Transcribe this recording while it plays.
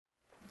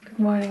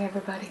Morning,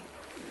 everybody.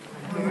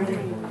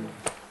 Morning.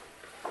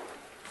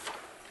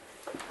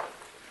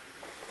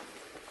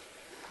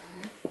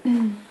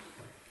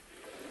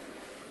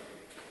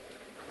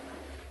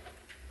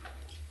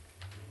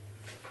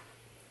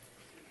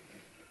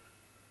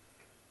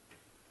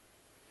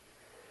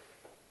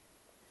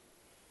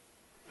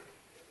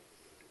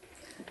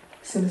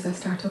 As soon as I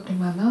start opening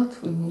my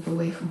mouth, we move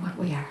away from what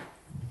we are.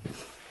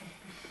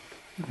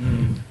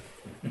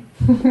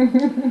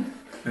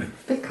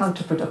 Bit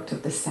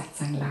counterproductive, this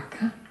satsang lark,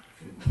 huh?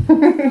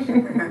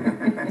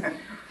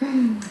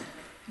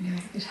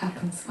 Anyway, it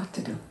happens. What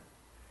to do?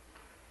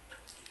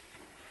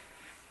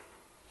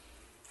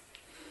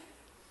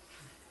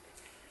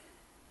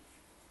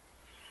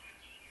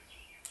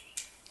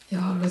 You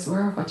always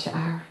were what you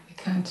are. You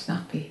can't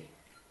not be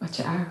what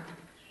you are.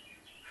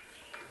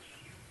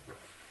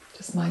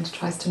 Just mind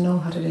tries to know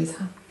what it is,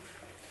 huh?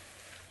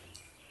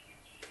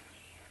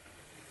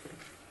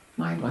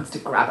 Mind wants to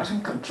grab it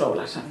and control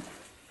it and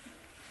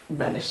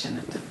relish in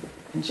it and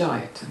enjoy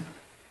it. And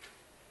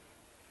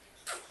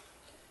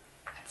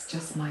it's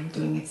just mind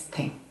doing its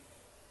thing.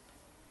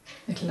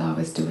 It'll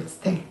always do its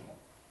thing.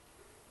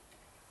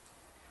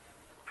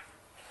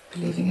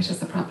 Believing it is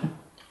the problem.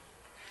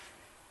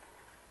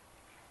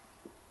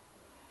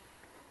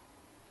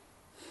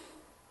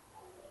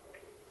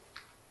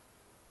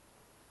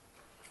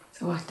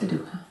 So what to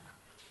do, huh?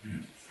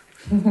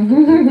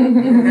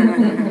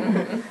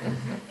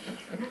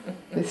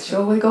 This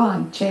show will go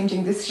on.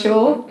 Changing this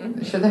show,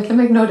 sure, that'll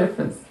make no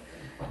difference.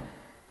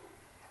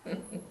 The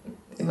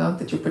amount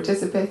that you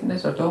participate in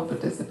it or don't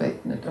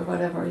participate in it or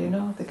whatever, you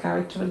know, the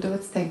character will do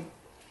its thing.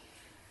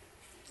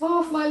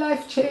 Oh, if my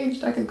life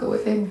changed, I could go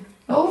within.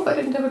 Oh, if I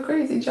didn't have a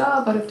crazy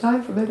job, I'd have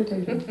time for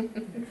meditation.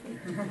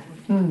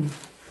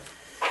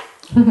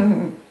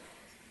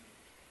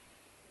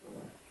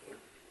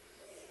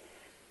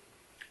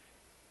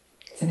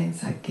 It's an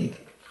inside gig.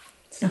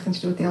 It's nothing to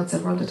do with the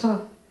outside world at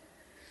all.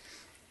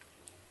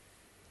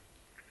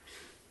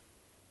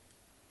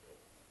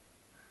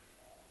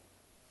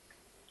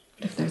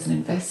 But if there's an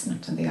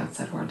investment in the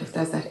outside world, if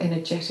there's that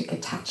energetic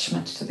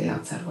attachment to the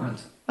outside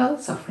world, well,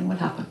 suffering will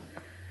happen.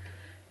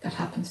 That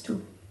happens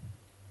too.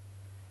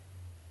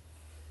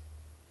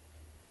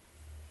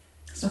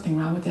 There's nothing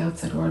wrong with the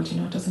outside world, you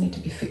know, it doesn't need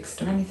to be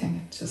fixed or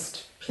anything. It's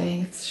just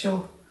playing its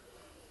show.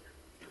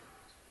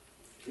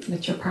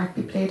 Let your part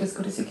be played as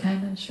good as you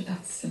can, and sure,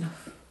 that's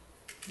enough.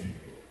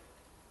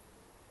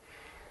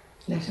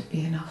 Let it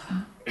be enough,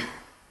 huh?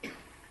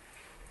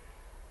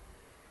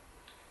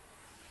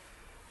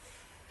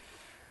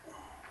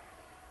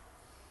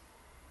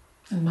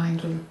 And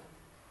mind will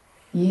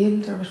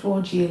yield or it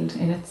won't yield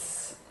in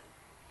its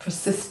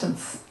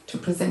persistence to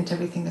present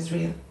everything as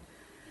real.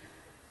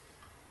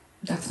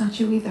 That's not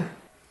you either.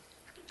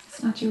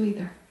 It's not you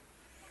either.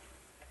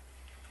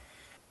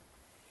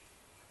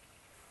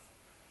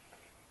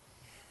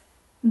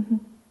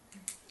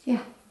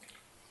 Yeah.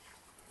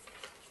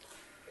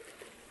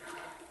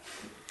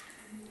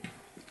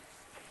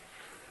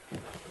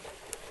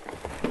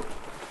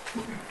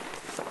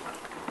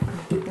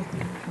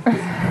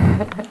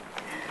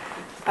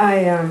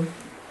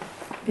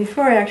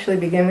 Before I actually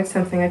begin with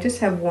something, I just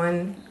have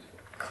one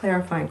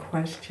clarifying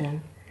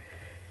question.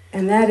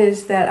 And that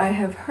is that I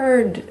have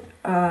heard,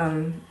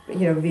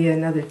 via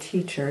another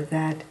teacher,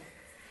 that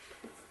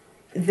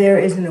there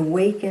is an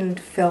awakened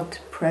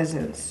felt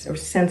presence or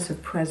sense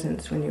of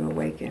presence when you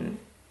awaken.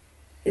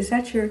 Is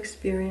that your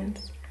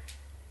experience?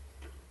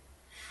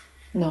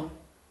 No.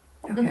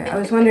 Okay, I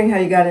was wondering how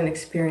you got an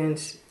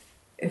experience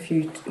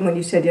when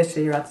you said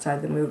yesterday you're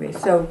outside the movie.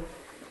 So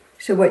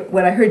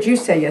what I heard you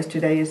say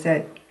yesterday is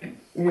that,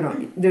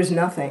 there's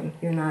nothing.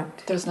 You're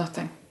not... There's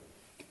nothing.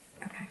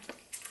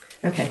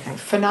 Okay,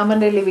 thanks.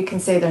 Phenomenally, we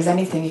can say there's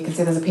anything. You can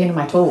say there's a pain in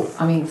my toe.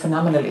 I mean,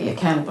 phenomenally you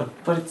can, but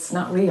it's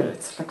not real.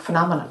 It's like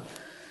phenomenal.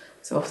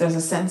 So if there's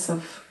a sense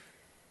of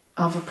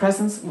a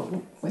presence,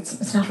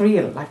 it's not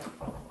real. Like,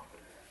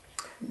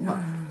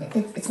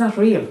 it's not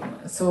real.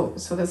 So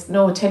there's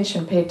no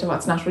attention paid to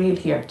what's not real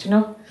here. Do you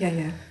know?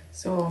 Yeah.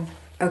 So.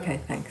 Okay,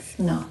 thanks.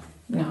 No.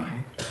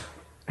 Okay.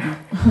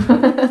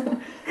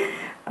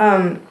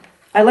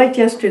 I liked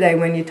yesterday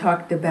when you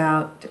talked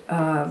about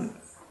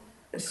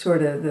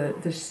sort of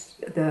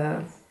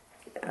the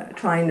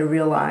trying to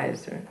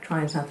realize, or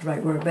trying is not the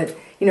right word, but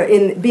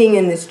in being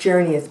in this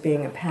journey as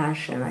being a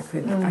passion. I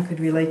could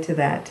relate to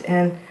that.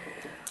 And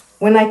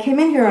when I came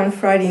in here on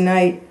Friday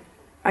night,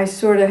 I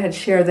sort of had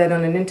shared that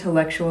on an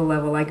intellectual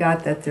level. I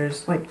got that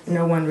there's like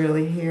no one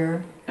really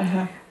here.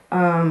 Uh-huh.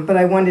 But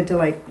I wanted to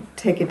like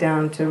take it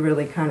down to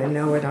really kind of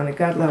know it on a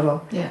gut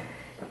level. Yeah.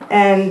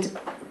 And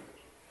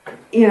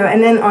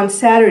and then on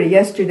Saturday,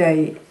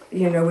 yesterday,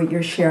 what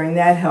you're sharing,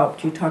 that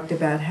helped. You talked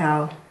about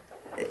how,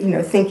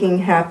 thinking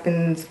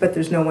happens, but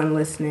there's no one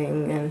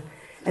listening.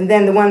 And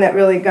then the one that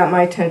really got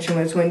my attention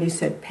was when you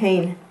said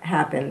pain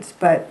happens,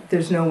 but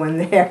there's no one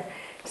there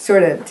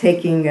sort of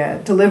taking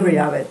delivery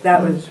of it.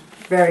 That was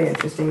very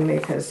interesting to me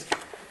because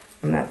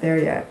I'm not there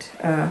yet.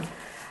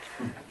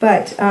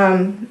 But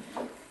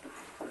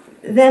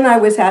then I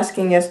was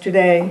asking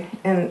yesterday,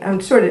 and I'm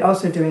sort of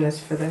also doing this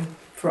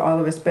for all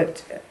of us,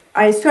 but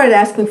I started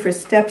asking for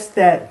steps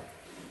that,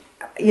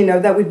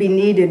 that would be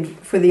needed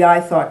for the I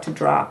thought to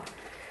drop.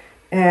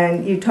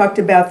 And you talked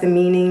about the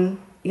meaning,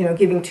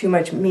 giving too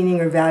much meaning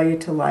or value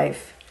to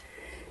life.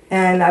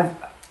 And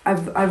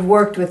I've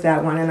worked with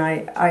that one, and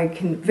I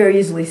can very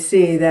easily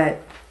see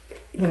that,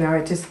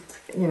 it just,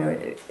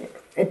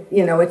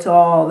 it's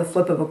all the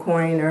flip of a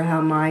coin or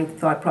how my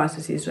thought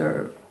processes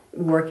are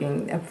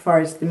working as far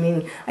as the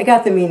meaning. I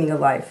got the meaning of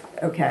life,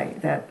 okay,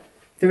 that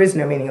there is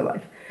no meaning of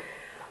life.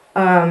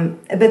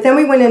 But then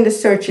we went into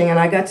searching, and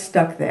I got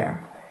stuck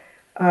there.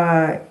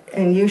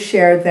 And you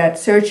shared that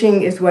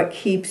searching is what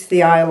keeps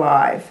the I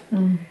alive.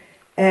 Mm.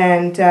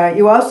 And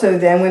you also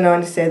then went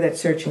on to say that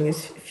searching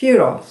is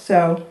futile.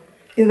 So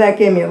that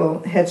gave me a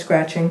little head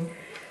scratching.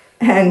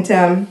 And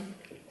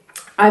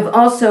I've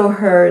also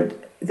heard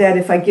that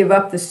if I give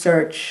up the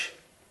search,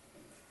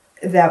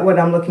 that what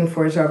I'm looking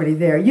for is already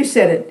there. You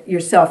said it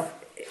yourself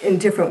in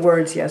different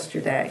words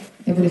yesterday.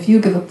 Yeah, but if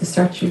you give up the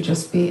search, you'll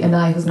just be an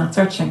I who's not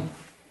searching.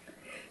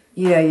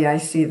 Yeah, I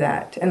see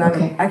that. And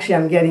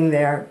I'm getting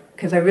there,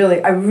 because I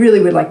really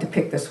would like to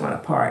pick this one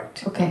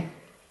apart. Okay.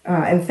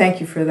 And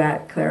thank you for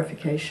that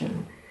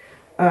clarification.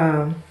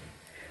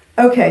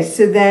 Okay,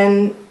 so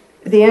then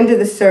the end of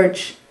the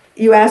search,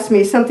 you asked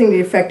me something to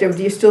the effect of,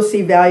 do you still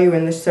see value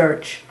in the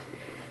search?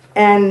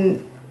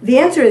 And the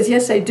answer is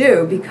yes, I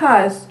do,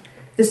 because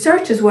the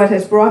search is what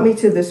has brought me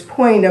to this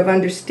point of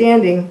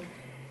understanding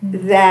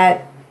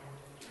that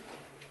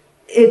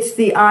it's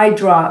the I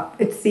drop,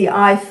 it's the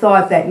I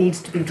thought that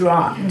needs to be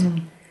dropped.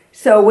 Mm.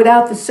 So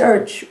without the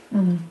search,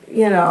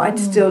 I'd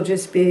still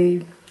just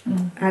be,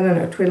 I don't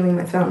know, twiddling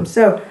my thumbs.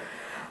 So,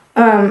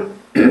 but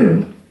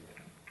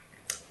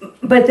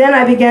then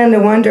I began to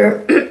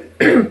wonder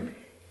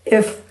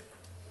if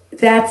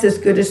that's as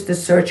good as the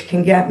search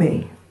can get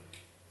me.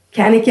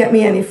 Can it get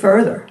me any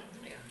further?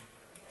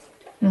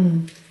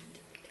 Mm.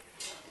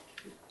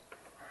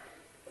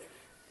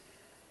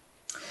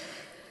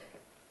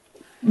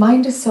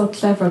 Mind is so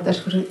clever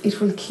that it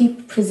will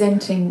keep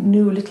presenting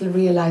new little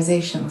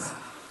realizations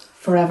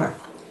forever.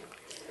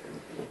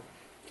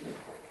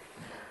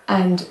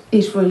 And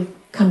it will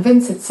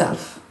convince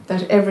itself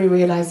that every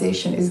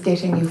realization is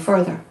getting you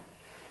further.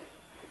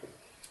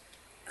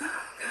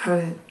 Got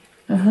it.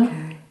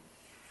 Okay.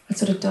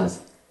 That's what it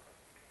does.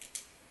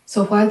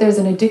 So while there's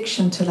an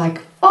addiction to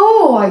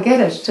I get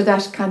it, to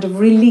that kind of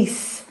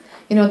release,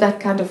 that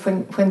kind of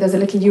when there's a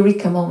little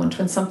eureka moment,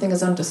 when something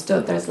is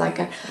understood, there's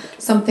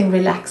something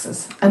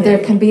relaxes. And there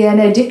can be an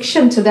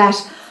addiction to that,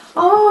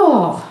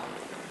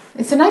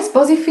 it's a nice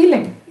buzzy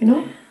feeling,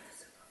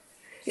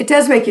 It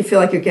does make you feel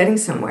like you're getting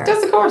somewhere. It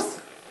does, of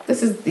course.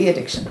 This is the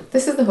addiction.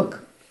 This is the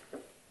hook.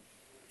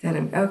 That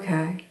I'm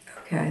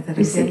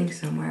getting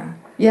somewhere.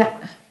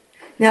 Yeah.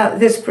 Now,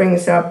 this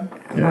brings up,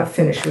 I'm not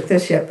finished with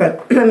this yet,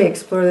 but let me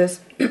explore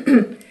this.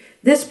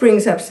 This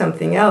brings up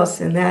something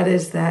else, and that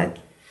is that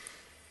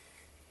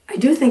I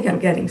do think I'm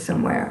getting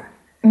somewhere.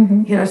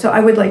 Mm-hmm. So I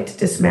would like to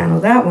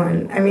dismantle that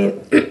one. I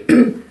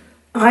mean,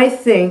 I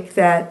think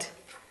that,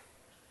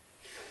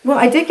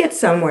 I did get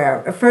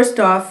somewhere. First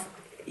off,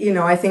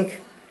 I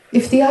think...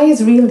 If the I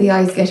is real, the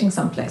I is getting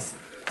someplace.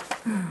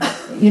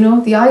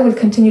 The I will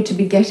continue to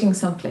be getting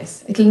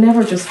someplace. It'll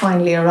never just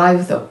finally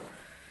arrive, though.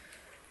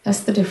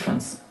 That's the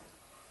difference.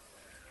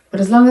 But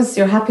as long as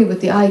you're happy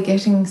with the I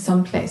getting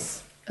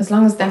someplace, as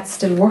long as that's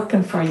still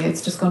working for you,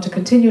 it's just going to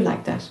continue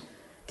like that.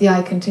 The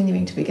I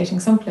continuing to be getting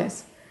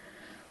someplace.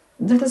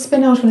 It'll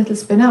spin out when it'll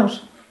spin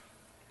out.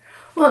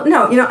 Well,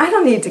 no, I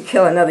don't need to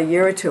kill another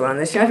year or two on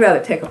this. I'd rather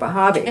take up a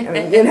hobby. I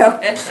mean,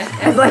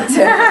 I'd like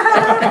to,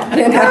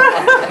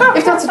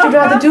 If that's what you'd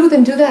rather do,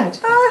 then do that.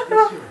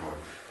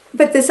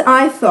 But this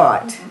I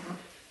thought.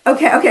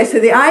 Okay, so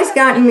the I's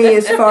gotten me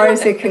as far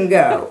as it can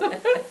go.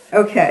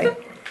 Okay.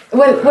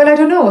 Well, I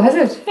don't know, has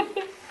it?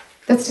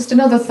 That's just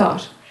another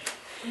thought.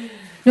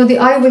 No, the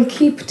I will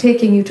keep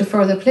taking you to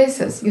further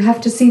places. You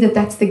have to see that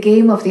that's the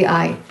game of the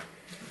I.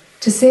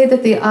 To say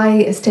that the I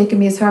is taking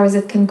me as far as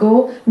it can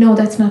go, no,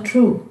 that's not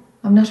true.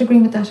 I'm not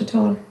agreeing with that at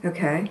all.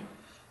 Okay.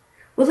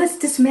 Well, let's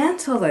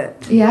dismantle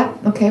it. Yeah,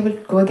 okay, we'll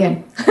go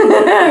again.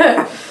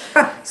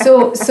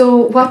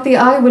 So what the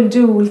I will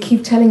do will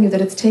keep telling you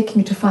that it's taking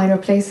you to finer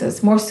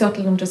places, more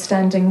subtle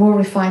understanding, more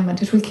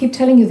refinement. It will keep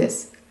telling you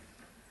this.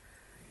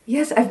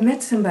 Yes, I've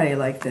met somebody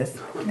like this.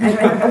 And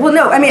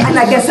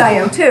I guess I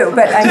am too.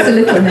 But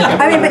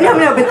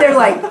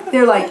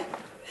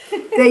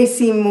they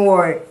seem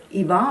more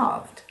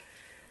evolved.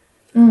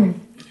 Mm.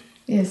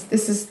 Yes,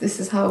 this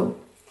is how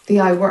the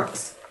I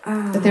works.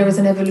 That there is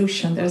an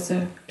evolution. There's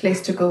a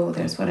place to go.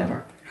 There's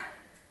whatever.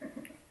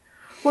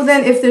 Well,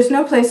 then, if there's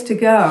no place to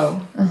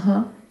go,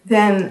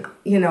 then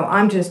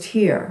I'm just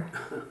here,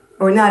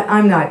 or not.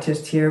 I'm not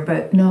just here,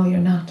 but no, you're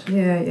not.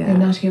 Yeah. You're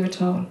not here at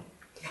all.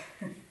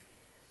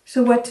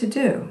 So what to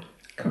do?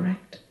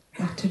 Correct.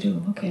 What to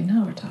do? Okay,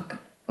 now we're talking.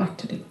 What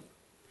to do?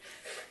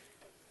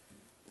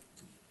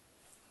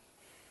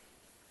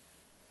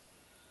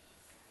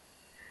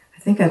 I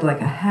think I'd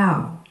like a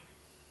how.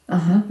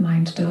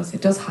 Mind does.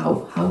 It does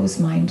how. How is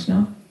mind,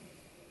 no?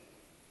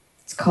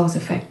 It's cause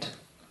effect.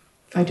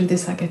 If I do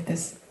this, I get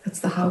this. That's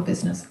the how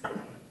business.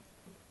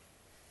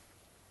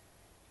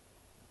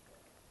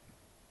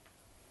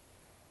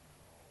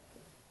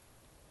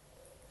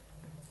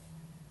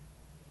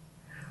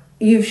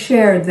 You've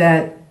shared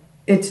that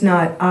it's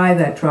not I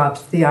that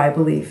drops the I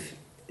belief.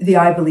 The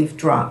I belief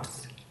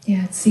drops.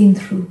 Yeah, it's seen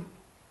through.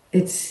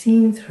 It's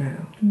seen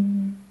through.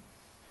 Mm.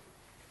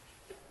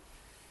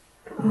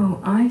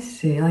 Oh, I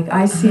see. Like,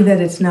 I see that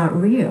it's not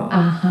real.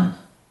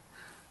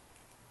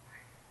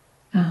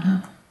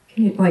 Can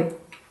you,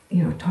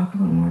 talk a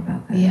little more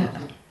about that? Yeah.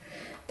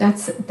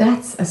 That's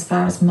as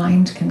far as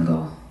mind can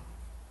go.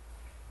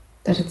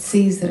 That it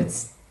sees that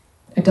it's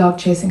a dog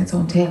chasing its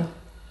own tail.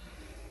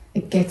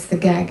 It gets the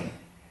gag.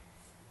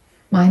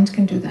 Mind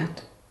can do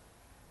that.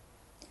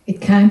 It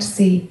can't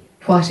see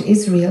what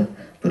is real,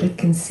 but it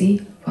can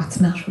see what's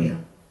not real.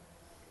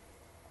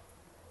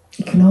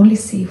 It can only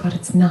see what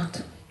it's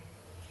not.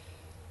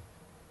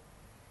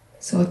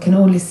 So it can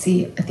only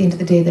see at the end of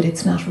the day that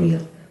it's not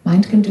real.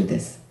 Mind can do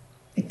this.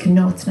 It can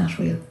know it's not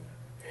real.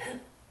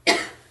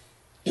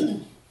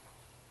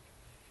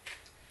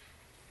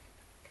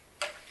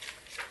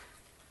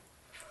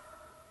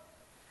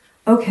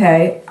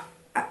 Okay.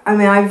 I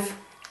mean, I've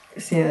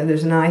seen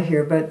there's an I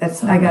here, but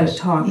that's I got to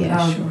talk.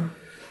 Yeah, sure.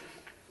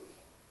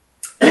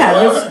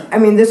 Yeah,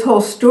 this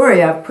whole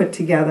story I've put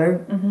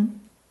together, Mm-hmm.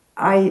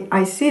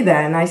 I see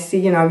that, and I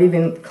see, I've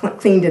even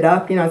cleaned it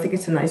up. I think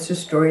it's a nicer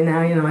story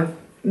now. I've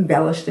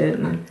embellished it,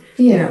 and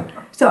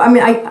So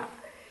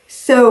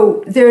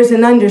so there's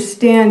an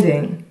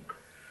understanding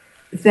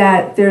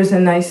that there's a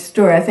nice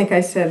story. I think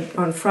I said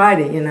on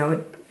Friday,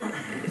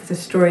 it's a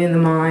story in the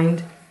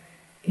mind,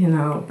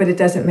 but it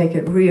doesn't make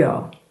it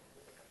real.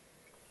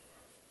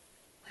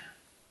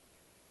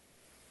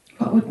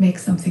 What would make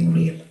something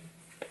real?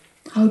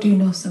 How do you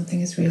know something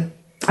is real?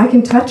 I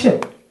can touch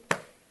it.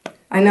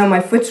 I know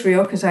my foot's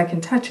real because I can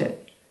touch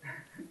it.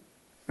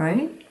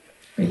 Right?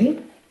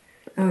 Really?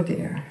 Oh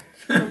dear.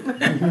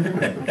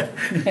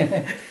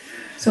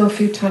 So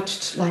if you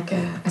touched like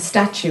a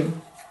statue,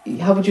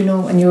 how would you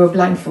know, and you were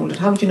blindfolded,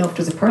 how would you know if it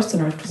was a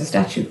person or if it was a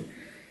statue?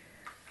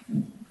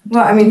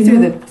 Well,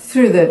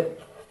 through the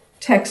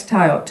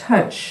textile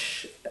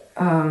touch,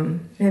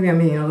 maybe I'm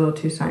being a little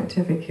too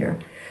scientific here.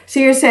 So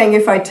you're saying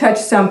if I touch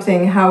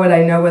something, how would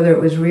I know whether it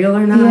was real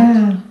or not?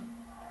 Yeah.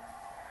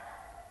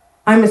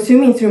 I'm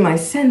assuming through my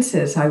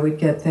senses I would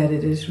get that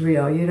it is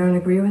real. You don't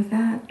agree with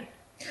that?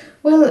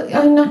 Well,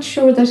 I'm not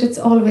sure that it's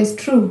always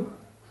true.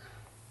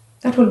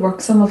 That will work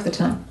some of the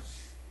time.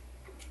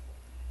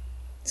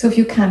 So if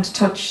you can't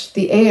touch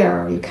the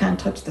air, or you can't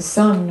touch the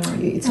sun, or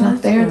it's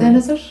not there, then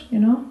is it?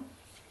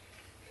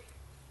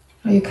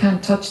 Or you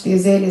can't touch the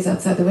azaleas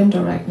outside the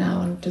window right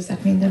now, and does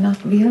that mean they're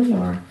not real,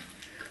 or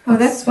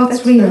that's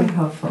real? Very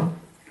helpful.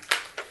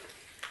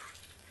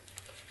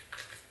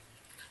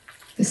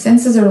 The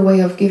senses are a way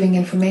of giving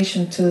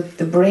information to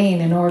the brain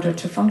in order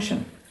to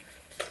function.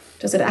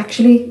 Does it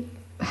actually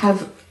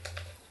have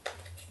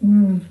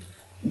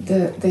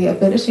the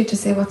ability to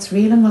say what's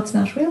real and what's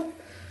not real?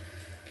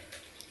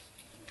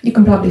 You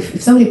can probably,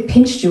 if somebody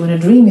pinched you in a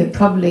dream, you'd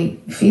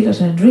probably feel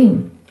it in a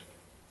dream.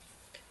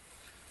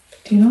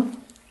 Do you know?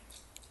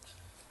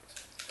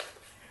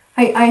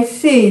 I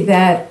see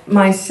that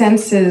my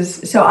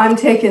senses, so I'm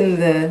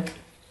taking and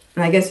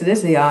I guess it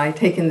is the eye,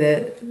 taking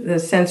the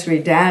sensory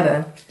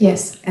data.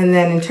 Yes. And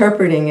then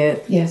interpreting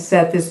it. Yes.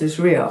 That this is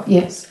real.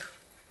 Yes.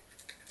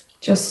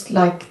 Just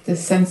like the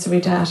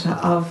sensory data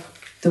of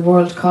the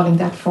world calling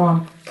that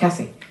form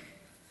Cassie.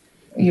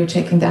 You're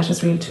taking that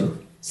as real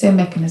too. Same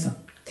mechanism.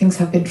 Things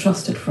have been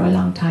trusted for a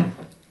long time.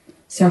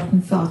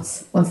 Certain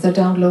thoughts, once they're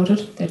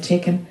downloaded, they're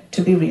taken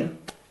to be real.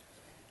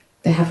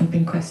 They haven't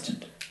been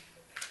questioned.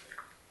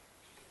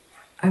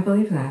 I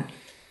believe that.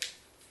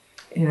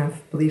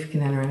 If belief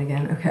can enter in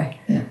again. Okay.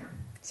 Yeah,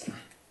 it's fine.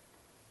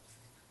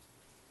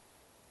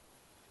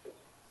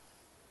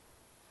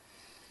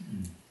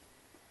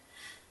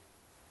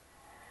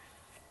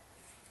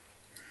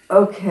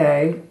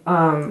 Okay.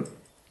 I'm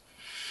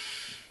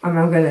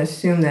going to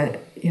assume that,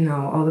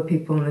 all the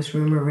people in this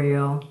room are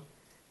real.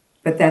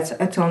 But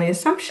it's only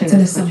assumption. It's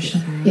an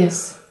assumption,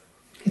 yes.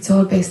 It's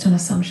all based on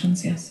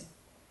assumptions, yes.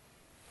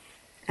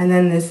 And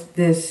then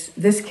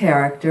this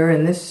character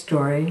in this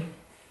story,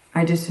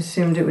 I just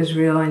assumed it was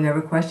real. I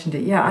never questioned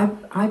it. Yeah,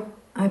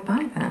 I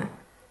buy that.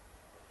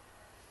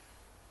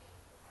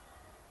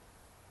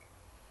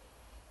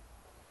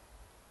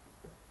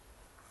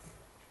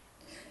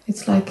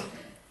 It's like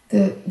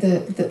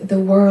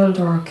the world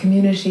or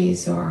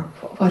communities or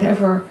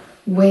whatever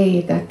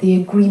way that the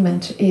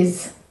agreement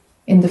is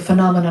in the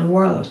phenomenal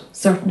world,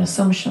 certain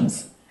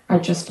assumptions are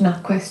just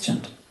not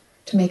questioned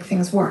to make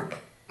things work.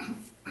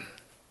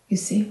 You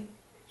see?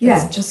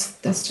 Yeah.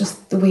 That's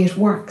just the way it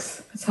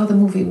works. That's how the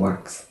movie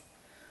works.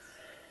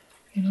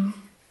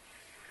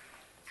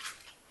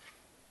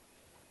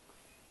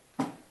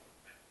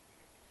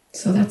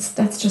 So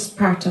that's just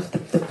part of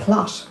the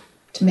plot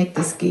to make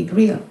this gig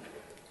real.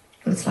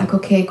 But it's like,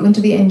 okay, go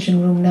into the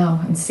engine room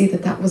now and see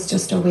that that was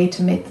just a way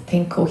to make the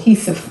thing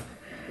cohesive.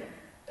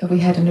 That we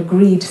had an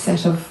agreed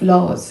set of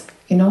laws.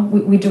 You know,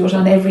 we do it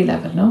on every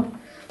level, no?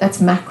 That's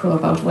macro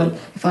about, well,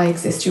 if I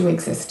exist, you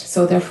exist.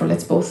 So therefore,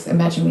 let's both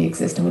imagine we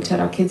exist, and we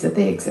tell our kids that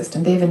they exist,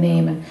 and they have a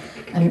name, and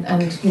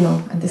you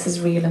know, and this is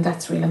real, and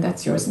that's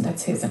yours, and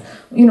that's his. And,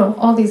 you know,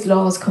 all these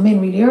laws come in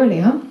really early,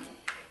 huh?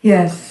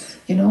 Yes.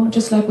 You know,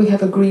 just like we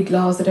have agreed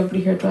laws that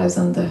everybody here drives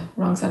on the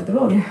wrong side of the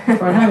road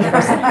for an Irish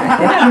person.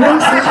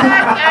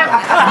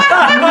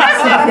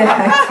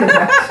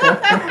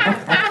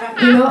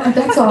 You know, and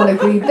that's all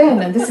agreed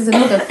then, and this is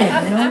another thing,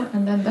 you know,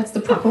 and then that's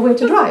the proper way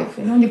to drive,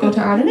 you know, and you go to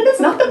Ireland and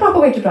it's not the proper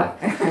way to drive.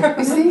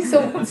 You see,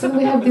 so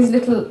we have these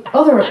little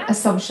other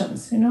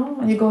assumptions, you know,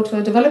 and you go to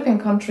a developing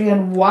country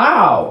and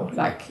wow,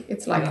 like,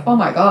 it's like, oh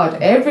my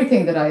God,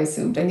 everything that I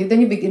assumed, and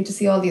then you begin to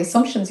see all the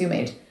assumptions you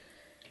made,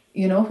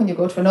 you know, when you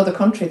go to another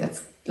country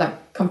that's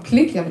like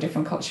completely of a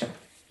different culture.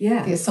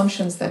 Yeah. The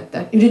assumptions that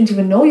you didn't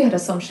even know you had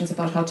assumptions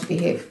about how to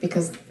behave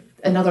because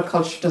another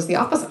culture does the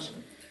opposite.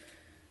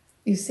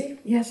 You see?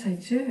 Yes, I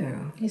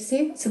do. You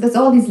see? So there's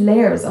all these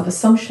layers of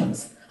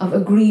assumptions, of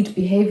agreed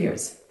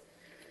behaviours.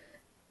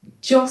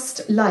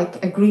 Just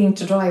like agreeing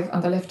to drive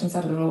on the left-hand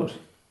side of the road,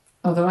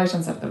 or the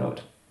right-hand side of the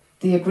road.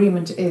 The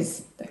agreement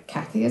is that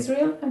Kathy is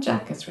real and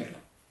Jack is real.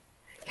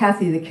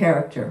 Kathy, the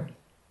character.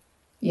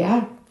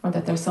 Yeah, or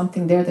that there's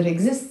something there that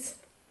exists.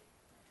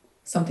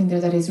 Something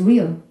there that is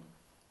real.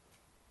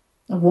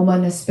 A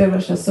woman, a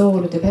spirit, a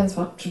soul, it depends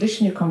what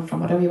tradition you come from,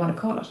 whatever you want to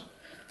call it.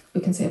 We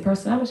can say a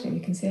personality,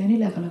 we can say any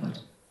level of it.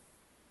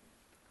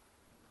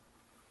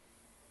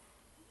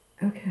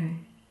 Okay.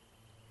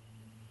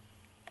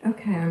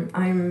 Okay,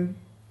 I'm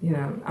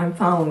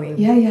following.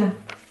 Yeah.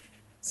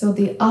 So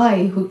the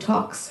I who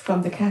talks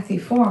from the Kathy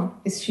form,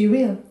 is she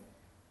real?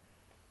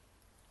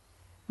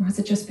 Or has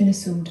it just been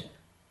assumed?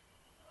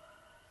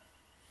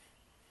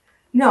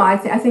 No, I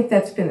think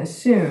that's been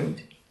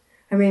assumed.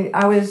 I mean,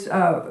 I was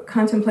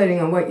contemplating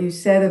on what you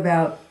said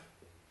about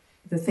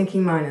the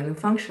thinking mind and the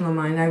functional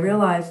mind. I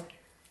realized,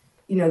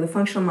 you know, the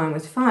functional mind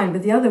was fine,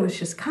 but the other was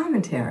just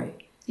commentary.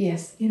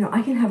 Yes. You know,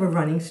 I can have a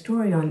running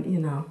story on, you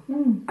know.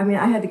 I mean,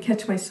 I had to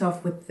catch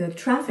myself with the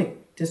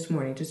traffic this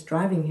morning, just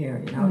driving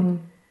here, you know,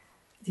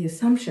 the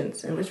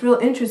assumptions. It was real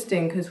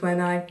interesting because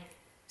when I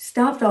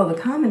stopped all the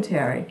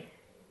commentary,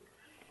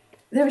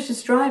 there was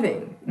just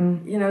driving.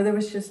 You know, there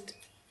was just,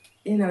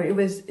 you know, it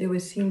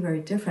was seen very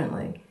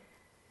differently.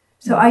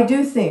 So I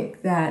do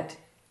think that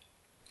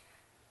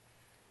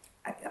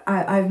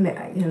I've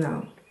made, you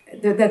know,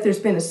 that there's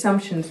been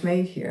assumptions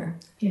made here.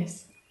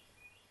 Yes.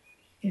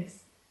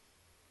 There's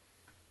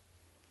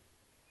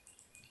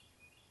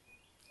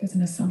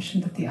an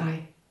assumption that the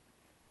I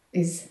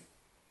is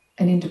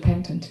an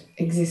independent,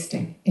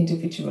 existing,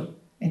 individual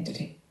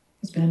entity.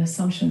 There's been an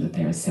assumption that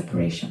there is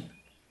separation.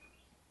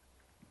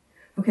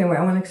 Okay, well,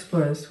 I want to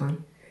explore this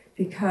one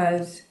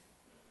because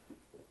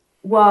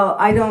while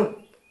I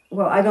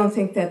don't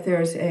think that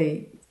there's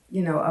a,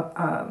 you know,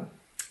 a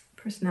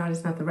personality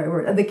is not the right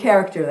word. The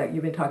character that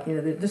you've been talking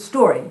about, the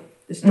story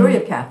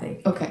of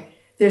Kathy. Okay.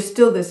 There's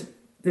still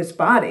this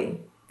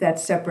body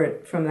that's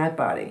separate from that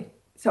body.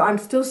 So I'm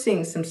still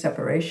seeing some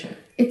separation.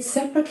 It's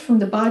separate from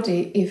the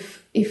body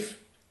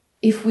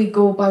if we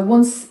go by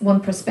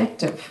one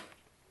perspective.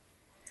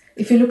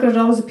 If you look at it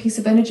all as a piece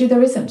of energy,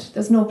 there isn't.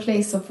 There's no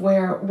place of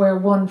where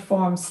one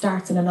form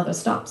starts and another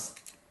stops.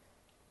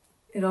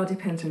 It all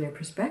depends on your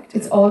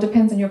perspective. It all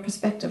depends on your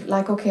perspective.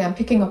 Like, okay, I'm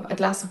picking up a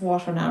glass of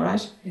water now,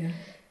 right? Yeah.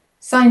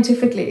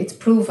 Scientifically, it's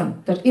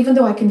proven that even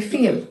though I can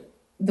feel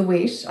the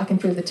weight, I can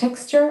feel the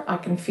texture, I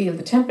can feel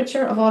the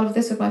temperature of all of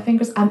this with my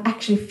fingers, I'm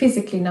actually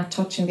physically not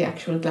touching the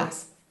actual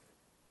glass.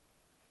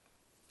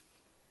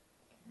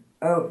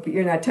 Oh, but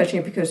you're not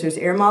touching it because there's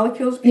air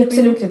molecules between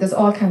Absolutely, there's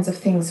all kinds of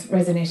things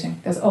resonating.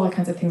 There's all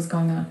kinds of things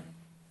going on.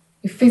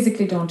 You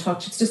physically don't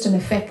touch, it's just an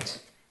effect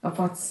of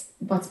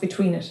what's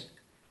between it.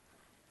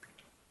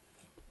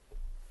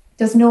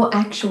 There's no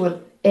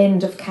actual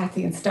end of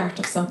Kathy and start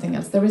of something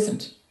else. There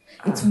isn't.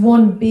 It's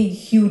one big,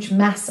 huge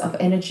mass of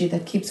energy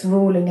that keeps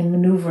rolling and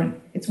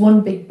manoeuvring. It's one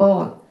big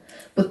ball.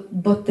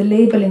 But the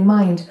labeling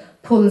mind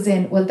pulls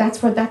in, well,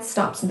 that's where that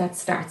stops and that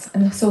starts.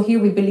 And so here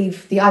we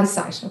believe the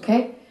eyesight,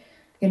 okay?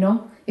 You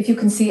know, if you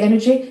can see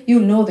energy,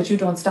 you'll know that you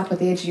don't stop at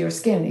the edge of your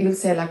skin. You'll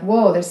say like,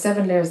 whoa, there's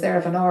 7 layers there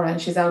of an aura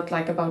and she's out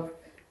like about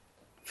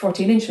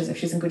 14 inches if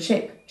she's in good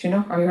shape, do you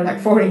know? Or you're like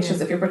 4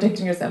 inches if you're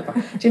protecting yourself.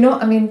 Do you know?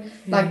 I mean,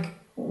 like,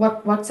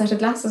 what set of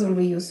glasses will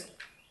we use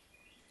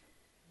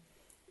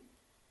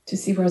to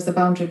see where's the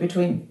boundary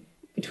between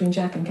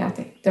Jack and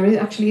Kathy?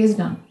 Actually is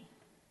none.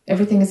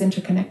 Everything is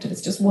interconnected.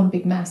 It's just one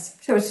big mass.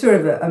 So it's sort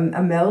of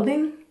a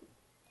melding,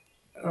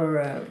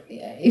 or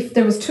if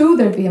there was 2,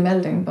 there'd be a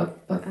melding,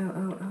 but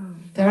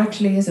there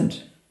actually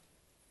isn't.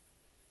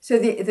 So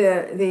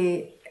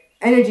the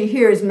energy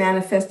here is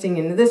manifesting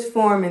into this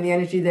form, and the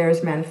energy there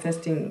is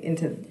manifesting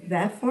into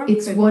that form.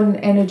 It's one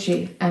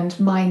energy, and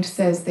mind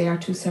says they are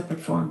 2 separate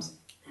forms.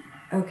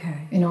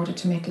 Okay. In order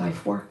to make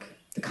life work,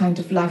 the kind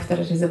of life that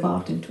it has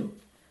evolved into.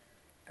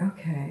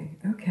 Okay.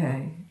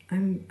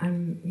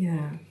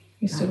 Yeah.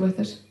 You still with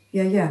it?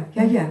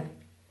 Yeah.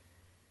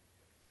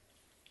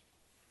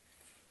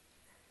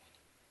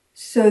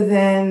 So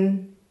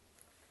then,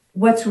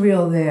 what's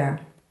real there?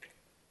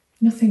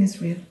 Nothing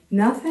is real.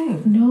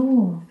 Nothing?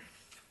 No.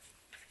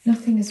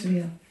 Nothing is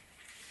real.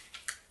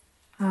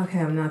 Okay,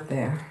 I'm not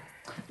there.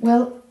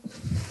 Well,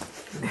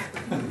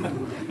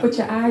 but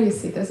you are, you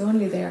see, there's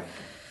only there.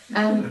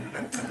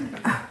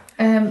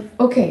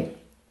 Okay.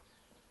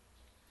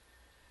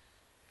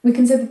 We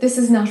can say that this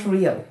is not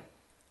real.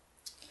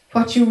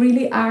 What you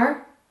really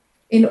are,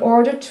 in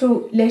order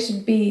to let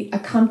it be a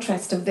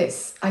contrast of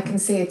this, I can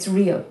say it's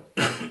real.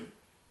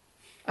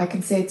 I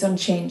can say it's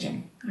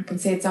unchanging. I can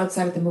say it's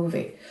outside of the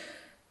movie.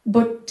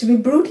 But to be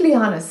brutally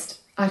honest,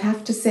 I'd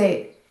have to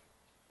say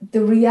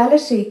the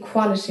reality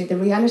quality, the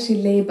reality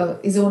label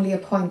is only a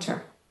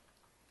pointer.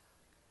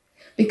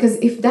 Because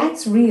if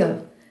that's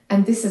real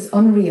and this is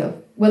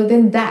unreal, well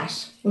then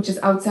that, which is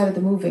outside of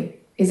the movie,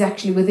 is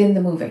actually within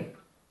the movie.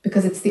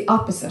 Because it's the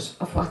opposite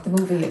of what the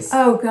movie is.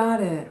 Oh,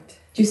 got it.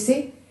 Do you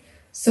see?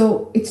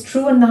 So it's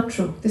true and not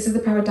true. This is the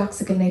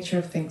paradoxical nature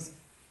of things.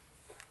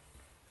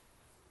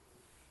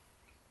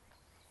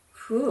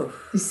 Whew.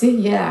 You see?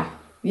 Yeah.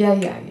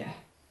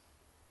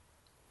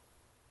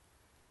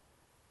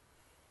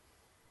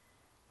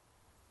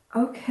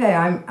 Okay,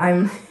 I'm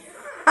I'm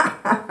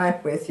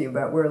with you,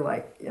 but we're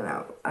like,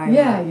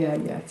 Yeah.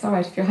 It's all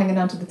right. If you're hanging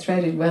on to the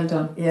thread, well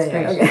done. Yeah,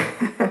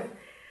 okay.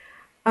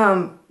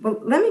 Well,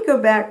 let me go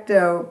back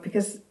though,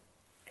 because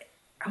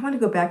I want to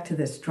go back to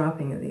this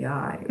dropping of the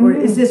eye. Or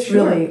is this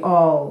really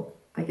all,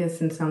 I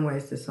guess in some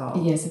ways this all?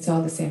 Yes, it's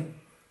all the same.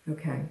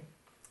 Okay.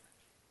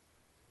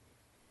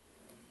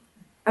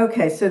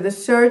 Okay, so the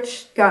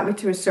search got me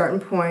to a certain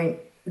point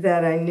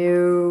that I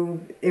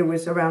knew it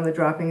was around the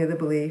dropping of the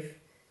belief.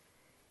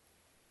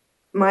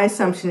 My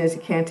assumption is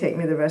it can't take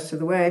me the rest of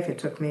the way. If it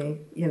took me,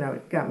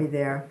 it got me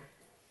there.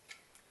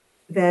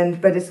 Then,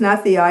 but it's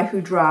not the eye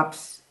who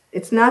drops.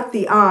 It's not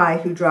the eye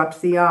who drops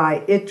the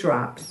eye. It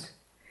drops.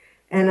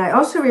 And I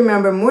also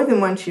remember more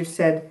than once you've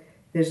said,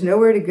 there's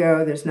nowhere to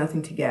go, there's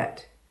nothing to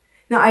get.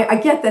 Now, I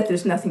get that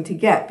there's nothing to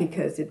get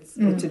because it's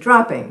a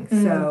dropping.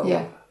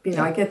 So,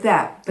 I get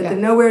that. But the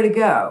nowhere to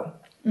go.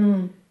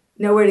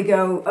 Nowhere to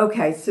go.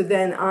 Okay, so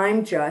then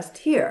I'm just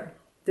here.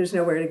 There's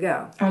nowhere to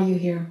go. Are you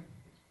here?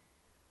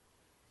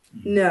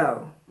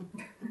 No.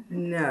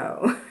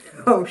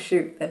 Oh,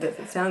 shoot, that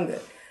doesn't sound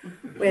good.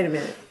 Wait a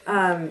minute.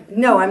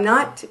 No, I'm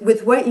not.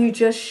 With what you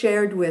just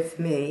shared with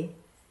me.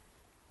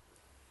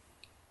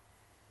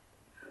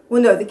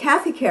 Well, no, the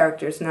Kathy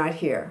character is not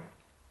here.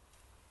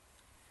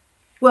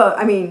 Well,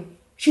 I mean,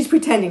 she's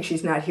pretending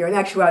she's not here. In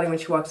actuality, when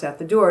she walks out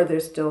the door,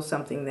 there's still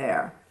something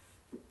there.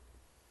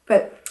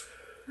 But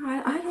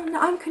I don't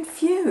know. I'm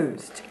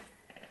confused.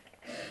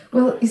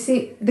 Well, you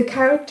see, the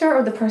character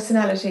or the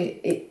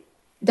personality,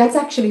 that's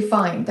actually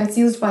fine. That's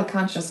used by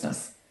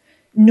consciousness.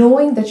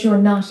 Knowing that you're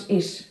not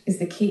it is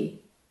the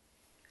key.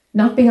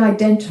 Not being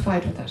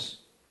identified with it.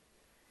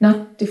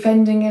 Not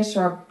defending it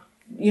or,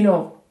 you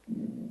know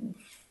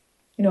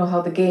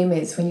how the game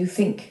is when you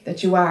think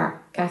that you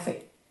are Kathy.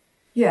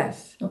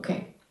 Yes.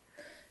 Okay.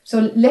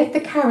 So let the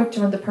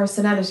character and the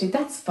personality,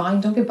 that's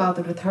fine. Don't be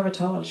bothered with her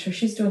at all. Sure,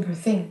 she's doing her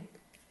thing.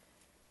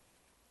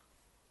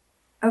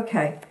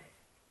 Okay.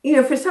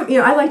 For some,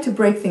 I like to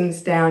break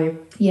things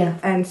down. Yeah.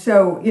 And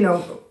so,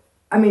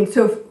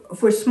 so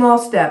for small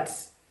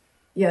steps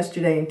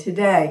yesterday and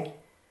today,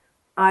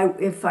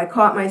 if I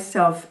caught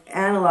myself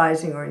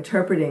analyzing or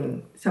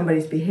interpreting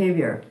somebody's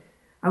behavior,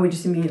 I would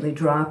just immediately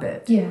drop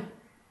it. Yeah.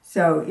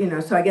 So,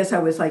 so I guess I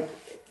was like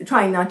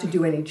trying not to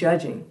do any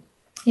judging.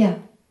 Yeah.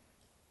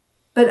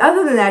 But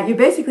other than that, you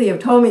basically have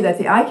told me that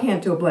the eye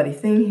can't do a bloody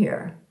thing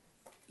here.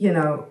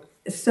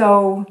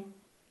 So...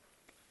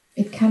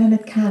 It can and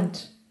it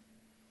can't.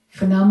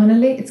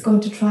 Phenomenally, it's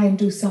going to try and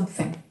do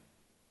something.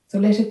 So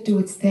let it do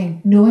its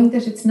thing, knowing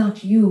that it's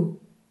not you.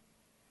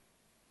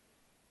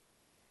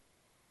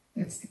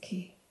 That's the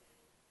key.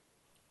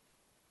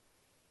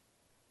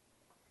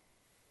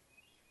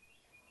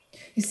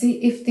 You see,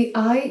 if the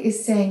I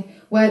is saying,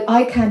 well,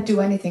 I can't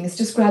do anything, it's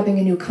just grabbing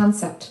a new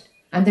concept,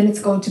 and then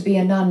it's going to be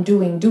a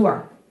non-doing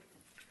doer.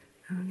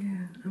 Oh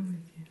yeah, I'm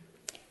with you.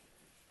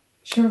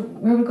 Sure,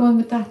 where are we going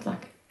with that,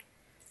 like?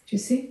 Do you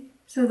see?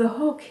 So the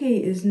whole key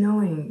is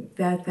knowing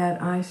that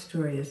that I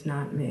story is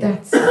not me.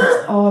 That's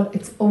all.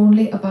 It's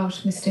only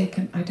about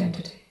mistaken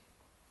identity.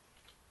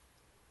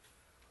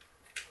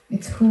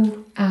 It's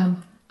who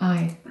am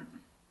I?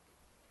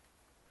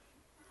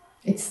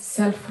 It's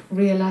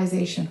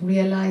self-realization,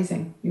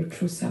 realizing your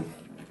true self.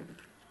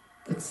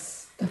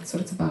 That's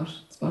what it's about.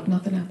 It's about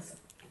nothing else.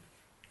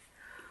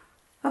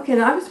 Okay,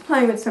 now I was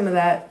playing with some of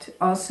that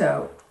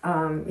also,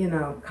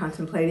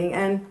 contemplating.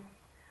 And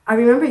I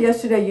remember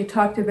yesterday you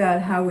talked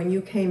about how when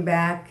you came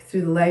back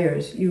through the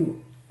layers,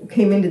 you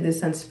came into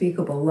this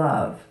unspeakable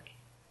love.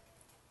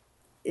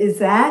 Is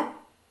that,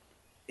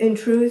 in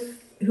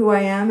truth, who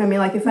I am? I mean,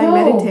 like if I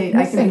meditate,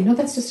 nothing. I can... No,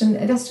 that's just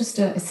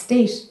a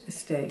state. A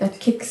state. That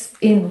kicks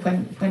in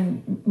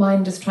when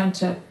mind is trying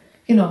to,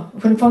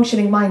 when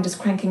functioning mind is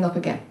cranking up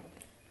again.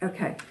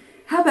 Okay.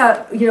 How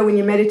about, when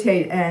you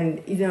meditate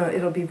and,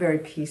 it'll be very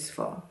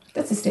peaceful?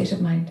 That's a state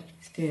of mind.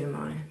 State of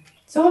mind.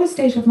 It's all a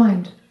state of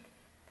mind.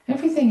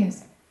 Everything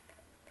is.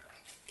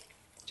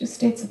 Just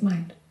states of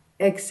mind.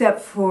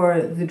 Except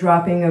for the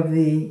dropping of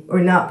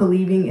or not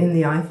believing in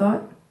the I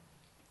thought?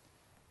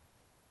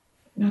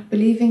 Not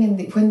believing in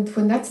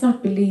when that's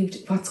not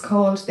believed, what's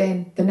called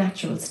then the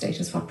natural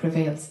state is what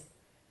prevails.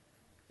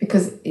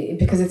 Because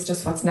it's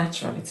just what's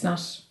natural. It's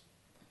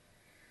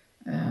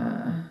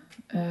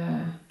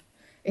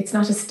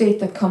not a state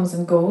that comes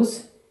and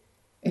goes.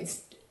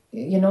 It's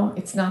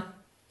not,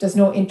 there's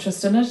no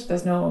interest in it,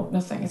 there's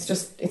nothing. It's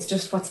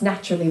just what's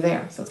naturally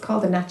there. So it's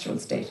called the natural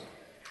state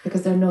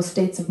because there are no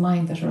states of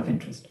mind that are of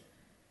interest.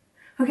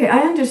 Okay, I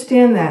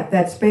understand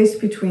that space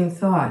between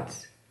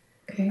thoughts.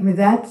 Okay. I mean,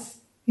 that's,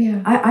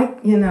 yeah.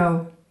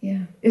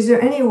 Yeah. Is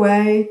there any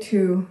way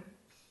to,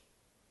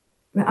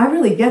 I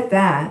really get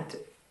that,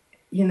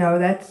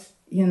 that's,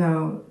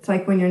 it's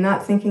like when you're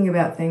not thinking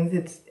about things,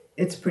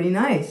 it's pretty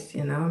nice, I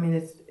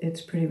mean,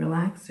 it's pretty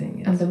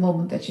relaxing. And the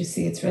moment that you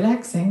see it's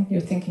relaxing,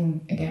 you're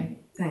thinking again.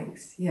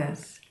 Thanks,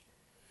 yes.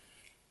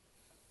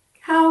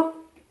 How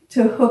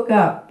to hook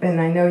up,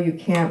 and I know you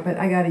can't, but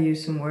I got to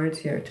use some words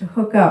here, to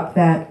hook up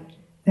that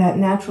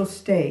natural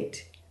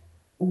state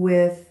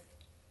with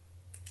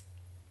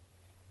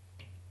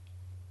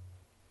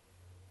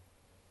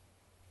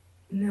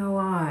no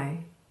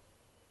I.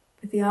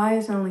 But the I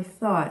is only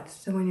thoughts,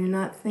 so when you're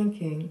not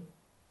thinking,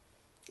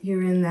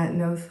 you're in that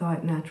no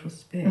thought natural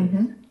space.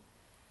 Mm-hmm.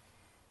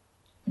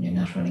 And you're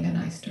not running an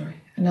I story.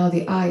 And now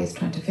the I is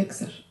trying to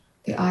fix it.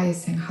 The I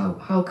is saying,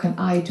 how can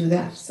I do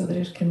that so that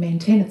it can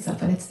maintain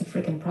itself? And it's the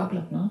friggin'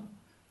 problem, no?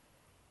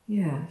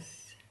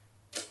 Yes.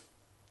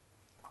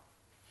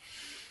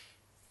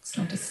 It's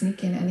trying to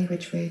sneak in any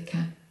which way it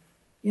can.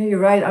 Yeah, you're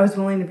right. I was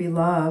willing to be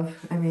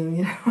love. I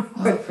mean,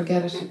 Oh,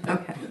 forget it.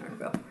 Okay, I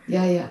will.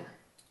 Yeah.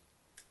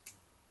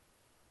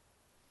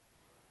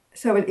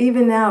 So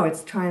even now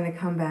it's trying to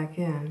come back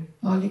in.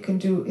 All you can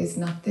do is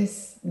not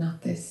this,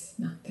 not this,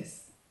 not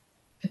this.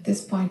 At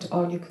this point,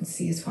 all you can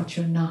see is what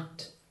you're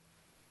not.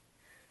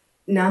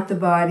 Not the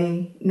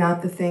body,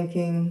 not the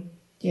thinking.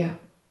 Yeah.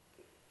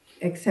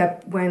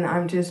 Except when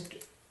I'm just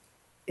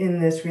in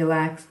this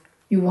relaxed.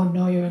 You won't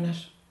know you're in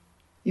it.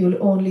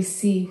 You'll only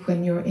see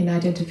when you're in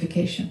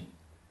identification.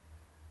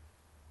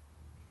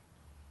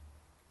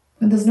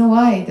 When there's no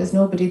I, there's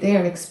nobody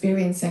there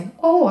experiencing,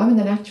 oh, I'm in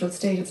the natural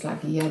state. It's like,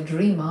 yeah,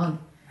 dream on.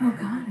 Oh,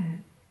 got it.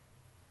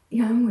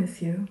 Yeah, I'm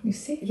with you. You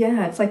see?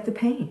 Yeah, it's like the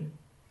pain.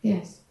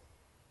 Yes.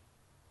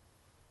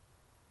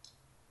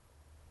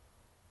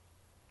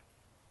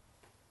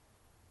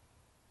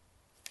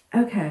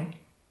 Okay.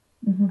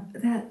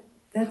 Mm-hmm.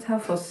 That's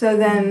helpful. So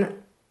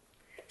then,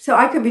 so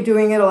I could be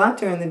doing it a lot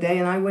during the day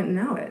and I wouldn't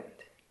know it.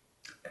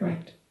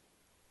 Correct.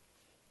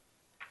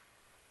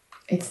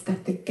 It's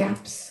that the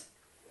gaps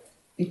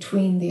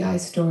between the I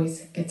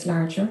stories gets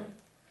larger,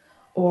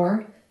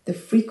 or the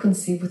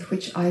frequency with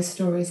which I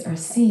stories are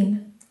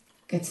seen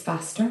gets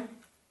faster.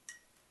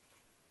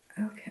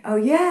 Okay. Oh,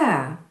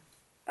 yeah.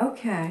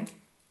 Okay.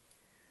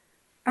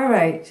 All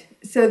right.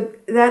 So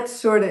that's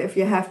sort of, if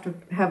you have to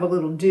have a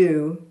little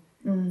do,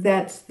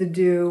 that's the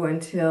do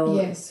until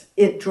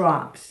it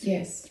drops.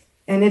 Yes.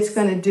 And it's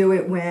going to do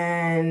it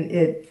when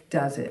it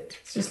does it.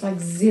 It's just like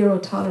zero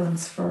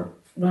tolerance for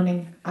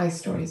running I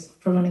stories,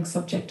 for running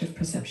subjective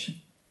perception.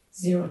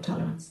 Zero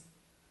tolerance.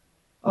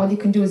 All you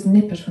can do is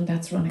nip it when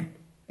that's running.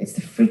 It's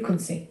the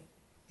frequency,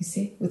 you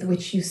see, with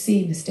which you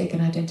see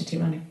mistaken identity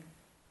running.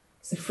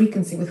 It's the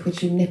frequency with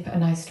which you nip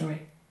an I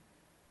story.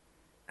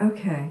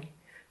 Okay.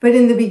 But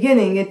in the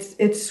beginning,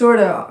 it's sort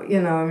of, I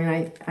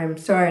mean, I'm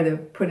sorry to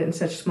put it in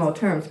such small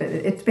terms, but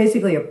it's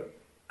basically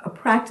a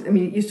practice. I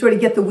mean, you sort of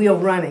get the wheel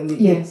running.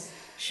 Yes,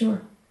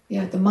 sure.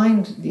 Yeah, the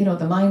mind, the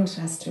mind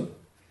has to.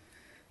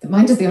 The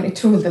mind is the only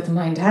tool that the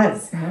mind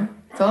has,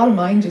 It's all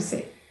mind, you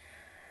see,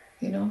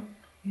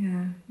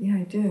 Yeah,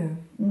 I do.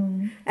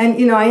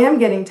 And, I am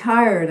getting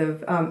tired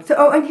of,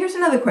 and here's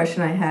another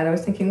question I had. I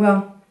was thinking,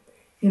 well,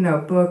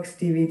 books,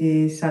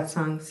 DVDs,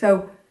 satsang.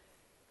 So,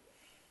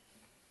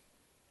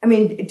 I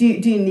mean, do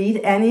you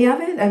need any of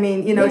it? I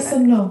mean, Yes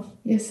and no.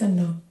 Yes and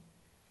no.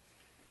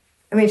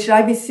 I mean, should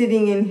I be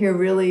sitting in here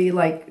really,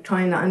 like,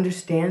 trying to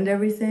understand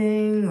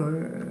everything,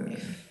 or?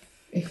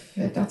 If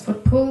that's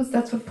what pulls,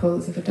 that's what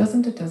pulls. If it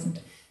doesn't, it doesn't.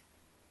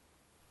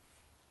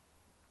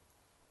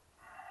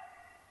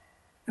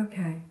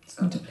 Okay. It's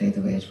going to play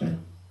the way it will.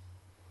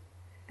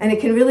 And it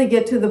can really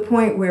get to the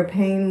point where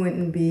pain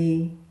wouldn't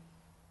be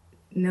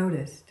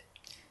noticed.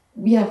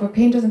 Yeah, where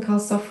pain doesn't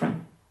cause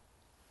suffering.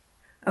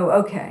 Oh,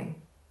 okay.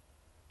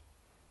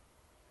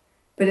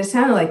 But it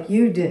sounded like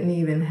you didn't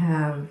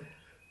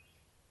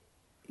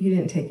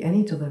take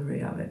any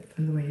delivery of it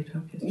from the way you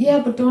talked. Yeah,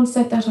 but don't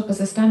set that up as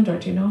a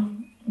standard,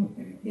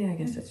 Yeah, I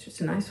guess that's just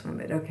a nice one,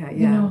 but okay,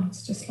 yeah.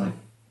 It's just like...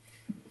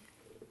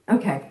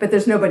 Okay, but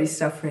there's nobody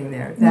suffering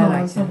there.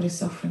 There's nobody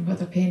suffering.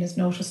 Whether pain is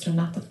noticed or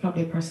not, that's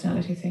probably a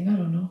personality thing. I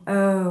don't know.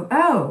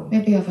 Oh.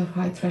 Maybe I have a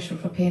high threshold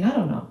for pain. I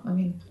don't know. I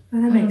mean...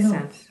 Well, that makes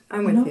sense.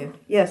 I'm with you.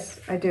 Yes,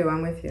 I do.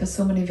 I'm with you. There's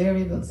so many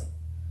variables.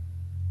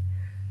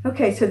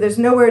 Okay, so there's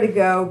nowhere to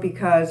go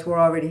because we're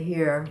already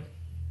here.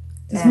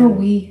 There's no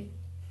we.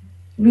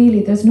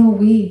 Really, there's no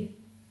we.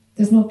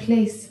 There's no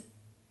place.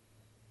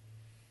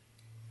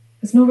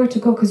 There's nowhere to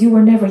go because you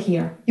were never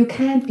here. You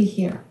can't be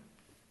here.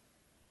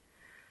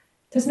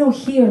 There's no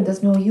here and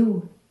there's no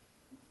you.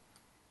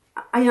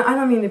 I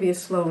don't mean to be a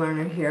slow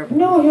learner here.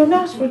 No, you're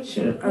not,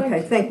 Richard.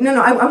 Okay,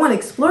 No, I want to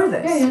explore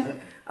this. Yeah.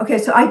 Okay,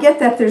 so I get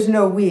that there's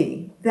no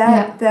we.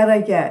 That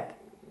I get.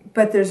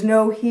 But there's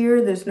no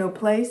here, there's no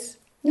place?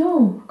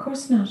 No, of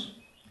course not.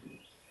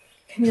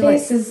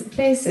 Place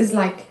is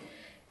like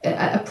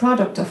a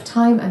product of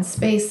time and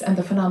space and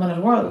the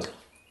phenomenal world.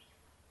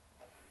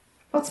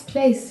 What's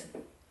place?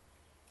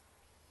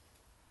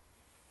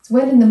 It's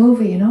well in the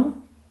movie, you know?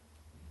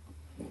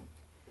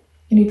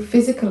 You need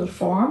physical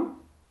form,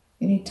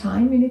 you need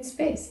time, you need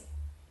space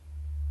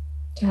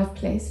to have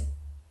place.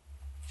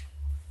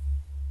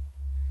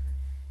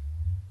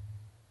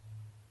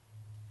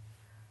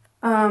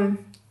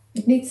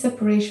 It needs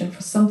separation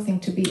for something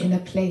to be in a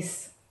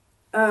place.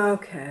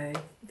 Okay,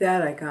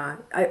 that I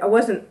got. I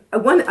want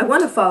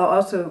to follow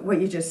also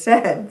what you just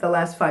said the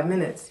last 5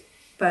 minutes,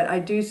 but I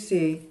do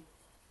see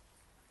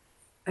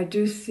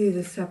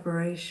the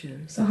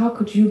separation. So how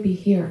could you be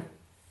here?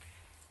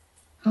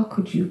 How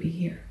could you be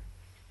here?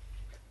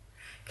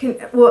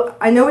 Well,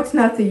 I know it's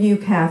not the you,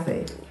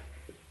 Kathy.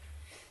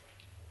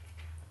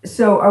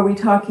 So are we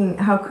talking,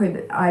 how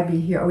could I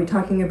be here? Are we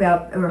talking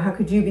about, or how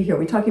could you be here? Are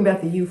we talking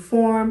about the you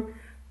form?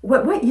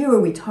 What you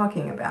are we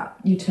talking about?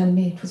 You tell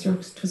me. It was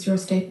your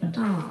statement.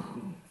 Oh.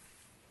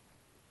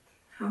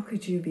 How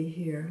could you be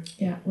here?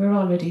 Yeah, we're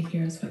already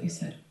here is what you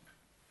said.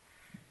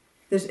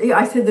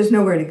 I said there's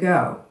nowhere to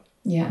go.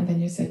 Yeah, and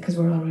then you said, because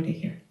we're already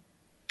here.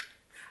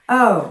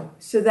 Oh,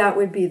 so that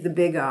would be the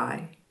big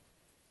I.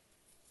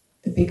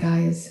 The big I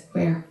is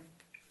where?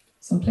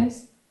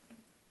 Someplace?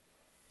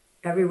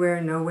 Everywhere,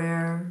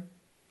 nowhere.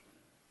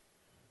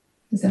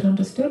 Is that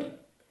understood?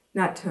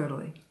 Not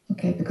totally.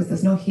 Okay, because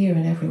there's no here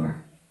and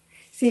everywhere.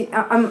 See,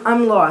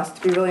 I'm lost,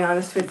 to be really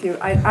honest with you.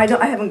 I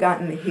haven't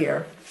gotten the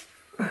here.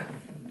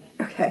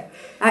 Okay,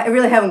 I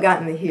really haven't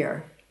gotten the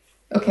here.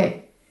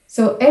 Okay,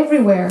 so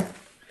everywhere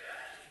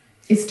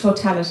is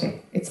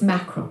totality. It's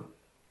macro.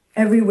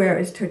 Everywhere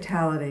is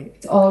totality.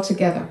 It's all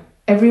together.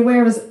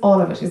 Everywhere is all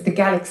of it. Is the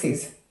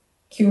galaxies.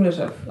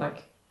 Cumulative,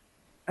 like.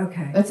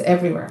 Okay. That's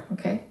everywhere,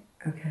 okay?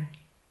 Okay.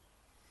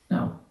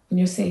 Now, when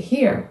you say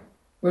here,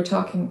 we're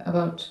talking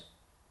about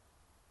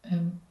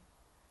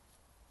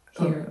here.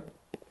 Oh.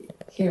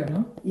 Here,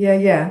 no?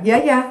 Yeah.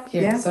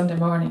 Here, Sunday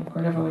morning,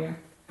 wherever we are.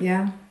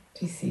 Yeah.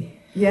 DC.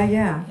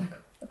 Yeah.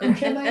 Like,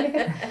 country of mine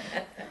again.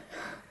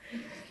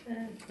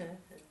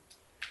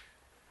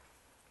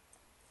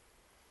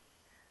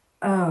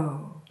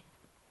 Oh,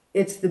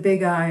 it's the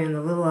big I and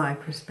the little I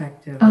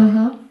perspective.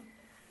 Uh-huh.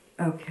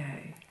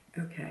 Okay,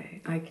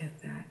 I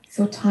get that.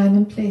 So time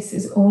and place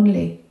is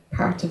only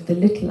part of the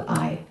little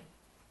I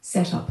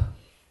setup.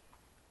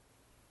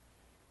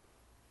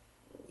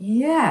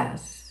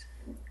 Yes,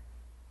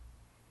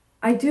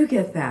 I do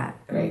get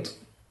that. Great.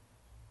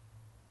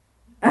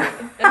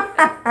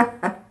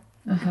 Uh-huh.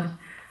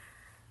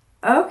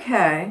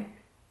 Okay.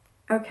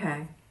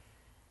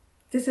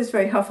 This is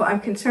very helpful. I'm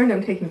concerned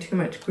I'm taking too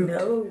much group.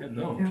 No,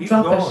 keep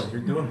Drop going. it.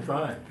 You're doing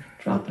fine.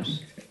 Drop it.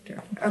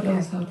 Okay.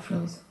 Flows how it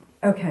flows.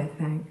 Okay,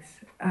 thanks.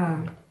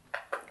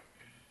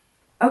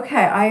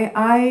 Okay,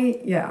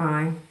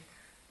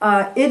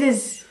 it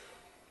is.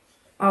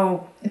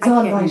 Oh, it's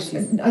all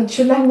right.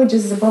 Your language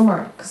is a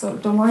bummer, so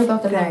don't worry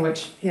about the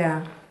language.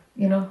 Yeah.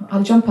 You know,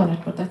 I'll jump on it,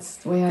 but that's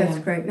the way I am. That's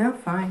great. No,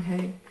 fine.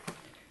 Hey,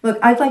 look,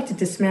 I'd like to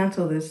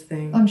dismantle this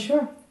thing. I'm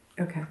sure.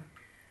 Okay.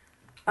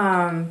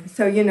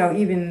 So,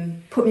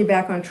 even put me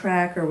back on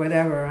track or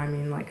whatever. I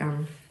mean, like,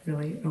 I'm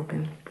really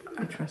open.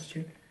 I trust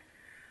you.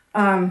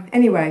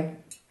 Anyway,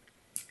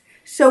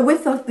 so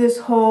with this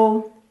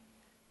whole...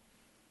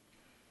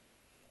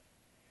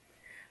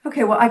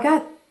 Okay, well, I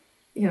got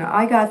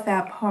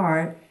that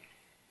part.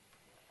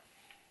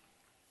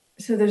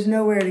 So there's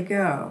nowhere to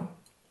go.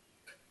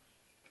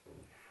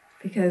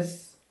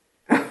 Because...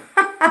 Okay,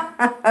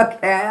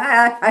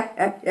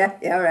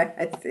 yeah, right,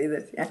 I see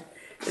this, yeah.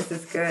 This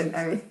is good.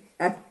 I mean,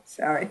 I'm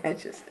sorry, I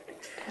just...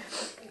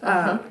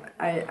 Let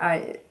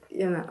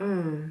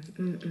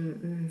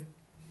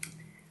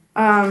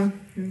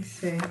me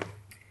see.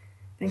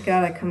 Thank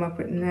God I come up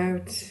with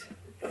notes.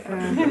 Need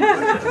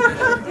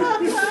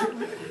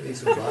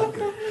some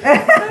vodka.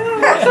 You're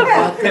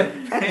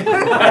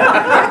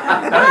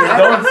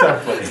going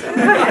someplace.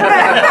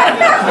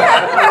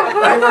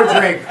 Flavor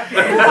drink.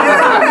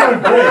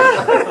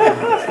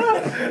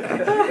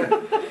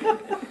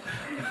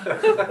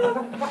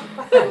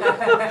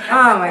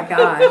 Oh my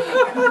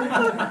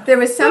God. There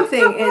was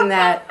something in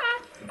that.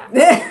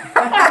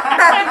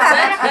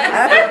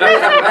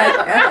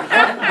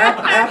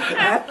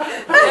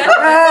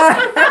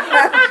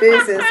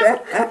 Jesus.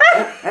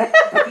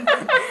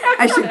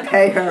 I should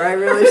pay her. I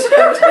really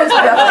should.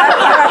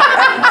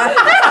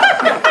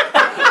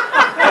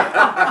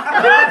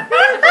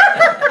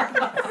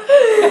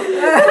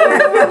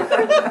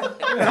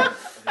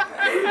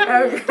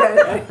 Okay.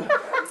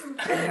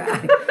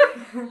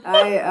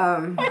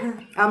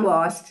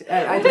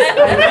 I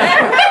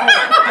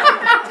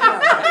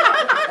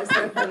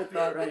still have a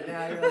thought right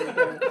now. I really do.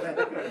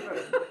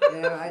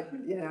 But,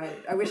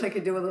 I wish I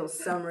could do a little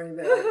summary,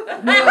 but.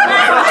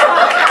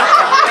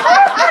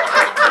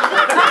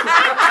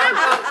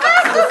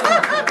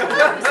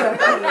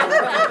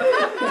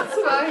 It's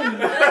fine.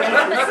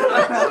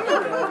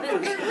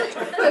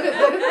 Let it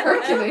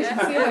percolate and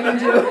see how you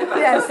do.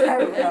 Yes, I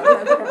will.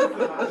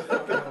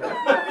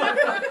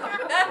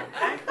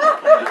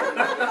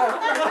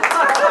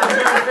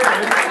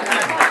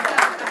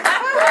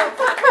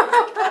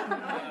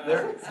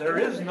 There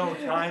is no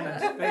time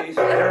and space,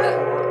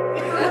 therefore.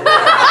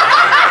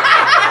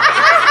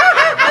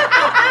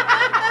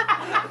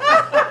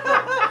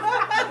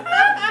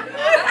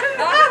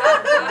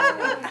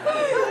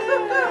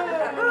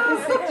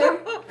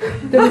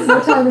 There is no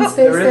time and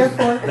space,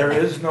 therefore. There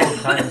is no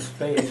time and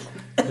space.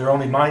 They're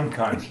only mind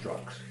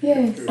constructs.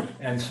 Yes.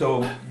 And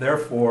so,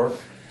 therefore,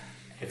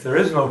 if there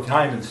is no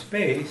time and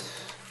space,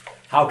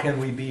 how can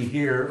we be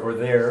here or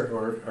there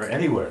or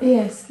anywhere?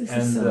 Yes, this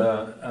is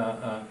so.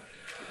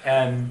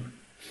 And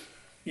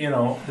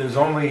there's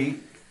only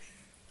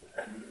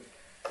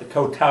the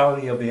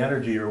totality of the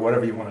energy, or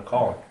whatever you want to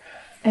call it.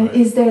 And right?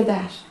 Is there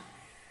that?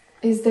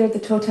 Is there the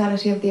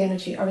totality of the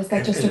energy, or is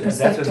that just a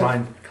perspective? That's a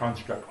mind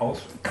construct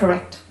also.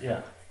 Correct.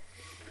 Yeah.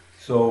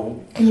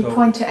 So. Can you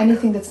point to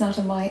anything that's not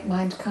a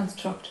mind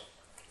construct?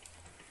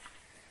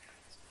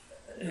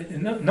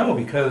 No,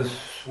 because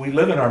we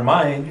live in our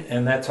mind,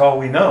 and that's all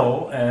we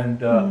know. And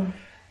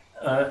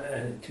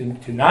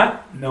to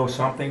not know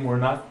something, we're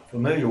not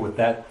familiar with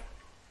that.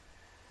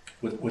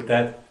 With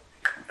that,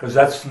 because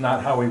that's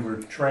not how we were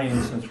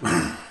trained since we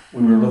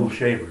were little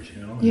shavers,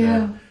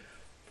 Yeah.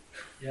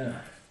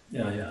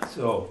 Yeah.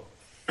 So.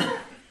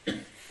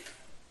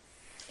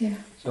 Yeah.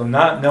 So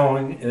not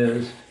knowing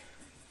is,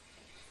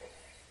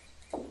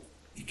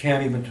 you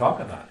can't even talk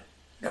about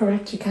it.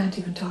 Correct. You can't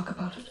even talk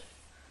about it.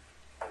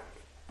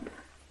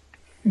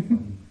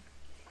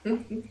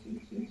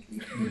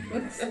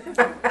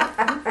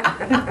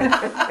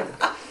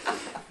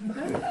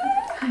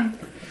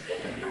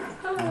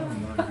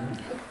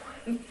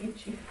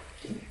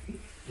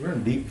 We're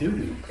in deep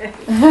doo-doo.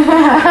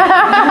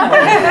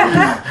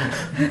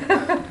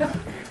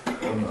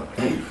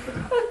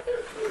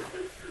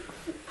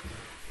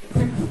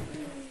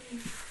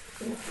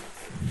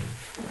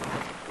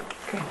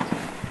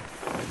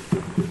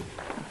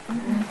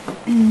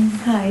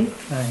 Hi.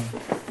 Hi.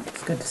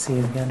 It's good to see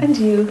you again. And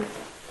you.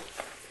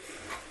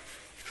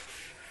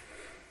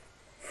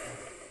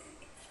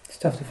 It's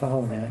tough to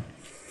follow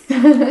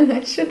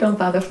that. Sure, don't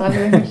bother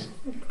following it.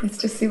 Let's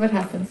just see what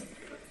happens.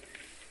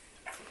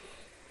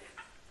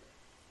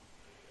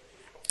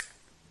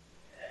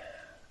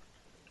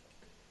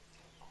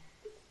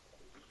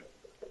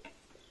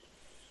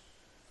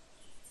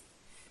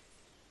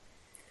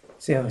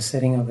 See, I was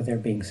sitting over there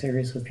being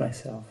serious with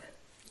myself.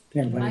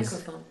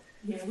 Microphone.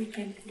 Yeah, we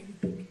can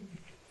hear.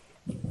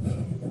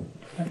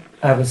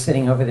 I was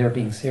sitting over there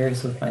being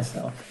serious with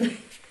myself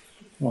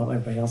while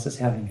everybody else is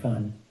having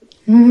fun.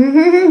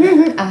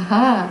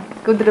 Aha.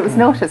 Good that it was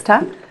noticed,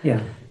 huh?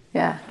 Yeah.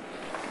 Yeah.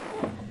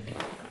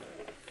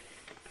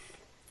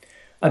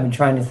 I've been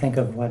trying to think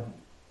of what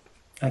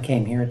I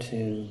came here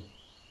to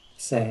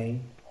say,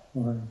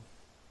 or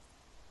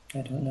I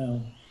don't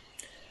know.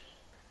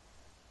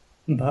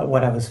 But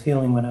what I was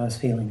feeling when I was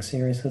feeling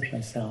serious with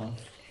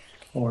myself,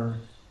 or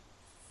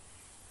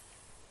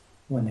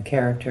when the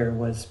character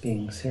was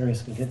being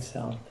serious with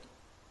itself.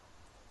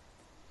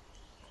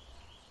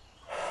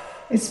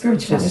 Is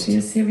spirituality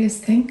a serious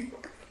thing?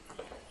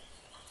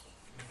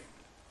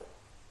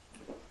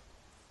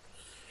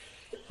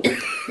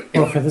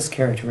 Well, for this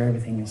character,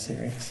 everything is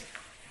serious.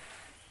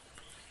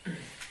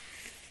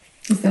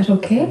 Is that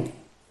okay?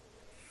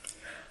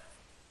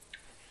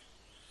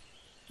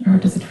 Or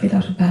does it feel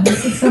out of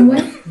balance in some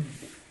way?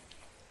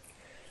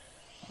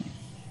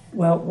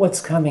 Well,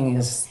 what's coming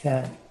is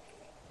that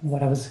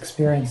what I was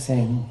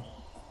experiencing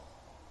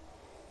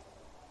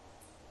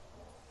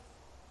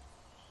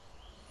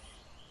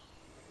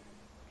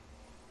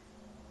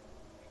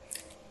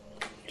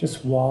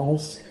just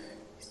walls.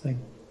 It's like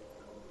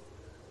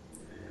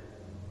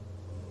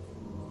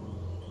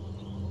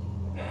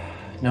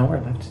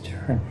nowhere left to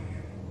turn.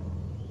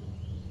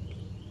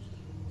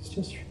 It's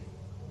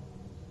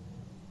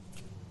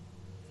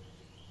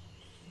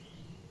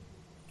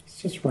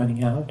just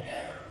running out.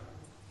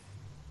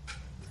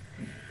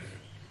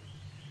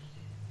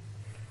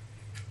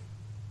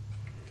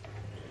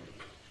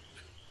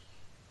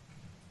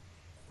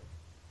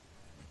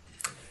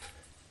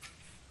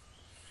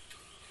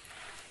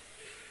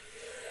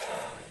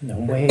 No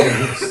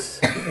waves,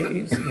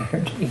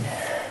 energy.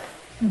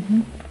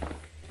 Mm-hmm.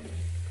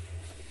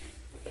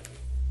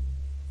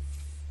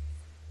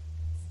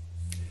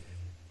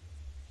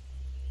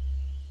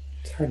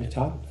 It's hard to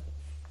talk.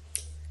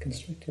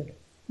 Constricted.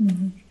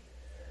 Mm-hmm.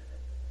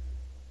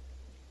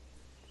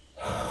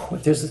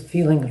 But there's a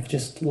feeling of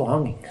just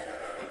longing.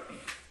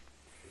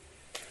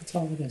 That's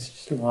all it is,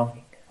 just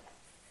longing.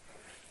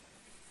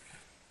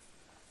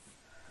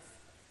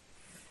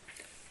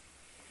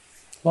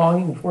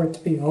 longing for it to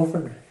be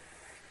over.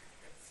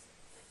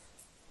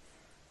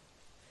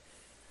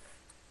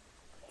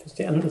 Just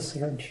to end the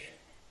search.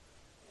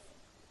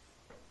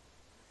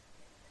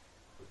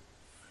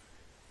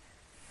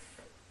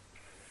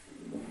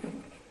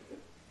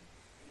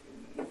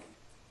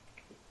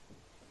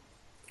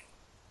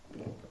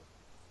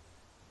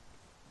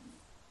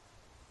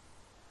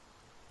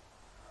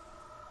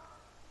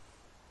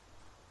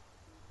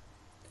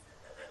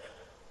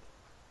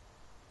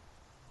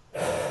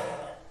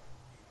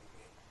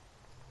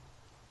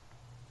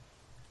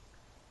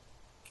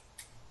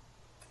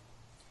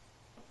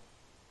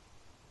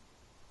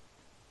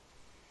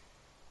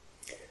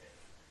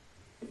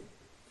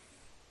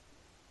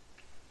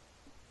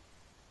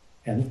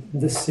 And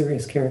this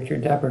serious character,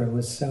 Deborah,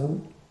 was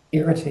so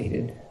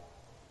irritated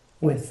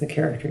with the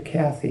character,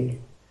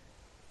 Kathy,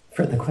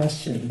 for the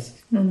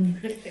questions.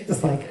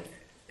 It's like,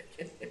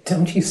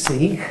 don't you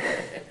see?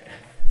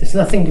 There's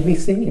nothing to be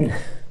seen.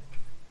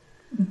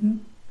 Mm-hmm.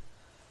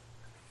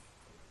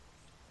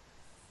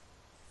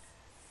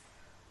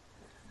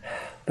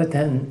 But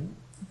then,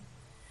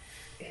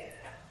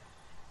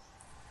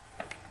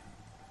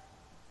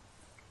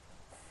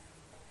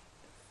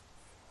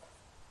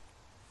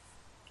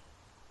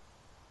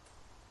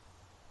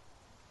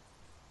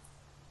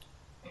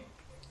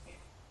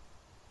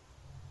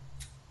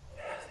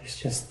 there's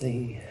just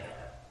the,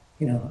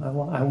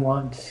 I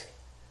want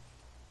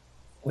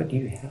what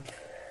you have.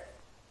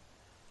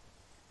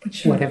 But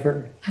sure,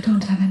 whatever. I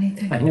don't have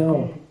anything. I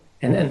know.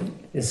 And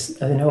then, as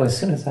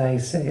soon as I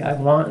say I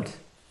want,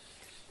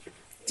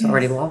 it's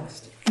already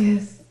lost.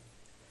 Yes.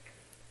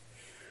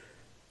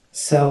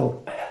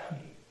 So,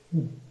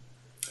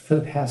 for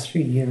the past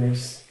few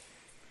years,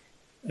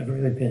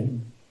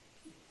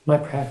 my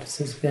practice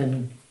has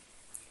been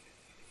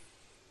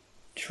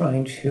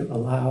trying to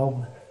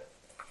allow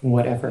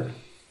whatever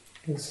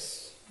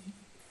is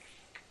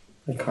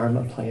the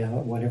karma play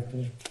out,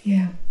 whatever.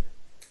 Yeah.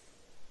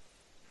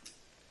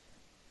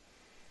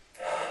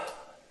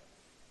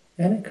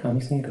 And it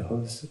comes and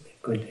goes,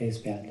 good days,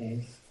 bad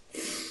days.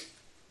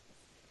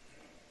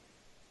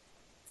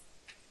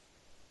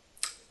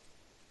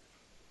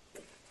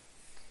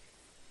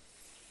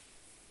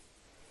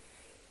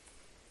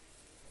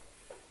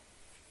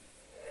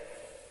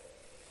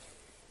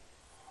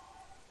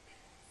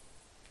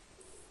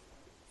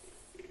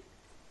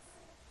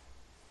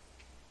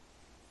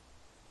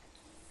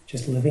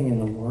 Just living in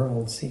the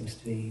world seems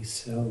to be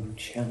so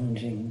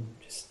challenging,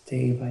 just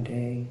day by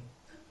day.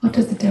 What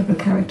does the Deborah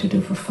character do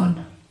for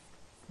fun?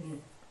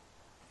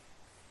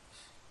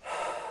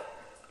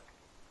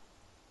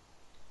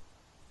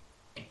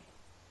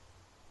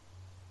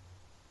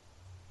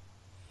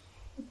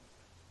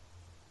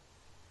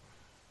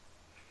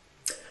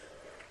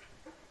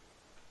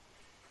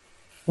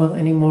 Well,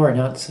 anymore,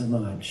 not so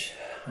much.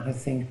 I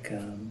think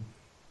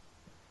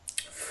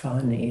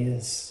fun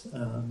is,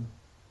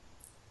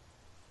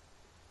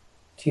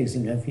 to use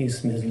an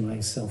euphemism, I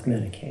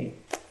self-medicate.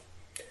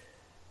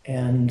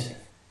 And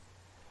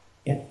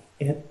it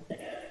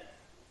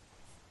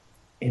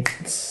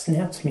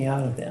snaps me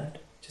out of that.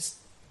 Just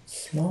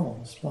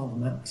small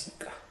amounts.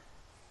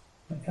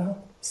 Like, oh,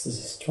 this is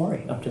a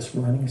story. I'm just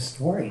running a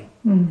story.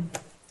 Mm.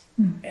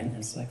 And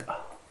it's like,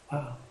 oh,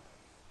 wow.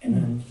 And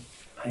then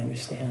I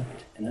understand.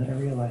 And then I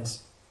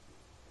realize,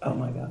 oh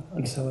my God,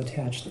 I'm so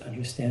attached to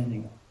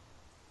understanding.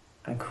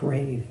 I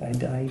crave, I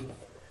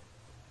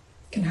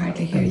Can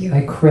hardly hear you.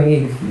 I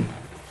crave.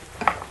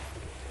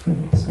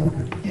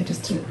 Yeah,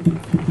 just to...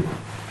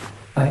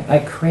 I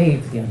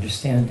crave the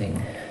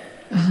understanding.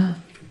 Uh-huh.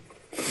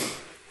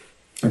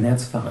 And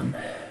that's fun.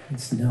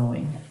 It's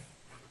knowing.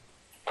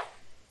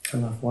 I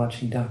love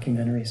watching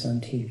documentaries on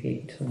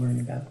TV to learn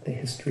about the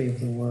history of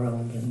the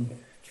world and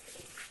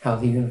how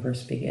the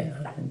universe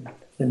began. And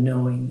the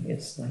knowing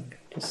is like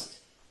just,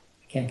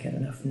 I can't get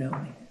enough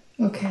knowing.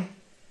 Okay.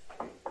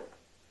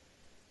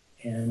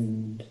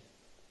 And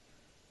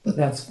But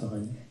that's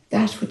fun.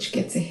 that which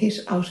gets a hit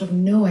out of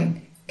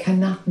knowing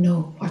cannot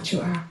know what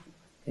you are.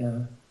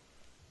 Yeah.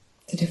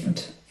 It's a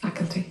different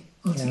faculty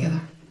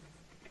altogether.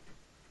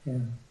 Yeah.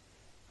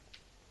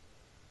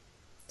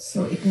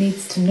 So it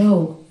needs to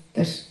know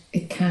that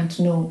it can't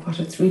know what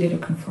it's really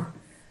looking for.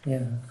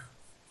 Yeah.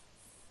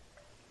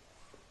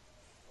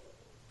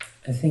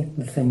 I think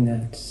the thing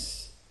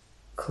that's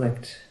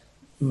clicked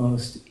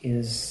most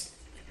is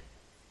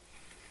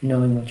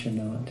knowing what you're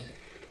not.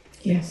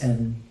 Yes.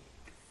 And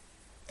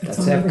that's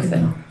all you can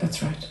everything. know.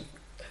 That's right.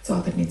 That's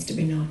all that needs to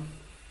be known.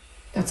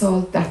 That's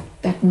all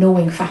that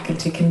knowing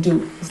faculty can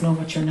do, is know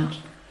what you're not.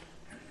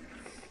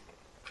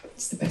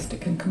 It's the best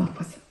it can come up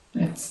with.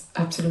 It's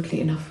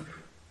absolutely enough.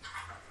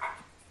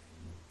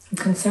 I'm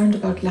concerned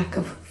about lack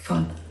of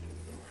fun.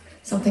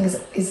 Something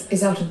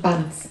is out of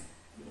balance.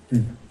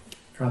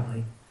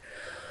 Probably.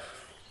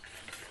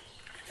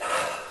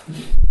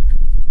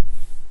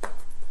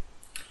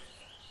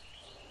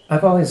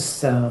 I've always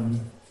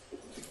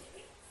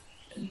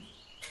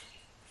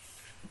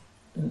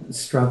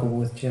struggled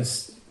with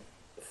just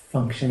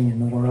functioning in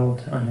the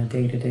world on a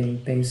day-to-day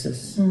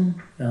basis.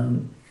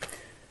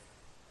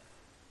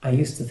 I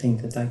used to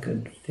think that I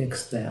could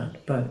fix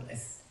that, but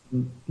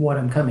what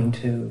I'm coming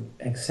to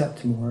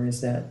accept more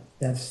is that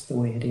that's the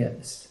way it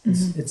is.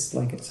 It's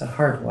like it's a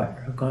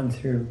hardwire.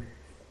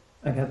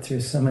 I got through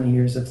so many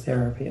years of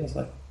therapy. I was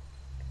like,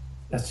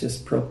 that's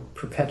just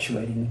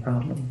perpetuating the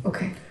problem.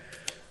 Okay.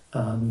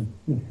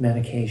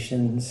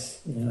 Medications,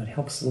 it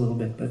helps a little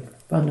bit,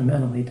 but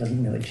fundamentally it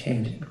doesn't really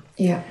change it.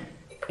 Yeah.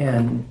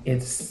 And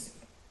there's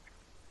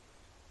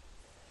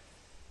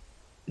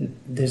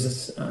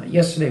this,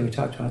 yesterday we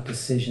talked about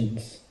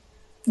decisions,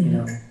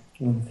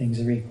 when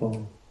things are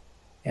equal.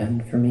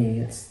 And for me,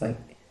 it's like,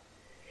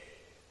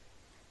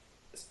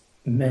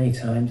 many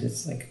times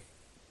it's like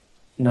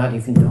not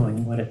even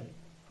knowing what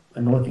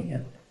I'm looking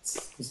at.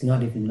 It's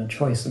not even a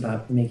choice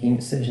about making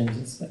decisions.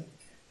 It's like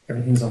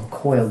everything's all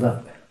coiled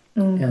up.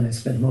 And I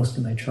spend most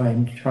of my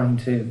time trying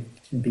to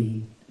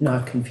be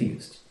not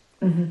confused.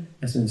 I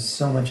spend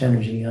so much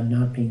energy on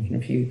not being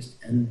confused.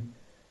 And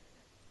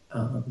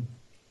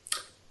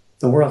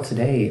the world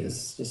today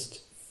is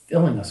just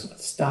filling us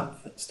with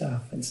stuff.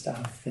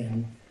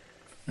 And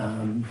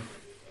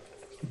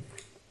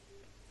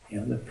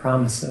the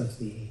promise of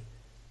the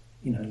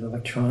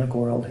electronic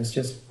world has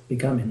just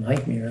become a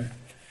nightmare.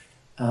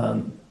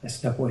 I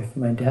step away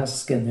from my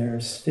desk and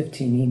there's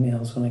 15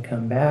 emails when I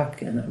come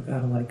back, and I've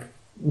got to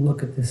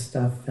look at this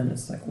stuff, and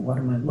it's like, what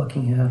am I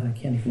looking at? I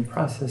can't even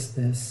process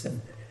this,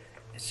 and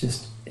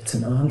it's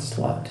an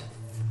onslaught.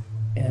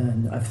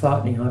 And I've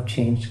thought, I've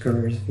changed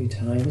careers a few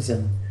times,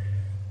 and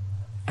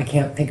I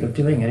can't think of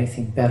doing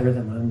anything better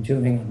than what I'm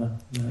doing. I'm a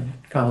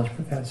college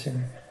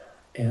professor,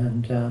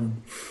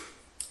 and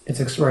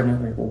it's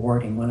extraordinarily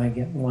rewarding when I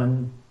get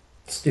one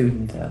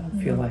student that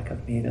feel like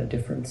I've made a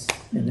difference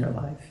in their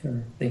life,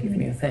 or they give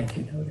me a thank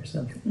you note or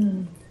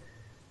something.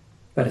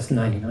 But it's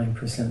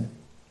 99%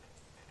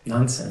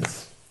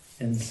 nonsense.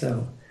 And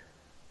so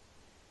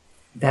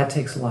that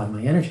takes a lot of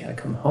my energy. I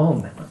come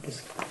home and I'm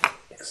just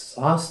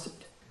exhausted.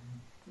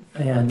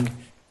 And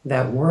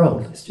that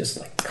world is just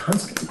like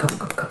constant go,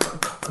 like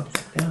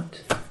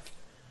that.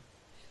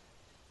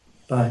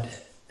 But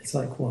it's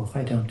like, well, if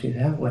I don't do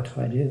that, what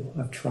do I do?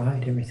 I've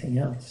tried everything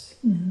else.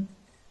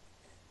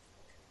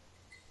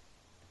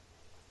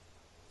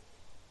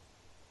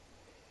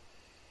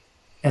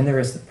 And there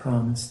is the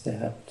promise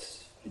that,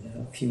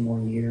 a few more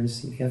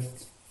years, you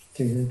get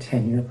through the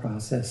 10-year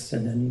process,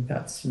 and then you've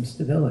got some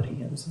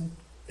stability. And it's like,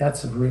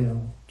 that's a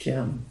real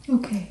gem.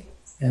 Okay.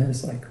 And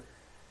it's like,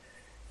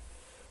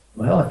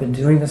 well, I've been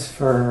doing this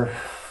for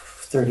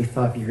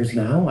 35 years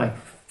now. I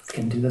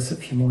can do this a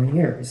few more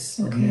years.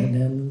 Okay. And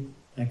then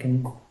I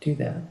can do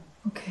that.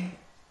 Okay.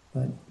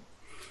 But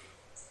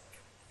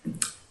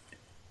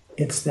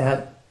it's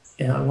that,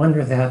 I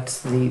wonder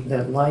that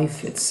that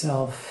life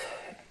itself,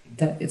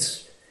 that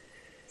it's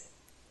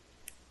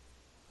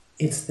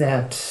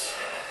that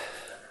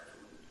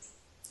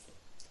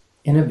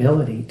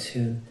inability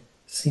to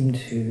seem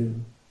to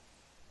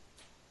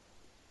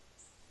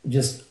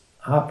just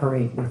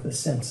operate with a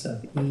sense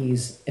of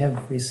ease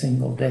every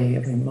single day,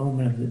 every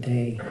moment of the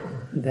day,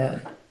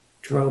 that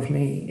drove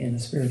me in a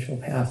spiritual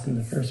path in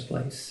the first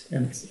place.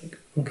 And it's like,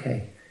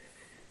 okay,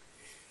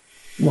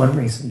 one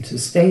reason to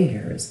stay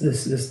here is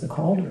this is the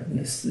cauldron.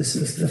 This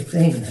is the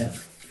thing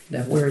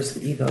that wears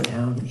the ego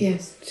down.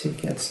 Yes.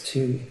 Gets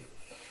to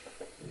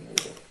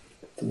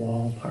the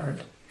wall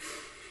part.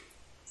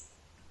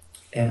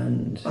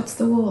 And what's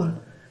the wall?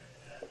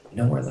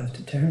 Nowhere left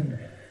to turn.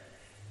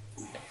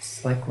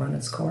 It's like run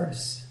its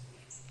course.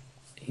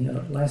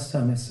 Last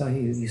time I saw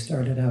you, you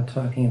started out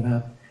talking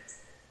about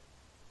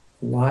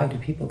why do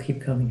people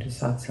keep coming to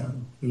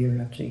satsang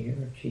year after year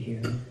after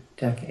year,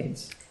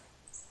 decades.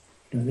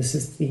 This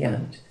is the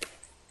end.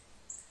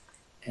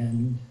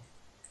 And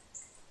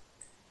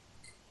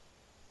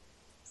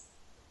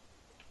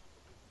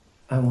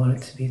I want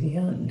it to be the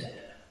end.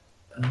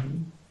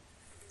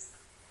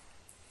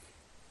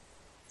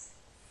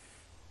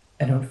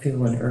 I don't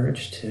feel an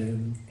urge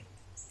to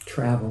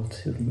travel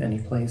to many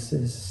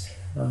places.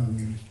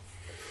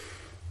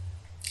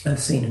 I've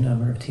seen a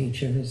number of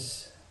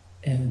teachers,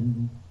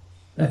 and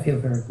I feel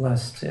very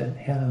blessed to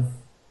have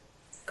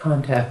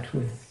contact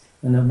with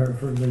a number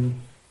of really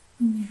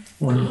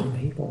wonderful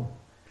people.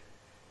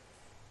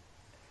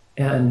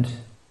 And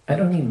I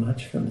don't need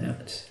much from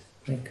that.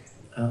 Okay.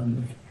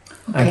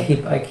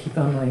 I keep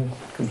on my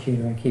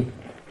computer, I keep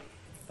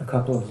a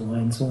couple of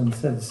lines. One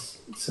says,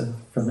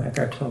 from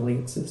Eckhart Tolle,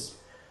 it says,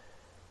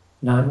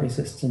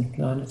 non-resistant,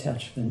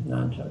 non-attachment,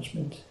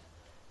 non-judgment.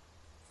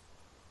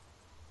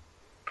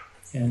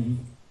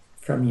 And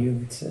from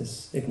you it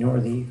says, ignore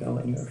the ego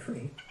and you're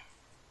free.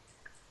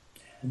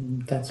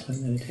 And that's my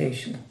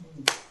meditation.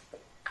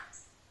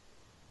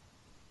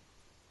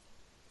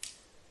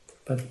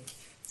 But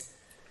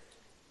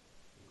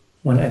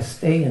when I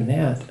stay in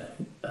that,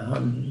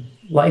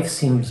 life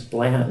seems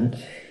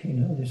bland.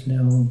 There's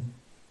no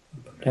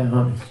up or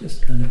down, it's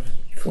just kind of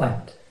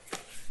flat.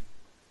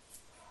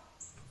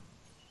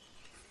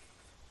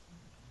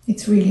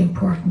 It's really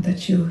important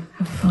that you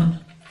have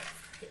fun.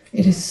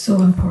 It is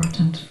so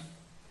important.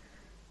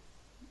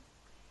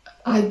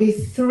 I'd be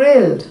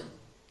thrilled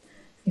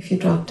if you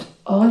dropped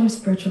all your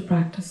spiritual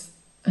practice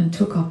and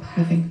took up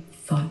having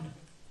fun.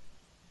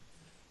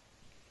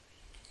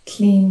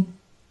 Clean,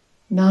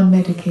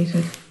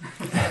 non-medicated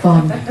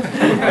fun.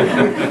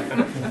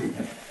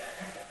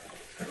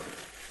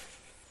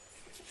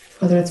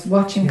 Whether it's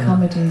watching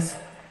comedies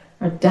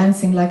or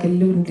dancing like a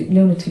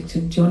lunatic to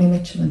Joni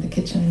Mitchell in the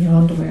kitchen in your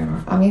underwear,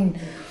 or, I mean,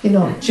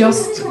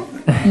 just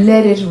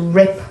let it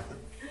rip.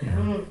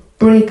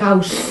 Break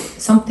out.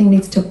 Something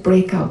needs to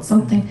break out.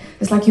 Something,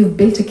 it's like you've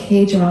built a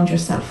cage around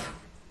yourself.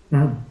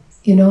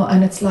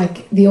 And it's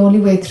like the only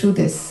way through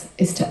this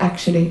is to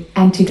actually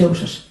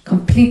antidote it,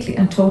 completely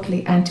and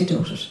totally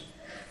antidote it.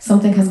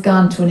 Something has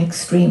gone to an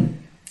extreme,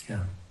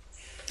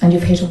 and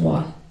you've hit a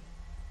wall.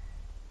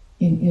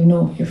 You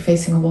know you're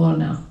facing a wall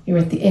now. You're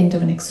at the end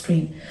of an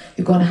extreme.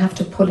 You're going to have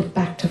to pull it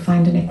back to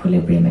find an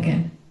equilibrium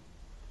again.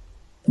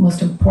 The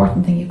most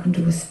important thing you can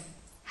do is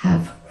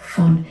have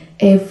fun.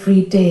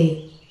 Every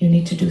day you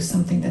need to do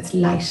something that's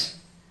light.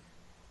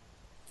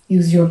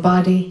 Use your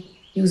body,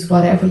 use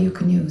whatever you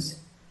can use.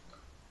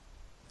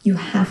 You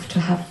have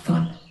to have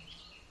fun.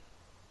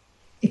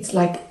 It's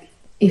like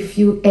if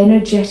you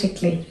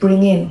energetically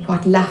bring in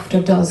what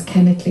laughter does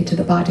chemically to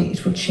the body,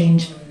 it will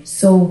change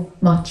so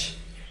much.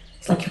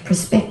 It's like your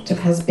perspective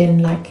has been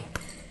like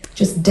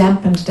just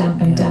dampened.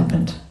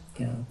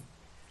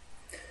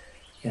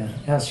 Yeah,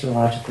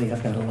 astrologically,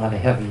 I've got a lot of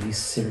heavy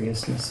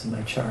seriousness in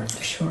my chart.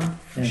 Sure.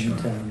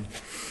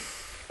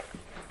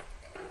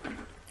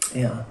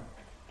 Yeah.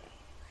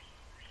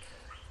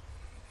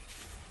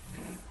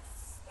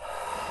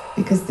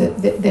 Because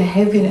the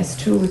heaviness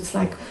too, it's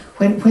like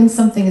when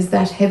something is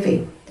that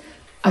heavy,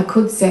 I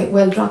could say,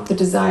 well, drop the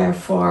desire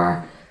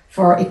for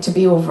it to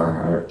be over,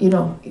 or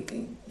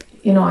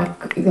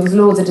there was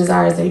loads of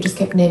desires there. You just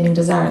kept naming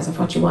desires of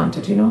what you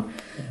wanted,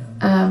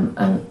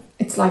 and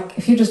it's like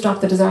if you just drop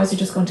the desires, you're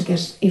just going to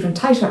get even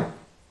tighter.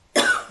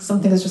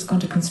 Something is just going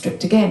to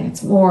constrict again.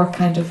 It's more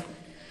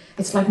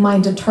it's like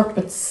mind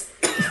interprets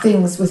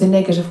things with a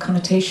negative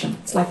connotation.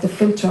 It's like the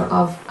filter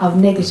of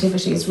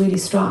negativity is really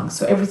strong.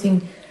 So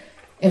everything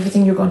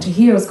you're going to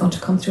hear is going to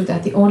come through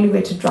that. The only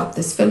way to drop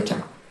this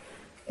filter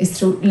is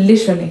through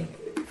literally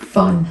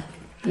fun,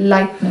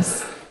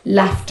 lightness,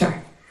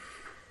 laughter.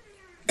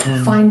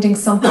 Finding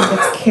something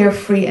that's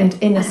carefree and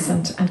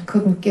innocent and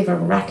couldn't give a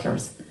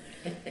rattlers.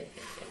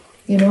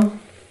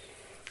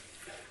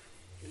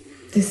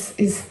 This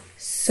is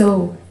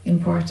so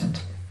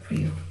important for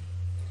you.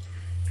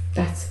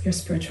 That's your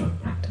spiritual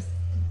practice.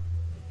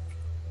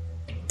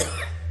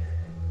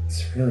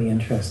 It's really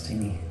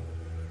interesting,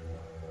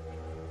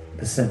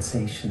 the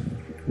sensation,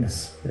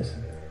 there's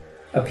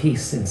a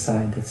piece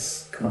inside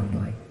that's going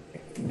like,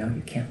 no,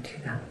 you can't do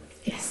that.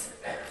 Yes,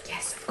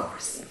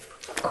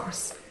 of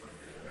course.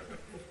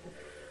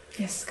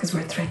 Yes, because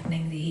we're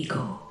threatening the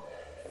ego.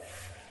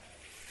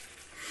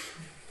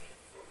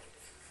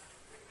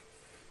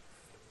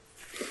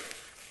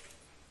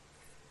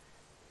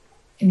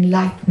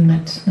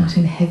 Enlightenment, not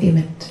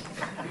enheavyment.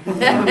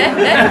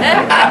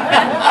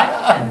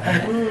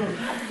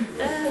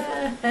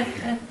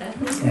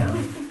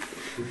 Yeah.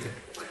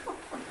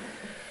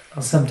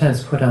 I'll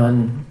sometimes put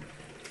on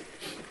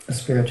a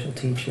spiritual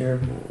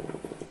teacher.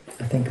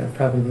 I think I've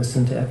probably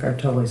listened to Eckhart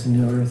Tolle's A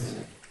New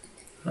Earth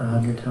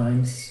 100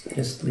 times.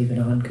 Just leave it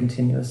on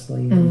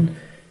continuously,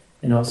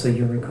 and also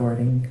your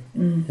recording,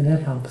 and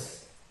that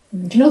helps.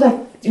 Do you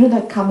know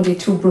that comedy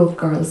Two Broke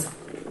Girls?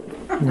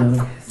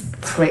 No.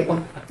 It's a great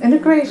one. Isn't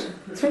it great?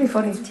 It's really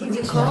funny. Do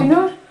you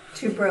know it?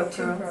 Two broke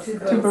girls.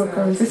 Two Broke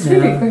Girls. It's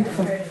really great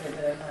fun.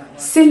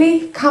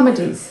 Silly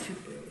comedies.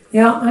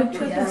 Yeah, I do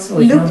like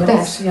silly Look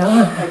comedies. that.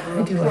 Yeah,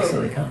 I do like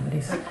silly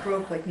comedies. Like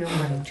broke like no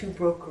money. Two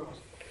broke girls.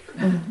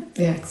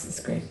 Yeah, it's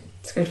great.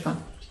 It's great fun.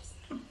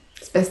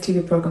 It's the best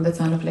TV program that's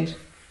on of late.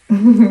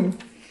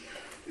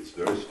 It's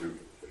very stupid.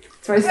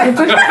 It's very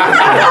stupid.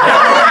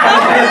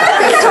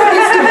 It's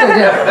totally stupid,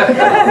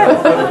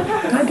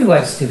 yeah. I do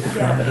like stupid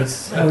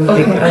comedies. I was a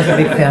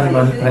big fan of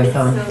Monty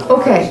Python.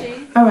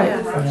 Okay, all right.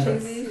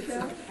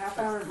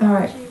 All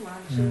right.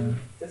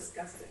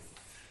 Disgusting.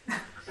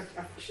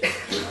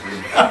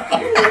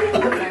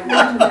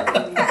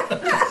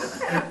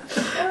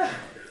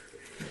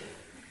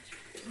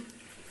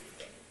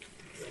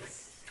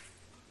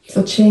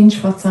 So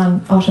change what's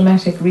on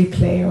automatic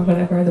replay or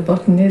whatever the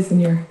button is in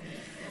your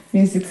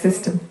music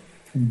system.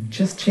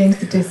 Just change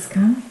the disc,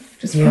 huh?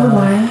 Just for a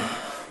while.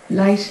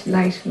 Light.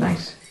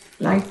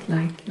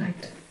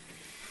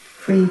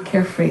 Free,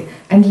 carefree.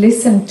 And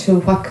listen to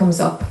what comes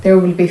up. There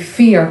will be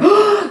fear.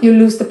 You'll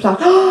lose the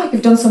plot.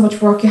 You've done so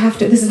much work. You have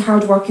to. This is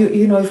hard work.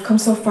 You've come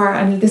so far,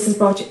 and this has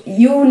brought you.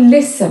 You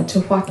listen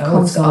to what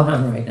comes up. It's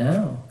going on right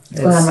now. It's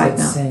going on right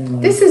now. Saying,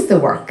 like, this is the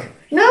work.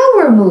 Now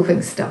we're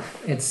moving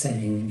stuff. It's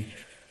saying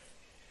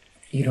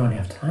you don't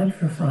have time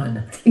for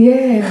fun.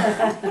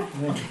 Yeah.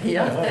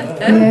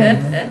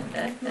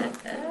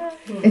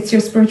 It's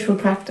your spiritual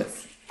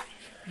practice.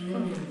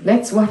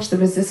 Let's watch the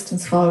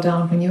resistance fall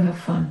down when you have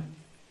fun.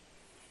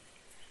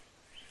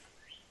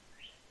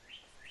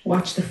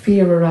 Watch the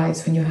fear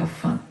arise when you have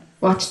fun.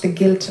 Watch the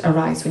guilt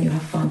arise when you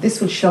have fun. This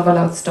will shovel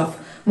out stuff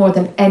more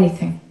than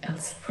anything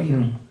else for you.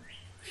 Mm.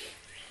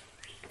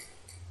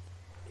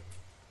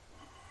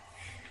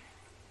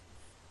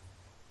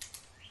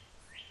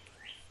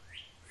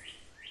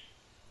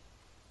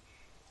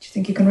 Do you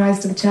think you can rise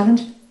to the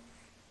challenge?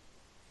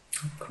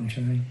 Come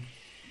try.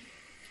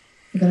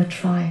 You're going to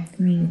try.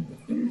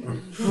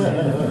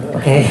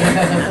 Okay.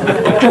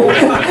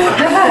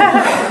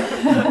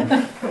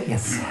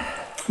 Yes.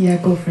 Yeah,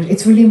 go for it.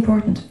 It's really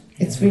important.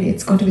 It's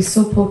going to be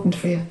so potent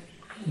for you.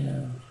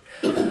 Yeah.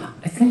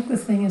 I think the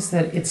thing is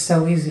that it's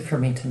so easy for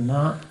me to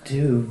not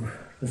do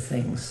the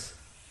things.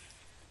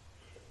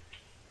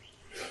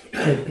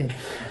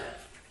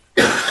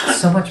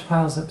 So much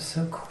piles up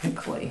so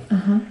quickly.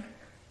 Uh-huh.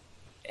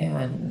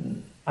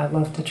 And I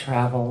love to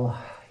travel.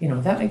 You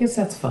know, I guess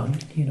that's fun,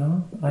 you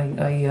know. I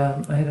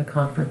had a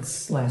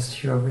conference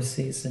last year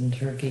overseas in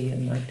Turkey,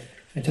 and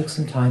I took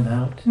some time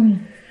out.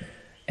 And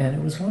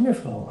it was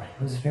wonderful.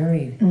 It was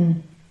very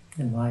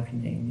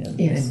enlivening and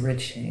Yes.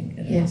 enriching,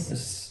 and Yes. it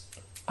was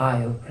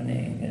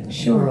eye-opening and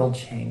Sure.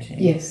 world-changing.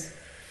 Yes.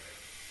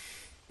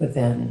 But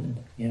then,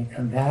 you know,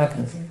 come back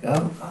and it's like,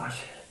 oh gosh,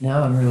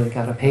 now I'm really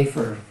got to pay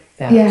for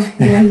that.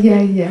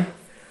 Yeah.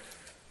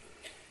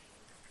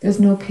 There's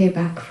no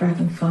payback for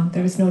having fun.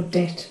 There is no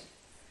debt.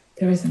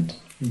 There isn't.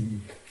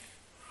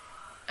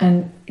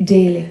 And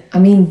daily,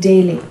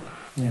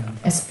 Yeah.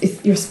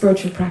 it's your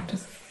spiritual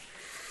practice,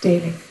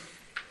 daily.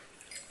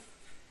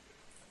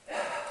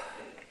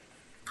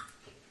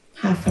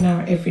 Half an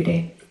hour every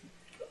day.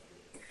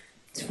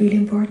 It's really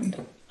important.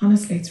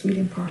 Honestly, it's really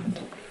important.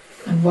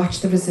 And watch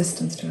the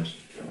resistance to it.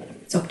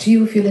 It's up to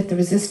you if you let the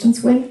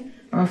resistance win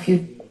or if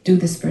you do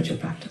the spiritual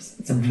practice.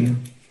 It's up to you.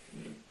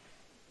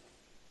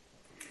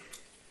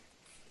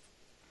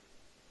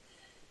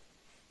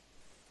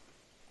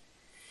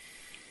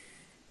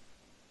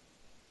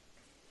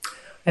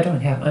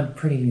 I'm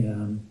pretty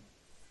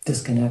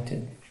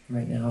disconnected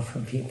right now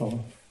from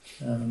people.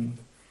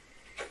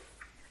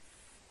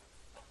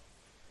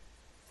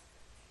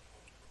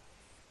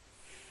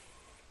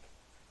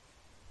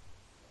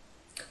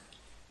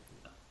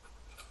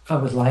 I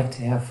would like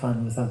to have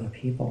fun with other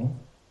people.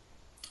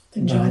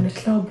 Then join a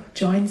club,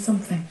 join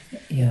something.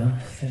 Yeah,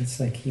 it's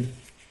like keep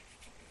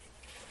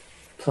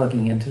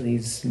plugging into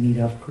these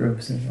meetup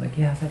groups and like,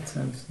 yeah, that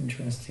sounds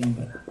interesting,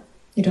 but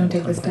You don't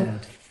take the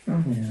step?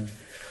 Oh. Yeah.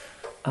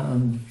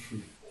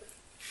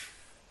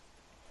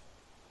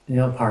 You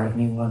know, part of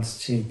me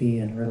wants to be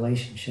in a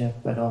relationship,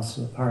 but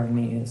also a part of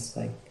me is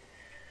like,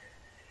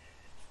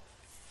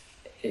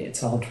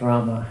 it's all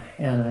drama,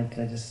 and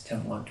I just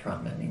don't want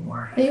drama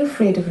anymore. Are you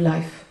afraid of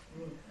life?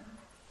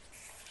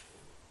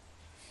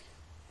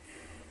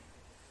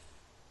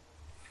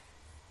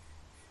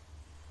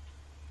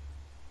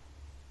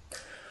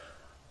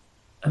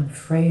 I'm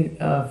afraid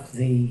of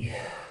the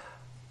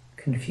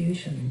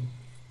confusion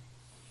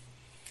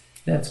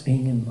that's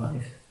being in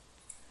life.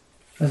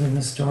 I was in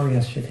the store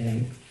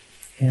yesterday,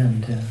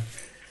 and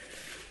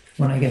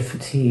when I get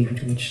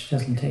fatigued, which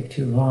doesn't take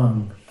too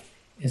long,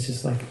 it's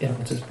just like it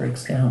all just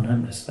breaks down.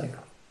 I'm just like,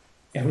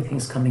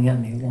 everything's coming at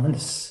me at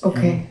once.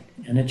 Okay.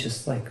 And it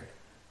just like,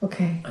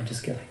 Okay. I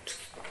just get like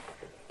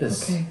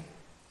this. Okay.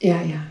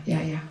 Yeah.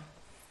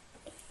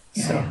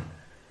 So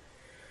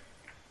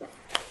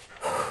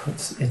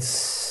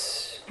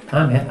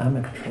I'm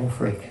a control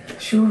freak.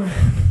 Sure.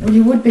 Well,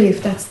 you would be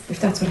if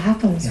that's what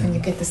happens when you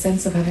get the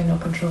sense of having no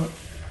control.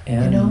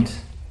 And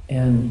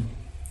you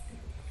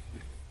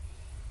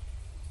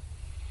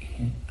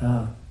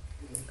know?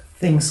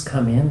 Things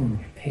come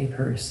in,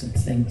 papers and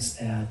things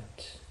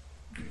that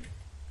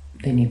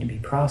they need to be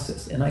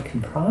processed, and I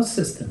can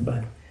process them,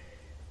 but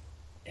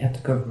I have to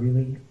go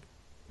really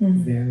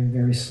very,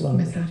 very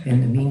slowly. Methodically.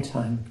 In the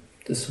meantime,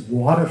 this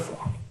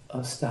waterfall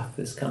of stuff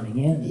is coming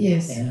in.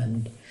 Yes.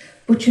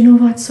 But you know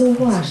what? So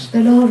what?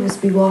 There'll always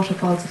be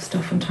waterfalls of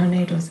stuff and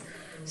tornadoes.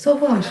 So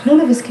what?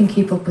 None of us can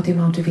keep up with the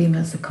amount of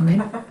emails that come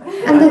in.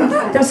 And then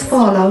there's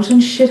fallout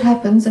and shit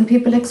happens and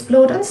people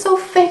explode. And so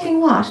fucking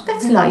what?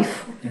 That's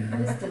life.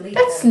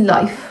 That's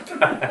life.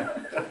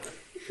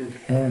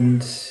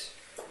 And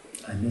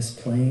I miss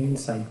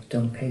planes, I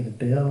don't pay the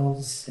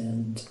bills,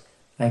 and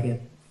I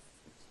get,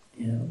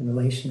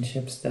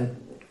 relationships that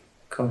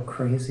go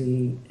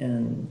crazy,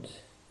 and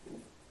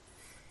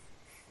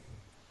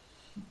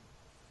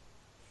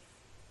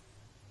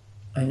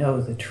I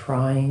know that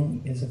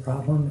trying is a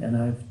problem, and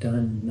I've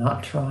done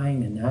not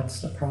trying, and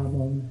that's the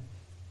problem.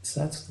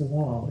 So that's the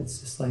wall. It's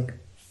just like...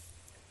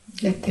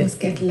 Let things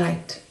get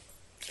light.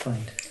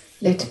 Right.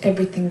 Let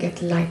everything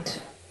get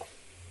light.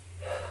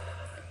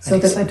 So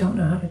that I don't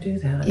know how to do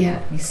that.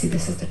 Yeah, you see,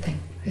 this is the thing.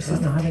 I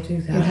don't know how to do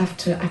that. You'll have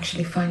to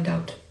actually find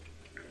out.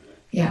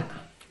 Yeah.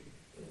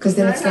 Because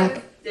then it's like...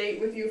 Can I have a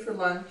date with you for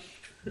lunch?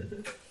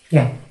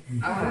 Yeah.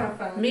 I want to have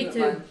fun with Me you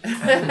too. at lunch.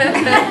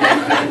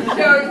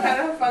 Joe, you kind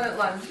of have fun at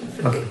lunch.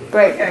 Okay.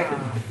 Great. Okay.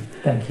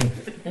 Thank you.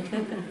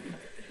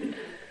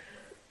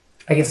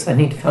 I guess I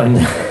need to find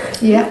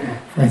Yeah.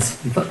 how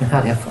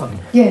to have fun.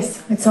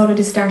 Yes, it's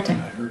already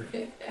starting.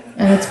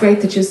 And it's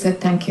great that you said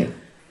thank you.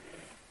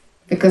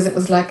 Because it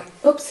was like,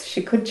 oops,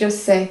 she could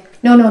just say,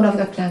 no, I've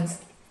got plans.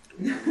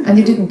 And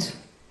you didn't,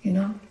 you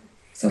know.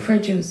 So for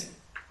Jews,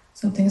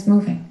 something is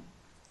moving.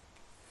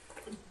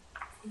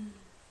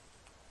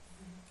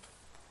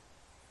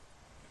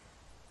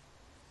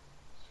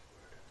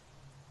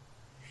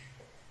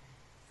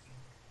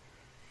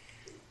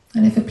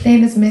 And if a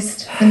plane is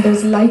missed, then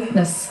there's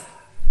lightness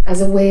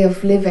as a way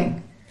of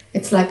living.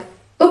 It's like,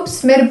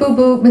 oops, made a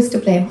boo-boo, missed a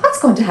plane.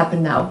 What's going to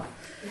happen now?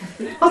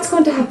 What's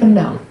going to happen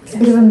now? It's a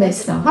bit of a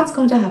mess now. What's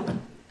going to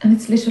happen? And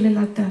it's literally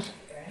like that.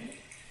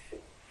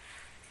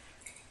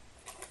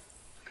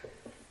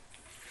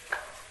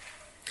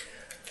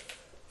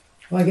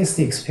 Well, I guess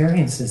the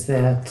experience is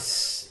that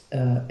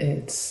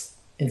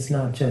it's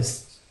not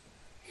just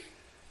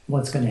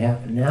what's going to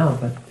happen now,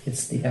 but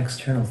it's the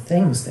external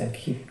things that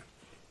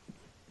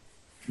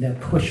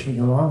push me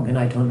along, and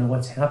I don't know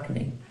what's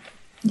happening.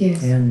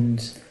 Yes.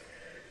 And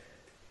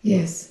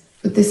yes,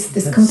 but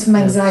this comes from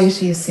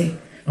anxiety, you see.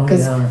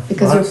 Because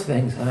lots of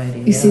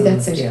anxiety. You see,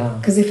 that's it.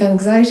 Because if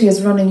anxiety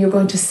is running, you're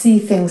going to see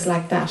things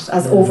like that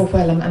as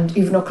overwhelm, and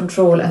you've no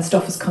control, and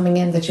stuff is coming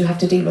in that you have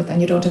to deal with,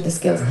 and you don't have the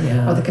skills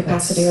or the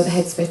capacity or the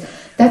headspace.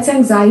 That's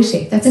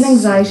anxiety. That's an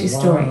anxiety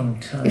story.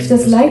 If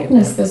there's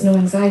lightness, there's no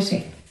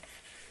anxiety.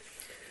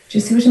 Do you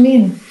see what I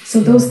mean? So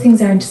those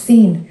things aren't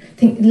seen.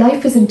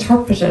 Life is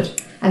interpreted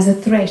as a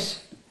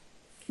threat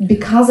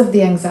because of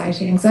the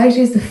anxiety. Anxiety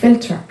is the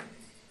filter.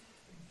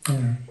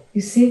 Yeah.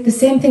 You see, the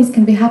same things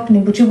can be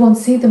happening, but you won't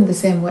see them the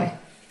same way.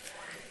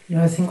 You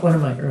know, I think one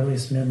of my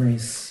earliest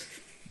memories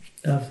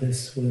of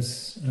this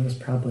was, I was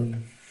probably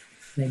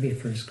maybe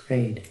first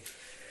grade.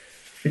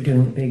 We're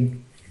doing a big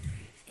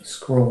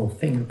scroll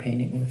finger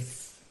painting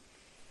with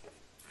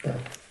the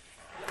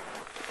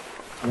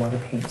water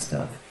paint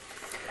stuff.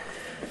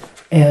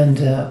 And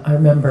I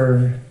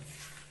remember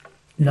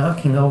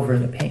knocking over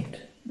the paint,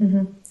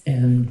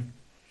 and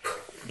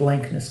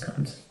blankness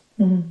comes.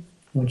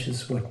 Which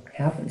is what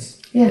happens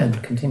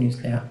and continues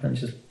to happen.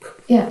 Just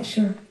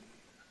sure.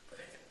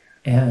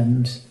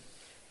 And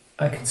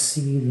I could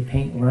see the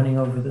paint running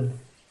over the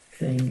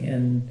thing,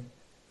 and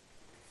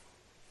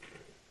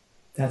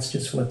that's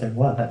just what there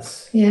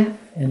was. Yeah.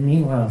 And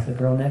meanwhile, the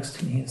girl next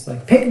to me is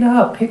like, pick it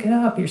up,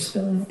 you're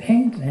spilling the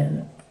paint.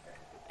 And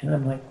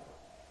I'm like,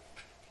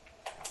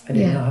 I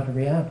didn't know how to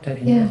react, I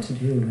didn't know what to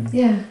do.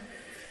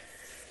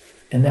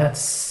 And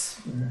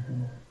that's...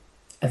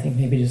 I think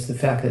maybe just the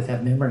fact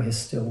that memory is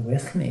still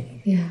with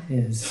me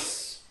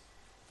is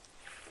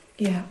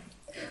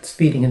it's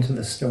feeding into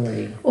the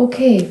story.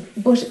 Okay,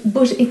 but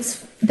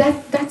it's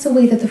that's a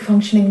way that the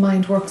functioning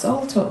mind works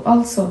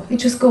also. It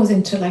just goes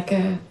into like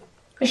a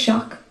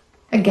shock,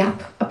 a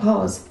gap, a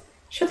pause.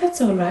 Sure, that's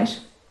all right.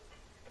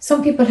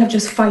 Some people have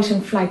just fight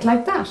and flight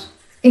like that,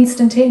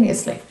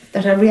 instantaneously,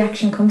 that a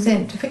reaction comes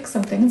in to fix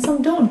something, and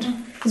some don't.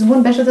 Is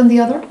one better than the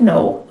other?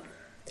 No.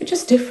 They're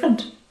just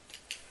different.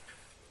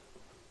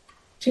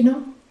 Do you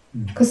know?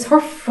 Because her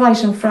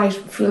fight and flight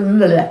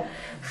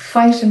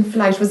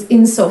was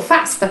in so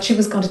fast that she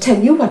was going to tell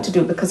you what to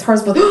do, because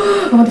hers was,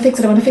 I want to fix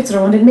it, I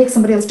want to make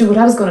somebody else do what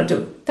I was going to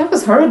do. That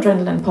was her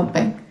adrenaline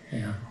pumping.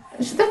 Yeah.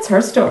 That's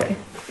her story.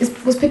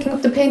 Was picking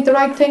up the paint the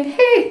right thing?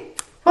 Hey,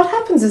 what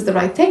happens is the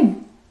right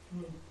thing.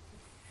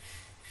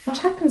 What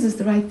happens is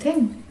the right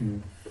thing.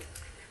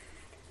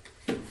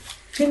 Do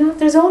you know?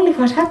 There's only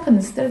what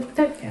happens.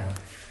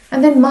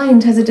 And then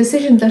mind has a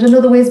decision that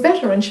another way is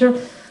better, and sure,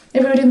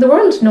 everybody in the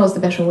world knows the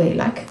better way,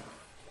 like.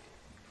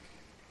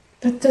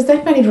 There's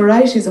that many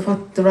varieties of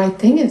what the right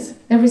thing is.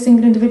 Every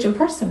single individual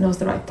person knows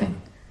the right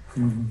thing.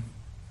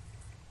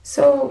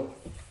 So,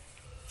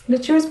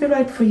 let yours be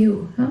right for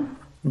you, huh?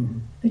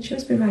 Let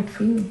yours be right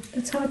for you.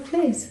 That's how it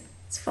plays.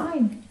 It's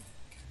fine.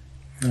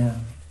 Yeah.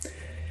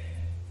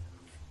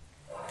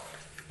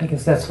 I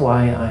guess that's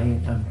why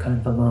I'm kind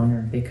of a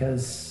loner,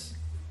 because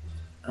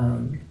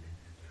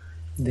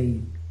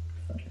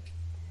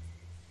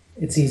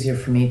it's easier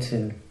for me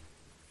to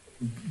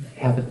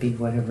have it be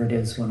whatever it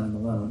is when I'm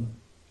alone.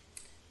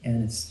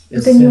 And as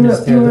soon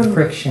as there's the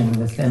friction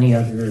with any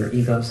other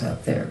egos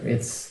out there,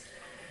 it's,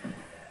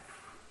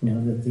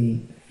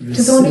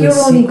 it's only your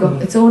own ego.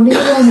 It's only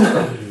your own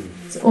ego.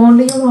 It's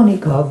only your own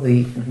ego. Well,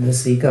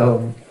 this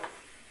ego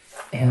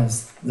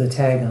has the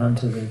tag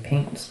onto the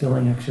paint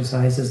spilling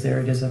exercises. There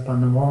it is up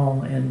on the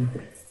wall, and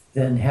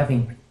then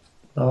having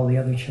all the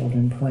other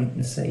children point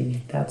and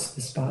say, that's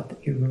the spot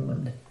that you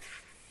ruined.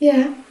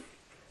 Yeah.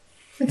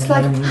 It's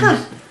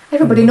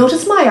everybody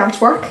noticed my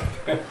artwork.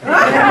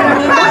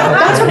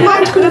 That's what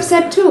mind could have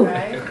said too.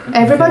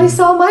 Everybody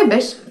saw my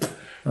bit.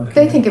 Okay.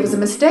 They think it was a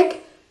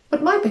mistake,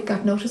 but my bit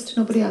got noticed,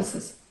 nobody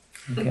else's.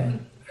 Okay.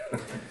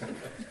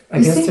 I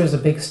guess there's a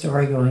big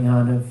story going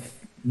on of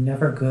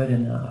never good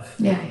enough.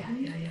 Yeah.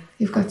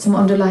 You've got some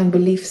underlying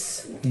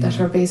beliefs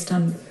that are based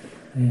on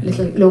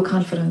little low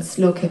confidence,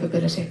 low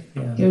capability.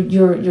 Yeah.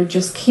 You're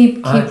just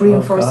keep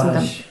reinforcing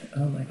them.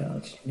 Oh my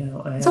gosh.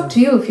 It's up to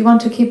you if you want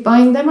to keep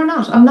buying them or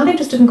not. I'm not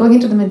interested in going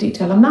into them in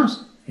detail. I'm not.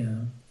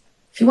 Yeah.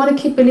 If you want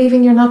to keep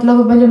believing you're not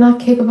lovable, you're not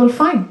capable,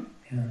 fine.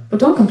 Yeah. But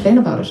don't complain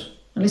about it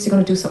unless you're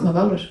going to do something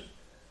about it.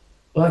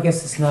 Well, I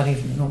guess it's not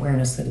even an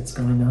awareness that it's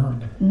going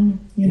on.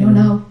 You know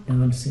now.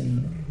 Now I'm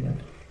seeing it.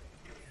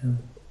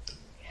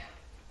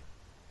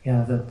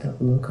 Yeah, the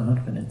low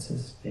confidence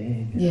is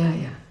big. Yeah,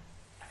 yeah.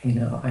 You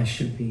know, I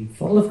should be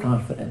full of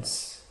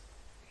confidence,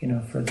 you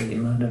know, for the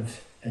amount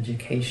of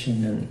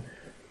education and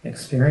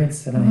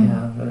experience that I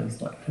have. And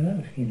it's like, you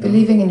know.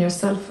 Believing in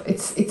yourself,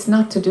 it's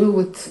not to do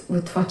with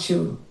what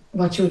you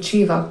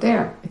achieve out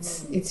there.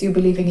 It's you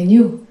believing in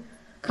you.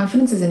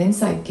 Confidence is an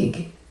inside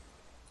gig.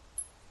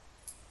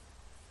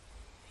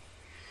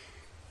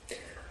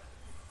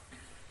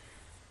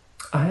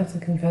 I have to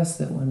confess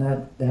that when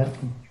that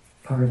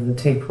part of the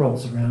tape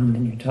rolls around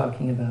and you're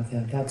talking about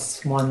that,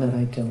 that's one that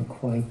I don't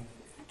quite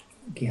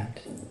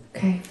get.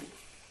 Okay.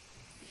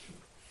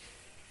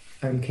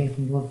 Are you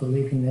capable of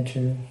believing that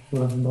you're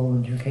lovable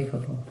and you're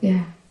capable?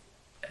 Yeah.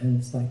 And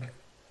it's like,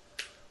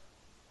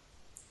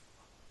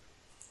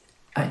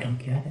 I don't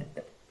get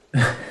it.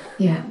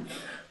 Yeah.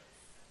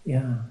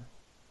 Yeah.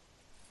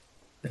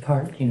 The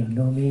part, you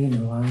know me,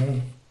 know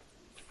I.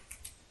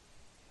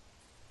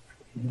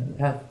 You know,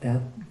 that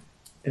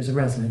there's a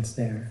resonance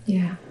there.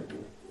 Yeah.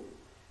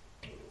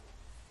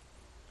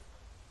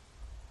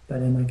 But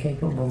am I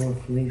capable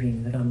of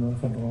believing that I'm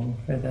lovable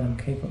or that I'm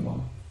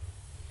capable?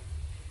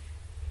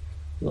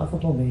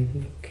 Lovable,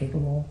 maybe.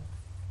 Capable.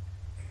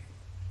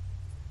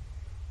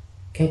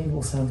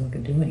 Capable sounds like a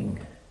doing.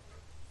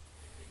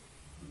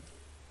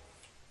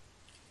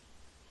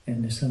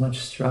 And there's so much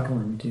struggle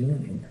in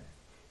doing.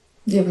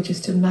 Yeah, but you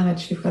still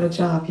manage. You've got a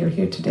job. You're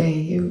here today.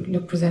 You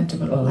look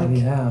presentable. Oh, like,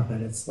 yeah,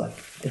 but it's like,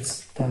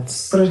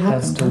 that's But it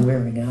happened, still huh?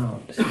 wearing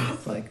out.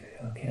 It's like,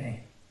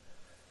 okay.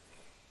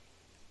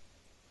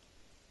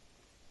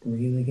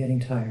 Really getting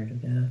tired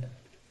of that.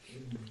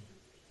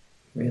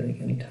 Really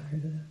getting tired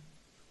of that.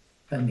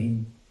 I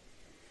mean,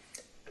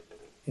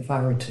 if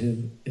I were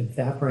to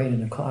evaporate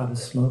in a cloud of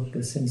smoke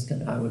this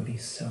instant, I would be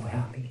so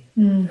happy.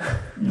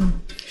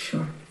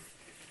 Sure.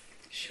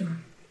 Sure.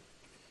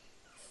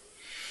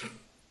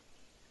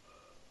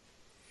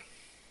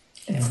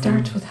 Let's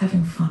start with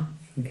having fun.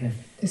 Okay.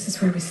 This is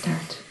where we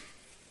start.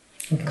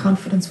 Okay.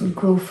 Confidence will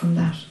grow from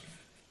that.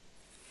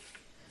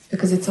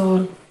 Because it's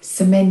all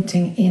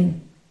cementing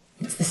in.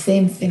 It's the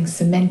same thing,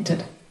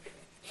 cemented.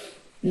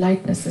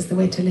 Lightness is the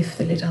way to lift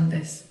the lid on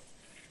this.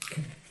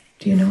 Okay.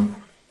 Do you know?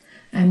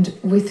 And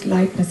with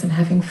lightness and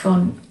having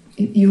fun,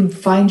 you'll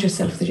find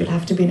yourself that you'll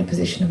have to be in a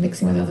position of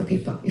mixing with other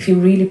people. If you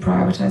really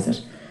prioritize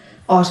it,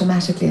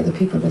 automatically other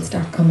people will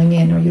start coming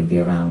in or you'll be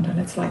around. And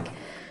it's like,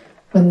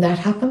 when that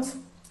happens,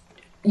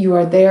 you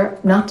are there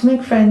not to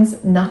make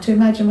friends, not to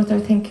imagine what they're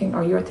thinking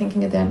or you're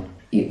thinking of them.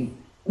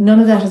 None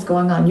of that is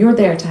going on. You're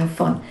there to have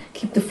fun.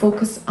 Keep the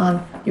focus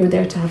on you're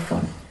there to have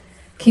fun.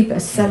 Keep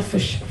a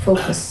selfish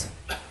focus.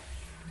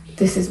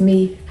 This is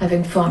me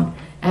having fun.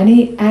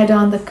 Any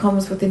add-on that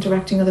comes with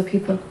interacting with other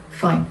people,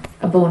 fine,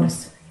 a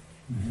bonus.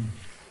 Mm-hmm.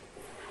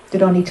 They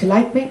don't need to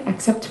like me,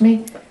 accept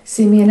me,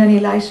 see me in any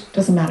light,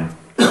 doesn't matter.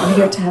 I'm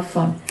here to have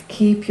fun.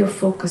 Keep your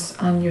focus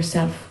on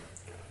yourself.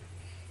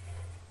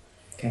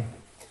 Okay.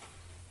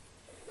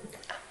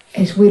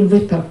 It will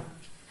ripple.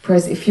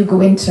 Whereas if you go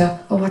into,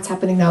 oh, what's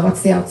happening now?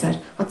 What's the outside?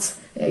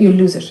 You'll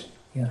lose it.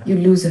 Yeah. You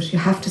lose it. You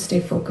have to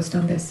stay focused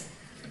on this.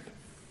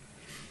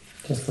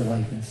 Just the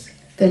lightness.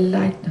 The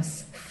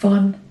lightness,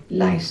 fun,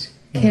 light,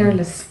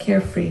 careless,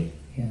 carefree.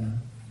 Yeah.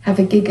 Have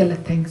a giggle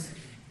at things.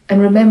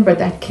 And remember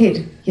that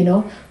kid, you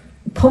know,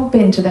 pump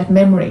into that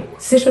memory,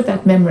 sit with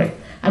that memory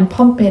and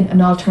pump in an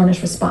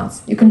alternate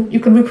response. You can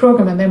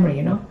reprogram a memory,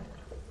 you know.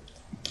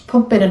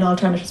 Pump in an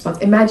alternate response.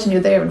 Imagine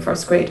you're there in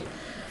first grade,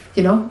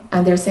 you know,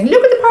 and they're saying,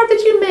 look at the part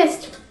that you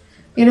missed,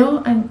 you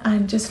know, and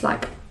I'm just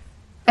like,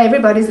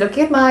 everybody's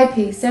looking at my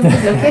piece,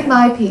 everybody's looking at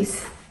my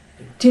piece.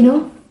 Do you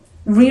know?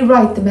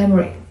 Rewrite the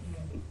memory.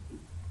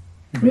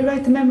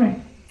 Rewrite the memory.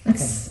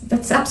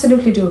 That's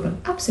absolutely doable.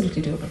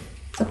 Absolutely doable.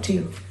 It's up to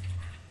you.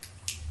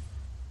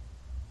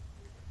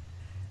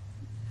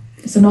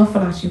 There's an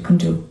awful lot you can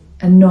do.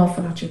 An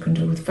awful lot you can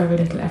do with very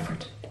little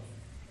effort.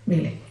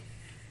 Really.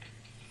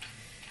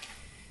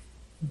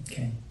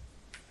 Okay.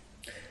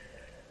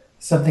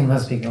 Something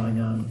must be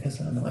going on because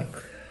I'm like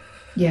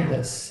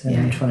this, and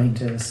I'm trying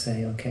to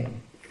say, okay,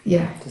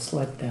 just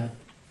let the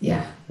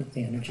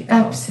energy go.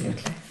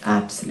 Absolutely,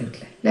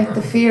 absolutely. Let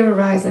the fear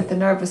arise, let the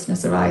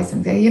nervousness arise,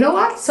 and say, you know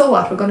what? So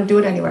what? We're going to do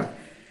it anyway.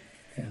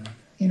 Yeah.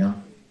 You know.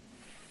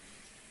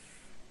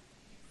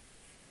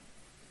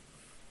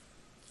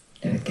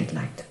 Let it get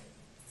light.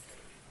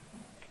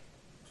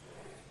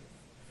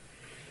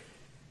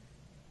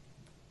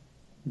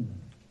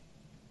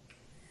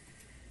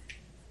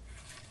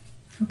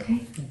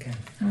 Okay. Okay.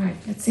 All right.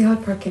 Let's see how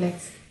it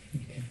percolates.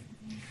 Okay.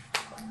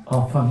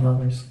 All fun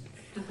lovers.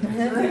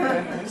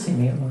 See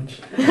me at lunch.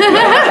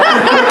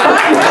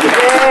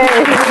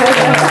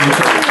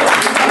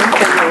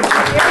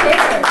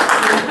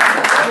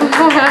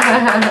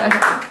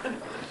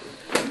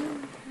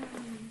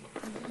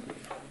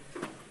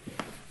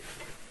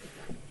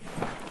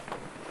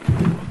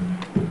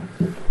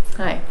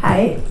 Hi.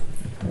 Hi.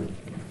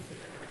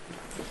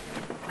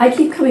 I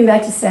keep coming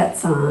back to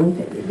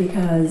satsang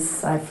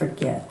because I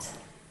forget.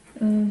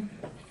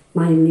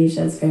 My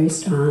amnesia is very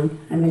strong.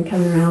 I've been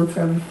coming around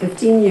for over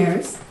 15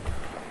 years.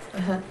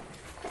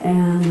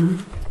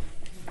 And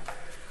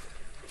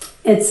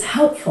it's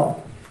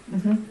helpful.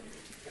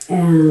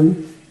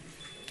 And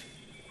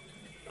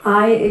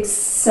I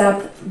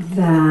accept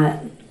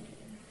that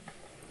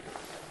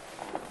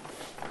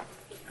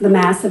the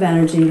massive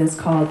energy that's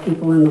called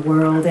people in the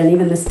world, and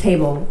even this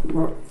table,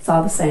 it's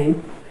all the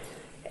same.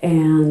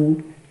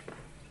 And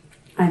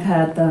I've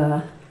had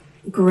the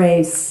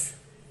grace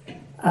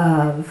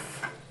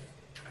of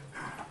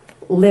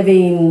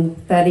living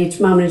that each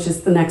moment is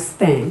just the next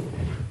thing.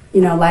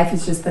 You know, life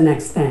is just the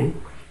next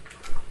thing.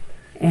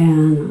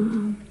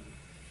 And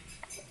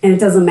it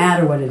doesn't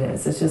matter what it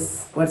is. It's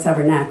just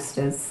whatever next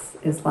is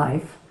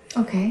life.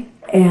 Okay.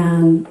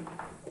 And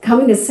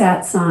coming to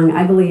satsang,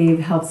 I believe,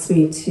 helps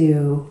me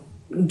to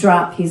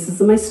drop pieces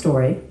of my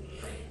story.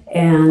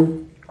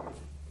 And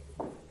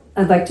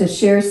I'd like to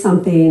share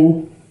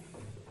something.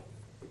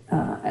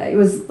 It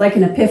was like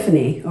an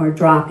epiphany or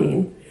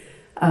dropping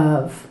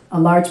of a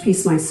large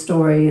piece of my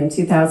story. In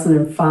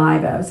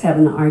 2005, I was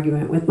having an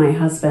argument with my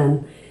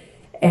husband.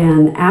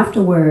 And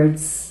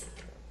afterwards,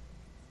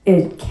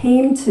 it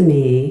came to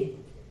me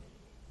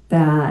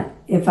that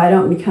if I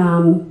don't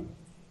become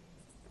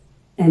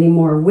any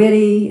more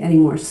witty, any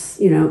more,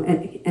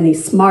 any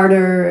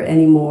smarter,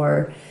 any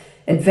more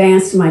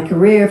advanced in my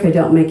career, if I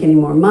don't make any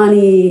more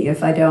money,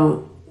 if I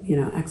don't,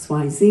 X,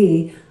 Y,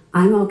 Z,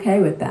 I'm okay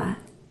with that.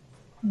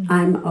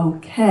 I'm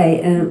okay.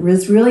 And it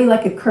was really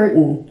like a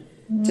curtain,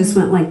 just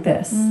went like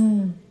this.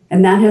 And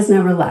that has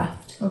never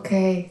left.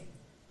 Okay.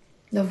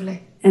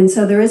 Lovely. And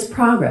so there is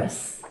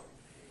progress.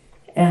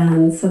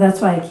 And so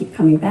that's why I keep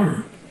coming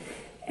back.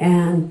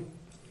 And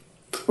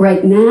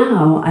right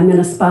now, I'm in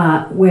a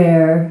spot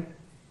where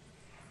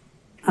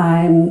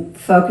I'm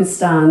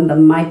focused on the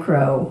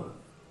micro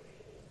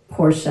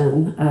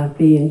portion of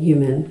being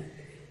human.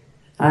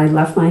 I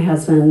left my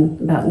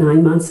husband about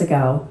 9 months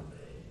ago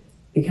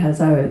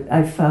because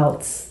I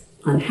felt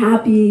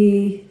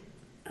unhappy.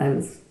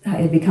 I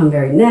had become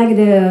very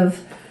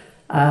negative.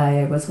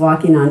 I was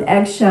walking on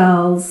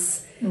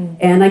eggshells,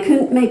 and I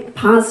couldn't make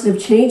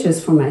positive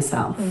changes for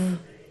myself.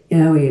 We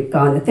had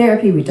gone to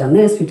therapy, we'd done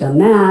this, we'd done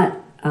that.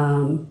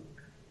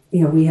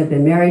 We had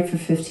been married for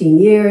 15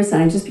 years,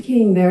 and I just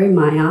became very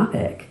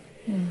myopic.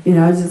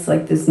 Just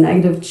like this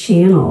negative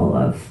channel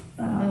of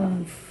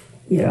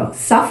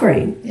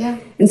suffering. Yeah.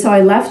 And so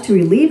I left to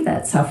relieve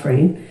that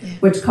suffering,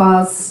 which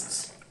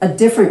caused a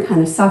different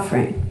kind of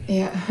suffering.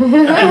 Yeah.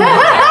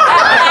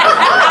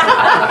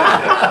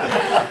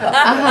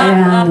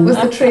 And was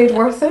the trade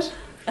worth it?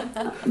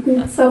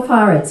 so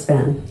far it's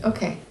been.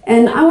 Okay.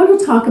 And I want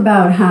to talk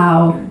about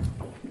how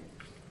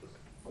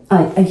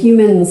a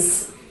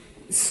human's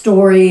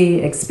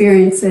story,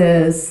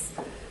 experiences,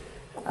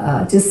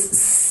 just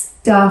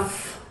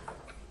stuff,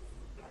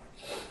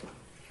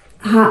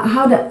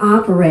 how to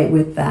operate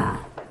with that.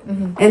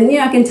 And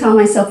I can tell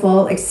myself,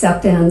 well,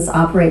 acceptance,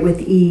 operate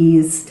with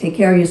ease, take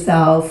care of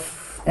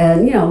yourself,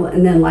 and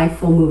and then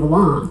life will move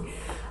along.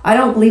 I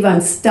don't believe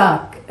I'm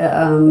stuck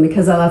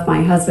because I left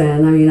my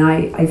husband. I mean,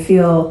 I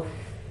feel,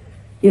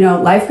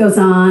 life goes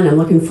on. I'm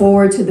looking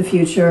forward to the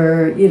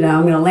future.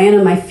 I'm going to land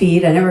on my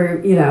feet. I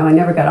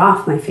never got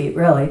off my feet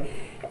really,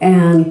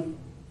 and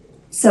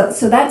so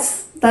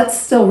that's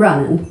still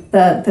running.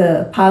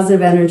 The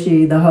positive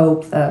energy, the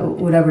hope,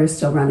 whatever is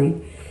still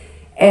running,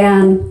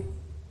 and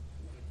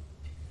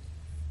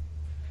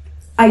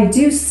I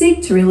do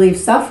seek to relieve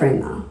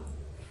suffering though.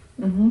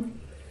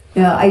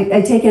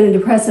 I take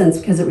antidepressants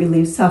because it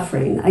relieves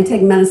suffering. I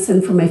take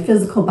medicine for my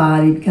physical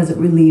body because it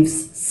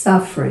relieves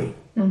suffering.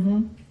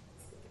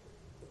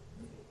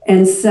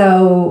 And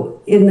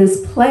so in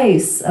this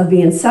place of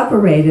being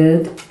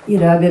separated,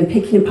 I've been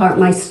picking apart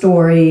my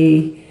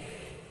story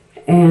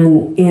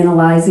and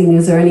analyzing,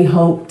 is there any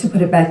hope to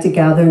put it back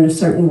together in a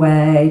certain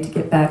way, to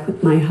get back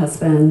with my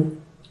husband?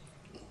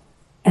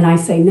 And I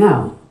say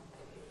no.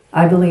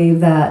 I believe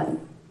that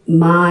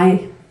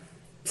my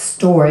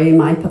story,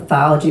 my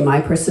pathology,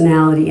 my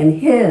personality, and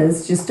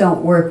his just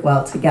don't work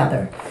well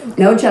together.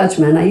 No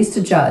judgment. I used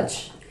to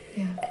judge.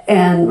 Yeah.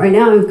 And right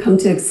now I've come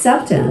to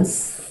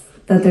acceptance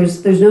that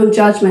there's no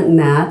judgment in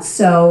that.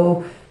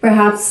 So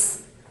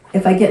perhaps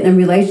if I get in a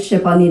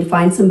relationship, I'll need to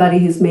find somebody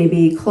who's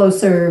maybe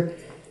closer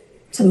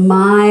to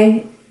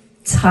my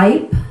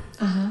type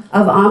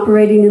of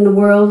operating in the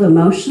world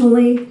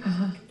emotionally.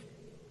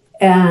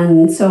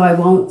 And so I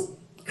won't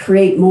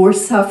create more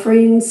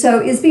suffering.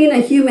 So is being a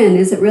human,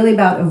 is it really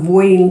about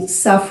avoiding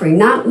suffering?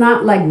 Not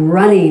like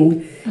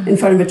running in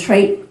front of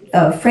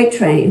a freight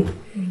train,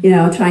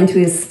 trying to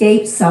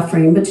escape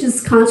suffering, but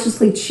just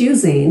consciously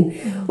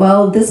choosing,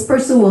 well, this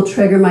person will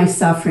trigger my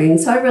suffering,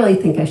 so I really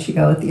think I should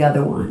go with the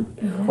other one.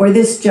 Or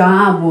this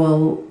job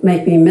will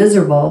make me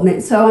miserable,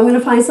 so I'm going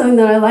to find something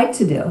that I like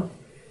to do.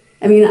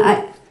 And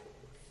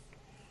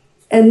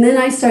then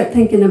I start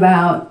thinking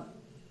about,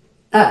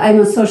 I'm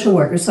a social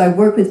worker, so I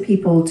work with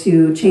people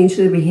to change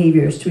their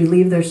behaviors, to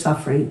relieve their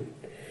suffering,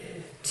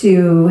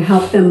 to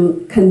help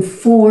them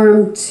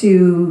conform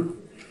to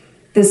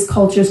this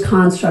culture's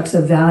constructs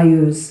of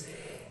values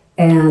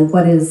and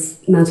what is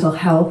mental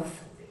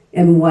health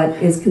and what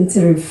is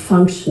considered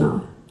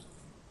functional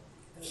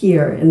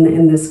here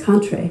in this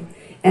country.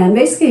 And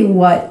basically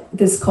what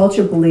this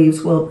culture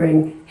believes will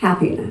bring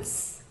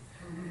happiness.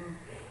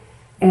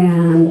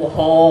 And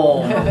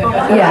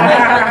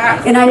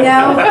yeah, and I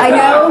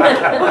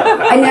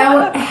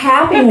know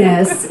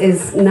happiness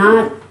is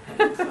not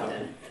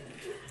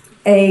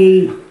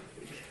a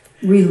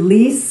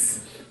release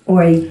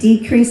or a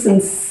decrease in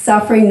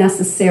suffering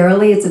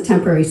necessarily. It's a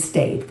temporary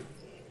state.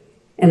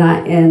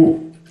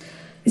 And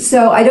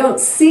so I don't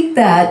seek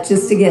that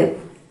just to get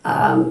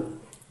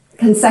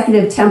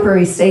consecutive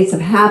temporary states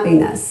of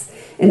happiness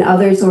in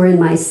others or in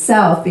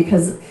myself,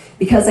 because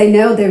I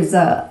know there's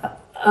a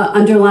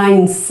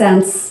underlying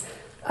sense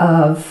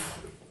of,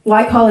 well,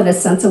 I call it a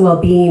sense of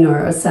well-being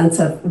or a sense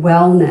of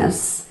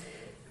wellness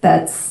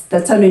that's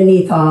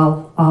underneath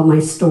all my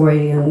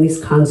story and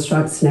these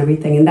constructs and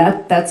everything, and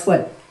that's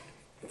what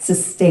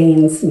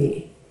sustains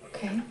me.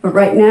 Okay. But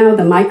right now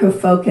the micro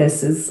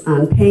focus is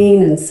on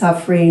pain and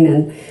suffering,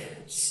 and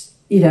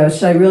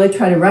should I really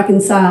try to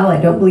reconcile? I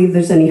don't believe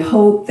there's any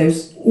hope.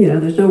 There's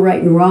no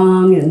right and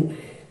wrong,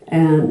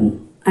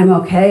 and I'm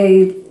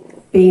okay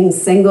being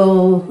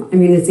single. I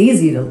mean, it's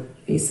easy to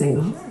be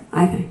single,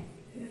 I think,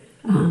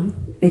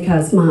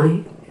 because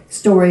my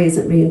story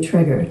isn't being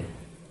triggered.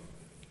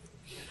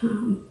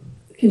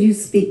 Could you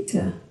speak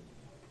to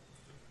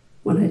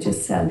what I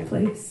just said,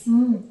 please?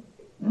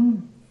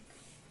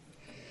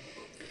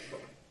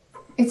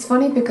 It's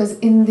funny because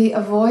in the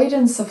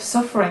avoidance of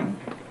suffering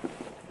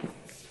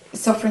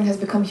has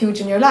become huge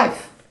in your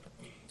life,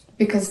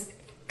 because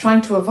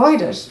trying to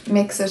avoid it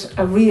makes it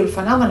a real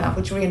phenomena,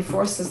 which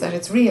reinforces that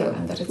it's real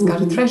and that it's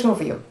got a threat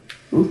over you.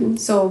 Mm-hmm.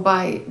 So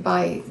by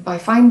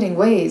finding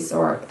ways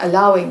or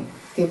allowing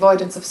the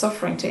avoidance of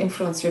suffering to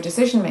influence your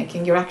decision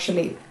making, you're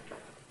actually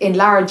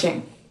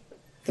enlarging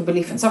the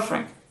belief in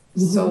suffering.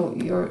 Mm-hmm. So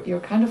you're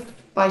kind of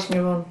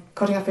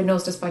cutting off your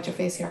nose to spite your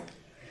face here.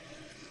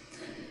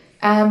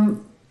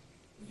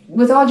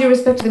 With all due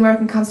respect to the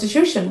American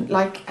Constitution,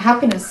 like,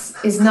 happiness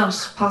is not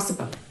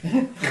possible.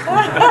 It's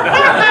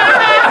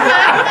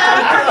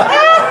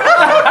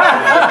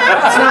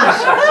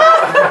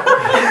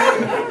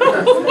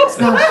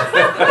not.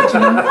 It's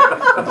not.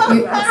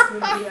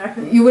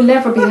 You will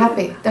never be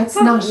happy. That's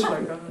not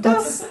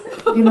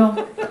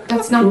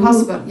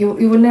possible.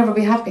 You will never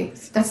be happy.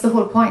 That's the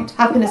whole point.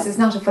 Happiness is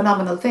not a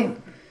phenomenal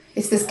thing.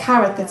 It's this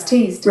carrot that's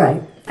teased.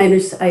 Right. I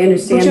understand.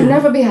 But you'll that.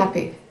 never be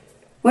happy.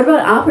 What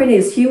about operating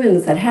as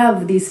humans that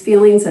have these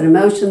feelings and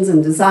emotions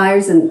and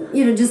desires and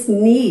just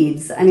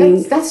needs? I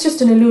mean, that's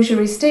just an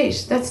illusory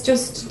state. That's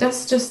just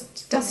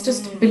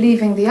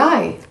believing the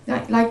eye.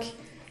 Like,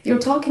 you're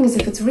talking as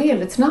if it's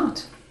real. It's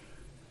not.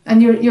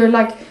 And you're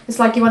like, it's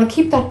like you want to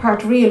keep that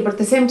part real, but at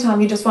the same time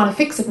you just want to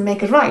fix it and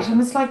make it right.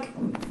 And it's like,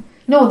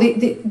 no,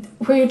 the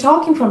where you're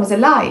talking from is a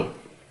lie.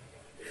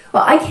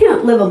 well, I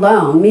can't live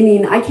alone,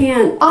 meaning I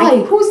can't...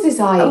 Who's this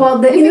I? Well,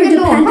 the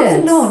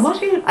interdependence. Alone?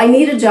 What are you... I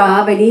need a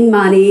job, I need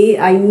money,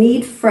 I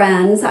need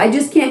friends. I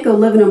just can't go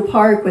live in a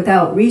park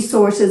without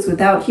resources,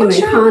 without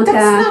human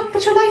contact.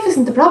 But your life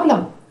isn't the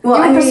problem.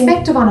 Well, your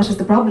perspective on it is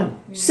the problem.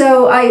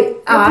 So I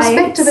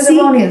perspective is seek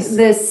erroneous.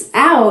 this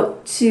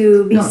out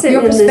to be sitting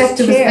your in this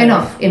perspective chair. is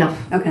enough.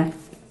 Okay.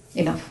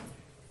 Enough.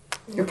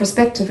 Your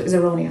perspective is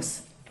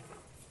erroneous.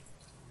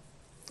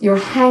 You're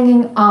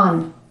hanging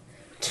on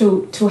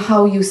to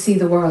how you see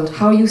the world.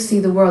 How you see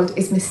the world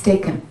is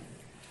mistaken.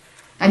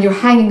 And you're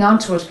hanging on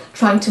to it,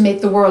 trying to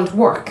make the world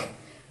work.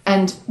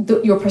 And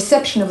your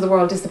perception of the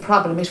world is the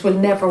problem. It will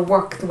never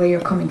work the way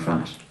you're coming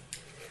from it.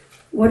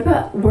 What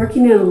about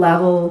working at a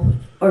level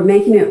or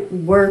making it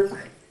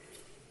work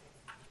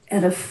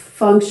at a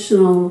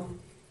functional,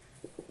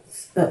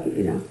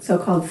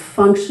 so-called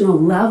functional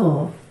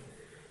level?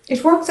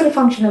 It works at a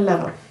functional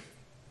level.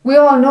 We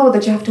all know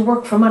that you have to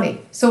work for money,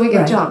 so we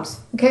get Right.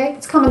 jobs, okay?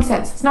 It's common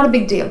sense. It's not a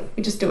big deal.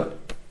 We just do it.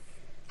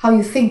 How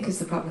you think is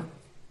the problem.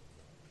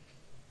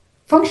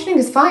 Functioning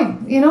is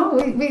fine, we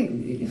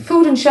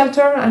food and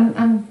shelter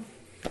and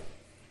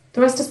the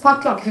rest is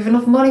potluck. If you have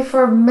enough money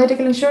for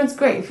medical insurance,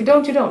 great. If you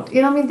don't, you don't.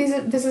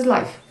 This is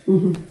life.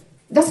 Mm-hmm.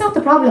 That's not the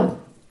problem.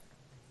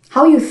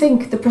 How you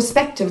think, the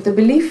perspective, the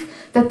belief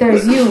that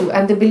there's you,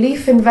 and the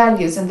belief in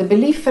values, and the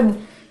belief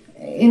in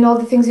all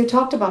the things you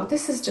talked about,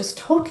 this is just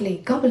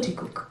totally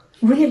gobbledygook.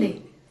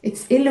 Really.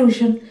 It's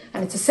illusion,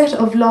 and it's a set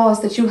of laws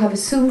that you have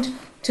assumed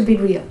to be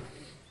real.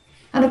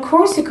 And of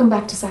course you come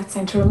back to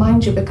satsang to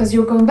remind you, because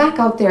you're going back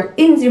out there,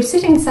 you're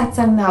sitting in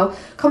satsang now,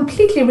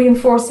 completely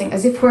reinforcing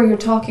as if where you're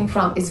talking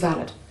from is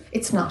valid.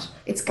 It's not.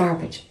 It's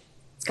garbage.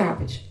 It's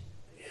garbage.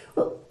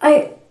 Well,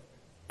 I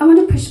want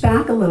to push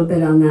back a little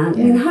bit on that.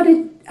 Yeah. I mean,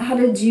 how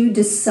did you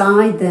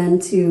decide then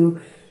to,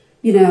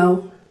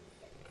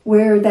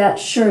 wear that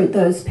shirt,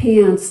 those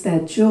pants,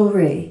 that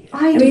jewelry?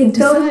 I didn't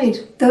decide.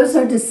 Those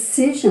are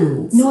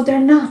decisions. No, they're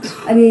not.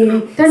 I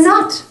mean... They're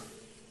not.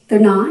 They're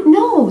not?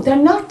 No, they're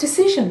not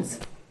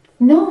decisions.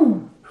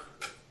 No.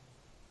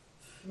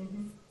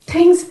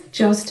 Things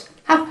just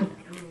happen.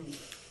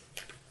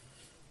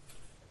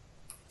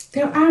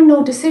 There are no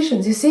no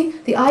decisions, you see?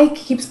 The I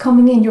keeps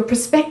coming in. Your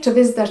perspective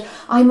is that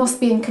I must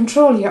be in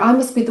control here. I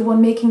must be the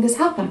one making this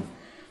happen.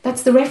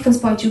 That's the reference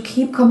point you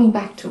keep coming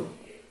back to.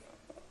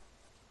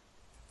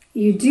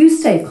 You do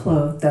stay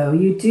clothed, though.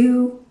 You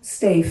do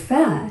stay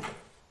fed.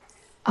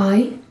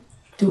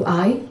 Do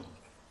I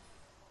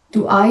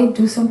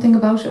do something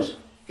about it?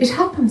 It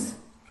happens.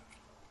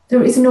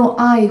 There is no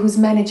I who's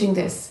managing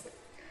this.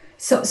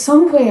 So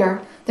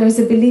somewhere there is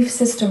a belief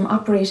system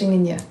operating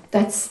in you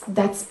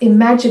that's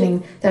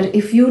imagining that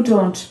if you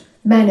don't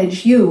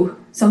manage you,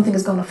 something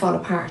is going to fall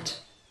apart.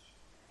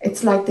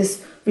 It's like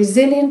this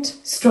resilient,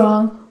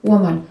 strong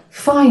woman.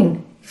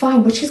 Fine,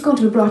 but she's going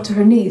to be brought to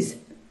her knees.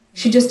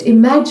 She just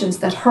imagines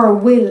that her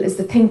will is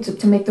the thing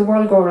to make the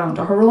world go around,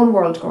 or her own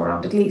world go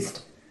around at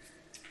least.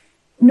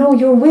 No,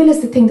 your will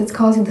is the thing that's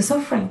causing the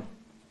suffering.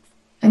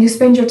 And you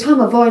spend your time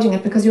avoiding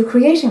it because you're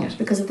creating it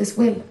because of this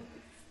will.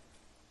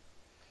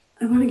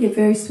 I want to get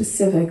very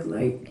specific.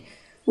 Like,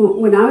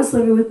 when I was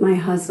living with my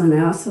husband,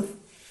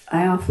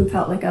 I often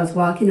felt like I was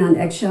walking on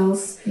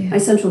eggshells. Yeah. My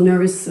central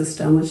nervous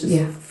system was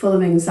just full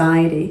of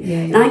anxiety. Yeah.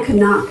 And I could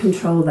not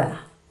control that.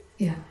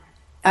 Yeah.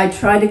 I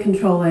tried to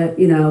control it,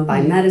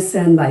 by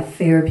medicine, by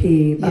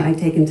therapy, by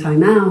taking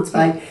time outs,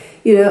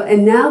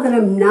 and now that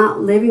I'm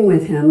not living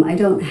with him, I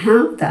don't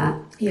have that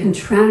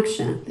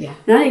contraction. Yeah.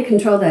 And I didn't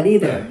control that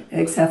either,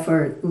 except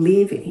for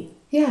leaving.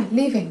 Yeah,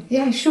 leaving.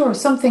 Yeah, sure.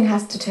 Something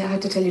had to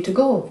tell you to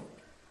go.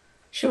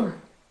 Sure.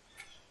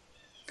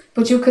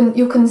 But you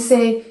can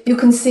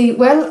see,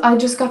 well, I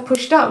just got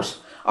pushed out.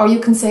 Or you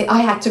can say,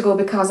 I had to go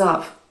because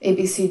of A,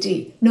 B, C,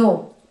 D.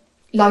 No,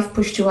 life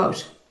pushed you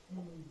out.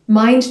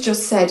 Mind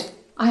just said,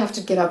 I have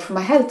to get out for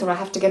my health, or I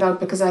have to get out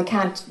because I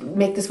can't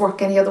make this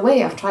work any other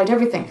way. I've tried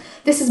everything.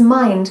 This is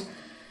mind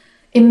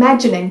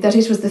imagining that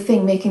it was the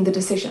thing making the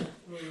decision.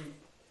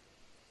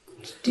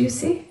 Do you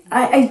see?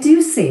 I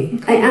do see.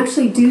 Okay. I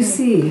actually do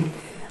see.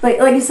 Like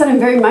I said, I'm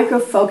very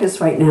micro-focused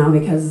right now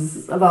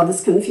because of all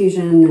this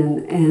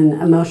confusion and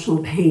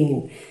emotional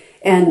pain.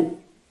 And,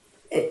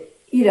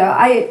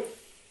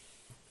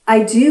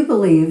 I do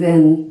believe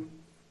in,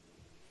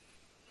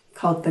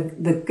 called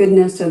the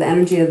goodness or the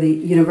energy of the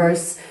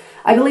universe.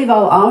 I believe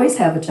I'll always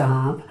have a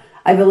job.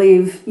 I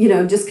believe,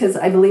 just because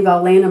I believe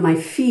I'll land on my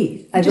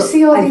feet. Do you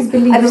see all these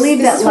beliefs? I believe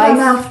this that is what life,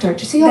 I'm after.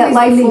 Do you see all that these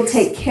life beliefs? will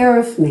take care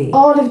of me.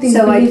 All of these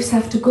So beliefs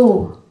have to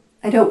go.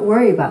 I don't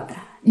worry about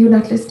that. You're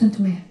not listening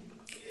to me.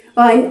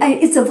 Well,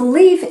 it's a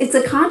belief. It's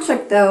a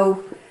construct,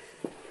 though.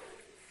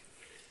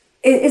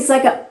 It's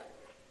like a...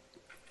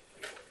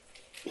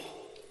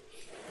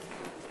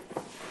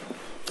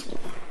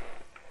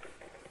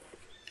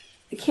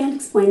 I can't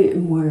explain it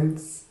in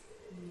words.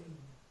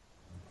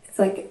 It's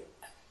like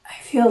I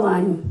feel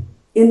I'm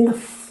in the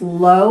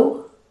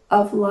flow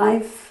of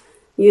life,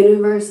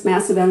 universe,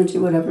 massive energy,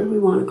 whatever we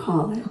want to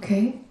call it.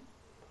 Okay.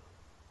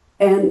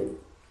 And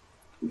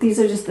these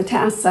are just the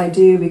tasks I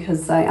do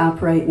because I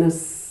operate in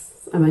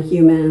this, I'm a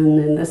human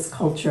in this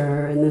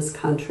culture, in this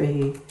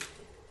country.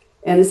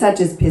 And is that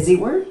just busy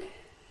work?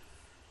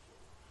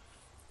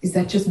 Is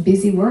that just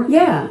busy work?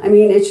 Yeah, I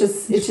mean, it's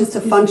just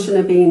a function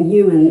of being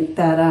human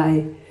that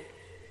I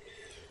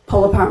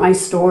pull apart my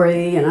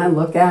story and I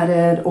look at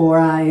it, or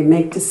I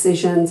make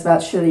decisions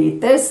about should I eat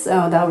this?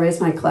 Oh, that'll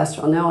raise my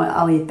cholesterol. No,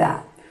 I'll eat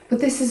that. But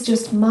this is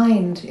just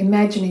mind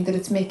imagining that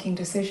it's making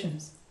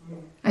decisions.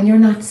 And you're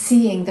not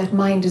seeing that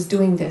mind is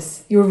doing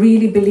this. You're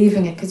really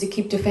believing it because you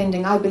keep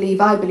defending, I believe,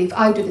 I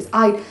do this,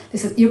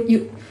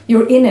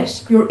 you're in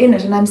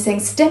it. And I'm saying,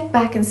 step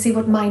back and see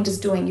what mind is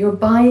doing. You're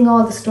buying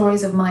all the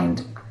stories of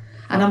mind.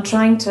 And I'm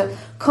trying to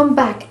come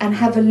back and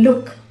have a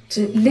look,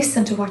 to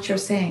listen to what you're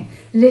saying.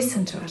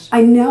 Listen to it.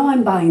 I know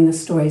I'm buying the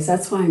stories.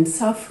 That's why I'm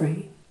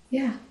suffering.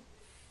 Yeah.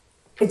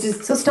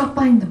 So stop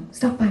buying them.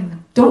 Stop buying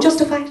them. Don't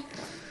justify it.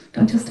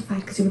 Don't justify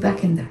it because you'll be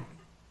back in there.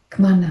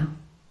 Come on now.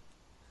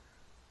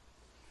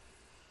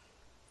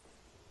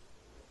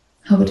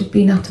 How would it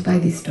be not to buy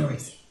these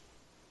stories?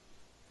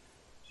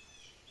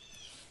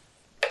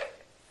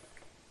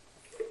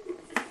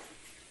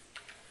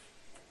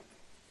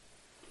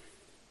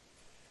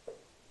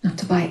 Not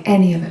to buy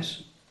any of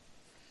it.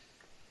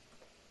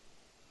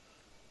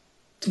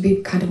 To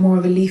be kind of more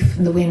of a leaf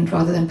in the wind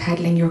rather than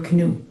paddling your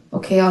canoe.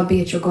 Okay,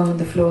 albeit you're going with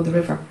the flow of the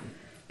river.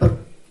 But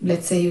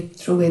let's say you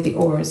throw away the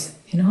oars,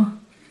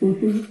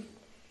 Mm-hmm.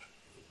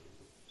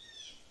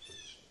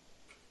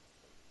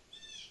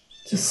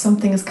 Just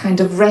something is kind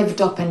of revved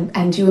up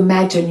and you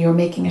imagine you're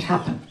making it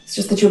happen. It's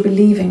just that you're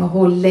believing a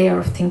whole layer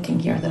of thinking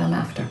here that I'm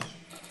after.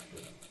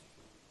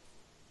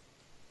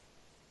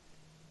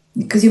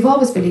 Because you've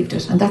always believed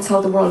it, and that's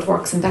how the world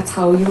works, and that's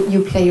how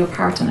you play your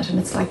part in it. And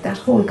it's like that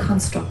whole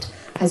construct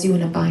has you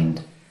in a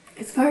bind.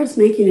 As far as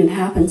making it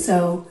happen,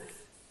 so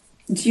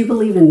do you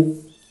believe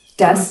in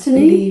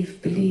destiny?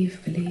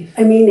 Believe.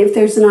 I mean, if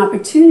there's an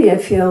opportunity, I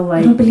feel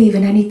like... I don't believe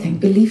in anything.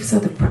 Beliefs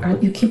are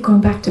you keep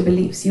going back to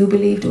beliefs. You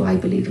believe, do I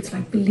believe? It's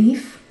like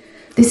belief.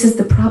 This is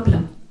the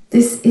problem.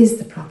 This is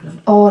the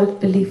problem. All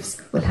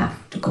beliefs will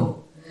have to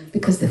go.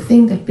 Because the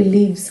thing that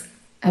believes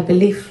a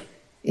belief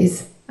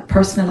is a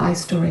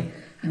personalized story.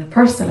 And a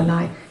personal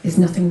I is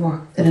nothing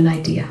more than an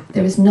idea.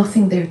 There is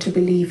nothing there to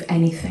believe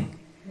anything.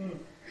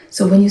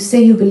 So when you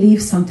say you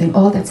believe something,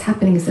 all that's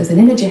happening is there's an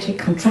energetic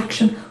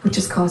contraction which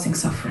is causing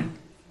suffering.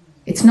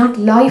 It's not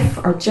life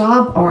or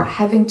job or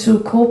having to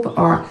cope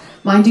or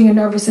minding your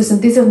nervous system.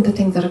 These aren't the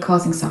things that are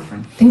causing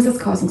suffering. Things that's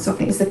causing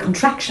suffering is the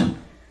contraction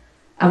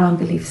around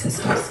belief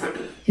systems.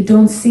 You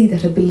don't see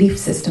that a belief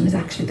system is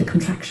actually the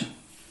contraction.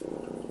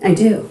 I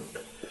do.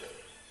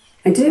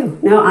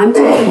 No, I'm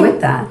totally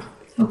with that.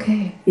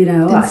 Okay. You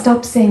know, then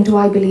stop saying, do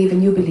I believe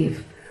and you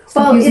believe.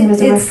 Stop using it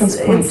as a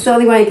reference point. It's the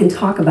only way I can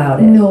talk about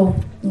it.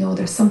 No,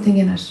 there's something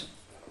in it.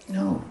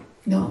 No,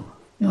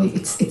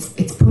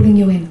 it's pulling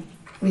you in,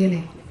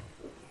 really.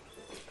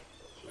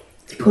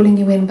 It's pulling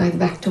you in by the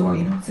back door,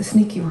 it's a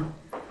sneaky one.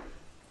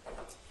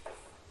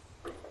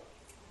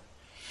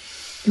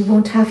 You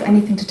won't have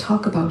anything to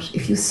talk about.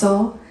 If you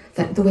saw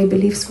that the way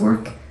beliefs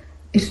work,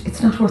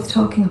 it's not worth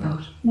talking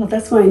about. Well,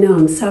 that's why I know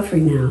I'm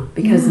suffering now,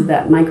 because of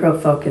that micro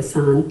focus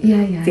on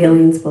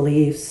feelings,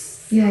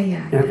 beliefs,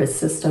 nervous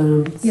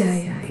systems,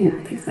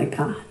 things like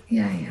that.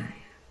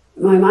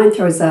 My mind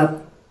throws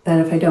up that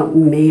if I don't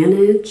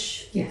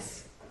manage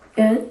it,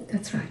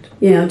 that's right.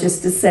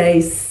 Just to say,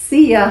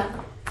 see ya,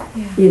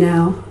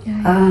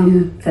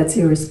 that's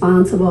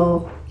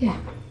irresponsible.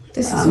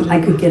 This is what I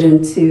could get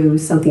into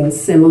something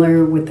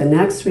similar with the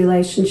next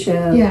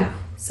relationship.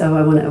 So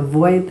I want to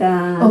avoid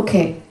that.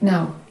 Okay,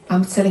 now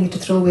I'm telling you to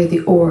throw away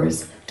the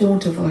oars.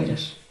 Don't avoid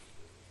it.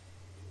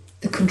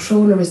 The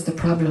controller is the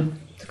problem.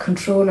 The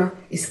controller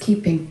is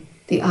keeping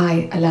the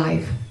I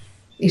alive.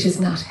 It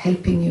is not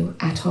helping you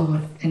at all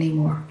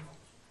anymore.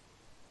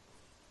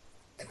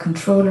 The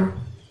controller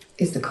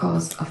is the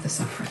cause of the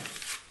suffering.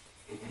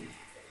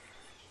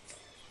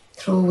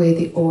 Throw away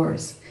the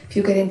oars. If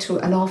you get into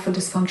an awful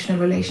dysfunctional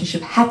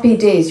relationship, happy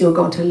days, you're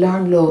going to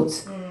learn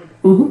loads.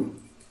 Mm-hmm.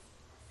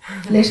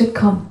 Let it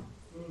come.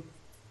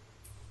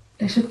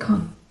 Let it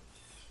come.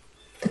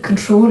 The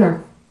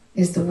controller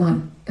is the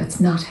one that's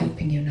not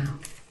helping you now.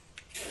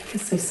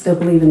 Because I still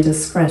believe in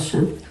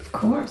discretion. Of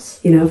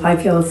course. If I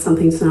feel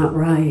something's not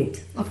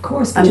right. Of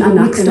course, but you're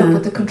mixed up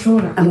with the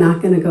controller. I'm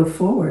not going to go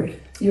forward.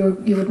 You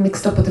would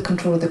mixed up with the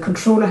controller. The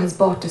controller has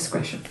bought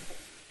discretion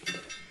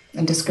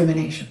and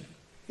discrimination.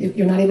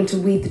 You're not able to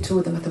weed the two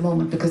of them at the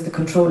moment because the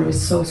controller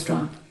is so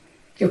strong.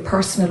 Your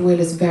personal will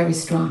is very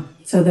strong.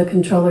 So the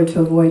controller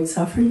to avoid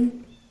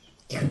suffering?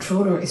 The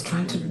controller is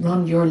trying to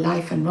run your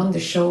life and run the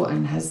show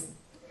and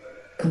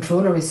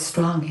controller is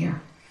strong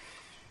here.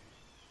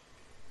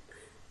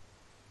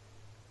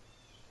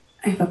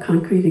 I have a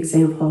concrete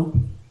example.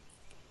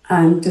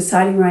 I'm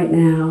deciding right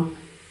now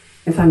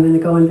if I'm going to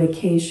go on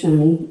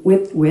vacation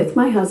with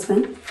my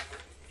husband,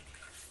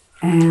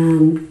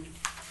 and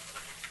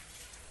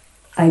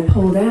I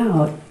pulled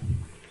out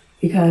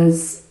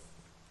because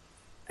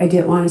I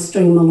didn't want to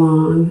string him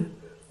along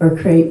or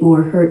create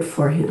more hurt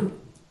for him.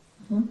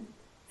 Mm-hmm.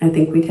 I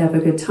think we'd have a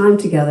good time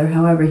together.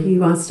 However, he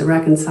wants to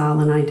reconcile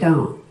and I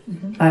don't.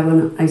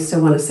 Mm-hmm. I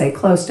still want to stay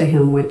close to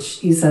him, which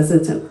he says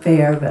isn't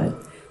fair, but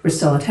we're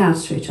still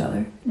attached to each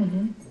other.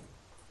 Mm-hmm.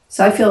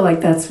 So I feel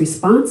like that's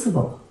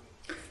responsible.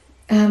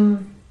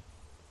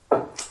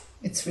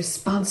 It's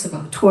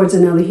responsible. Towards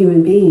another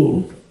human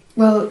being.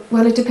 Well,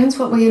 it depends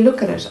what way you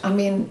look at it. I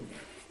mean,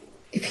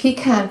 if he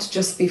can't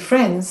just be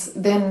friends,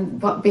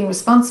 then being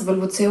responsible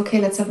would say,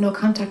 okay, let's have no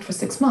contact for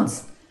 6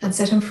 months and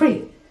set him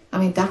free. I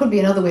mean, that would be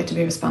another way to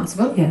be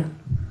responsible. Yeah.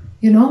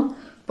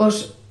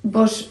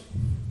 But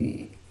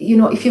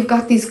if you've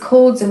got these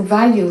codes and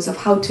values of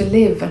how to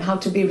live and how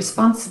to be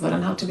responsible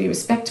and how to be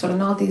respectful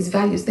and all these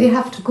values, they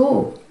have to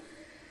go.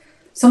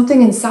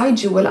 Something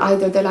inside you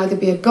there'll either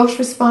be a gut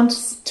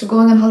response to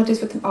going on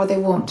holidays with them or they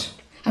won't.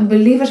 And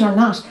believe it or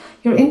not,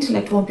 your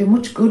intellect won't be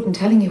much good in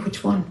telling you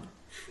which one.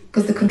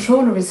 Because the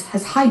controller has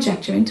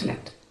hijacked your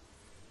intellect.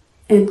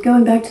 And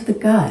going back to the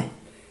gut,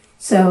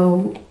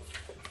 so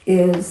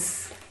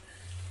is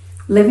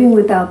living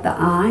without the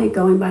I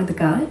going by the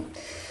gut?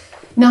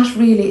 Not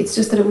really. It's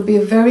just that it would be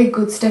a very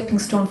good stepping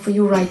stone for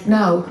you right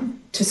now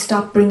to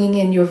stop bringing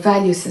in your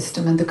value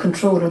system and the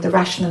controller, the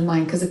rational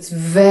mind, because it's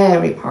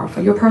very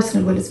powerful. Your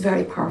personal will is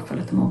very powerful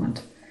at the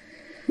moment.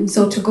 Mm-hmm.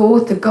 So to go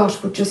with the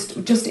gut would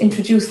just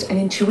introduce an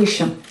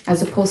intuition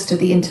as opposed to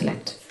the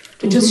intellect.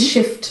 To just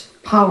shift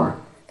power.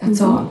 That's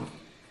all.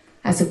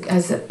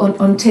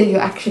 Until you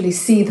actually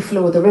see the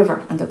flow of the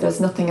river and that there's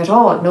nothing at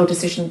all, no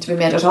decision to be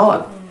made at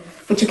all.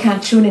 But you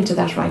can't tune into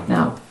that right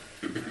now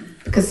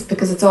because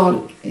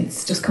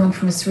it's just coming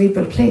from a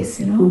cerebral place,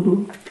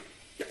 Mm-hmm.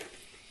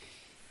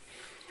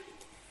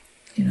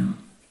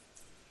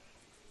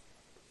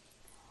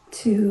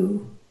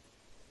 To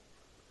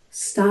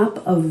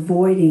stop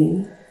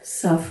avoiding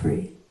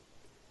suffering.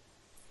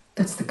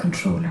 That's the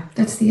controller.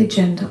 That's the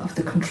agenda of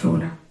the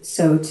controller.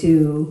 So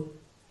to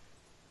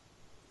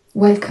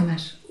welcome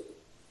it.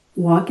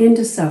 Walk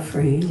into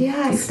suffering.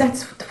 Yeah, if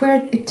that's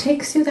where it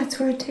takes you, that's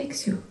where it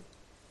takes you.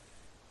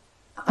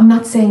 I'm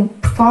not saying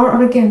for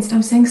or against,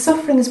 I'm saying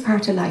suffering is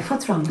part of life.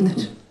 What's wrong with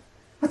it?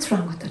 What's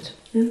wrong with it?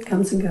 It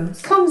comes and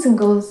goes. Comes and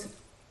goes.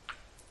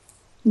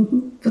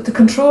 But the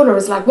controller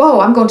is like, whoa,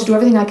 I'm going to do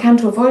everything I can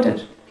to avoid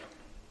it.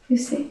 You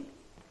see?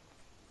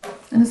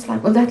 And it's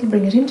like, well, that'll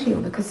bring it into you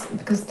because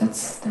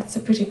that's a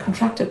pretty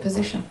contracted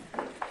position.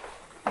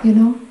 You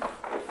know?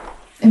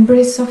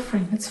 Embrace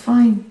suffering. It's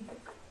fine.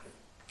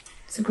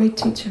 It's a great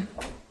teacher.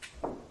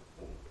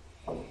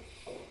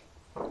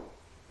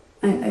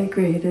 I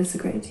agree, it is a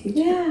great teacher.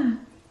 Yeah.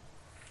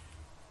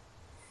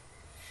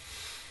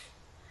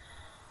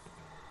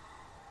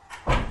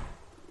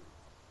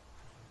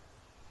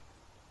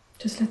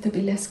 Just let there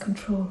be less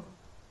control.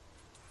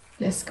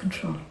 Less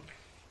control.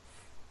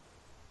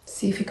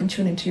 See if you can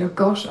tune into your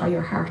gut or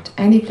your heart,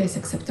 any place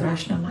except the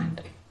rational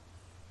mind.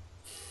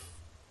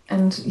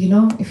 And you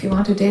know, if you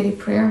want a daily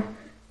prayer,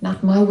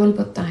 not my will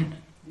but thine.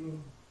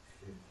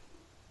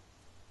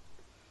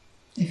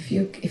 If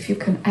you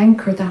can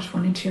anchor that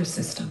one into your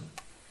system,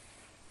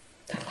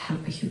 that'll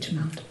help a huge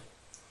amount.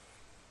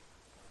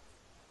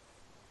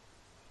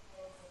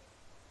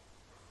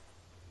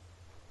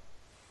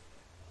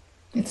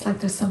 It's like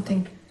there's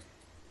something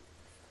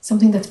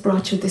that's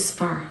brought you this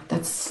far,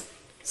 that's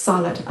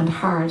solid and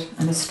hard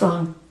and a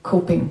strong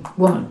coping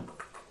woman.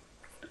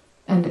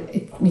 And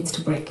it needs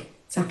to break.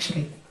 It's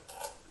actually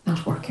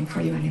not working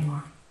for you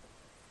anymore.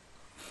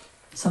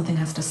 Something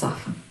has to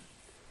soften.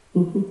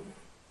 Mm-hmm.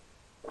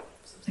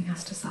 Something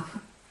has to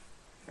soften.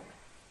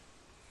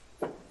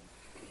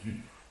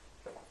 And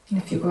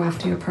if you go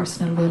after your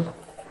personal will,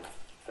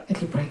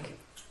 it'll break.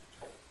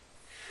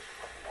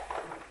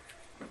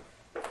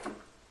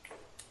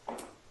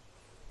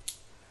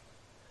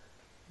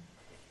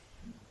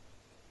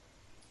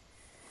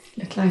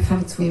 Let life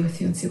have its way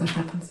with you and see what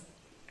happens.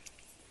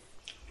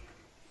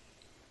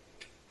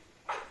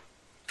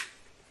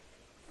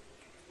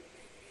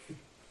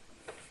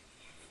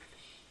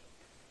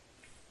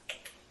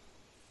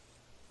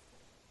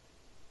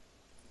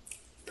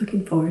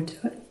 Looking forward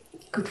to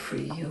it. Good for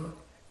you.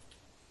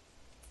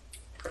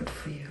 Good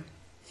for you.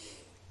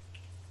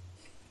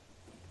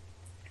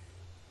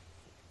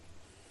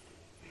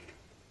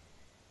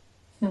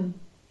 Come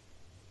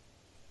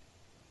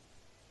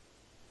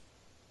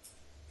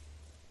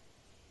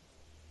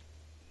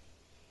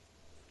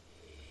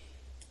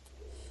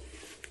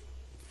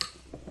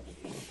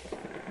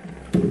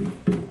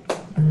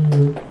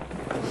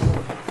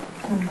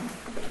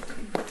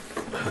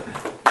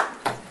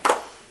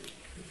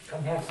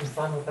have some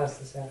fun with us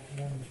this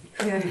afternoon.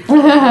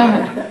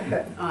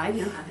 Oh, I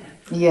know how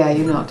to. Yeah,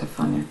 you know how to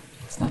fun you.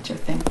 It's not your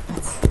thing.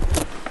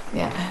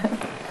 Yeah.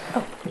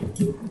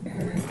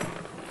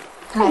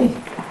 Hi.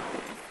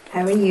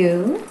 How are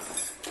you?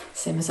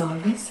 Same as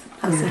always.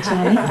 How's it,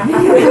 Johnny?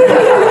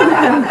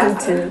 I'm good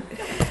too.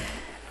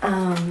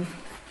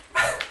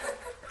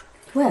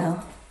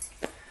 Well,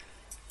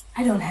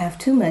 I don't have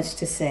too much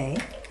to say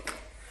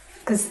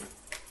because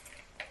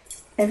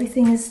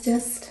everything is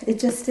it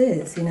just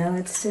is, you know,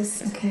 it's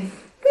just. Okay.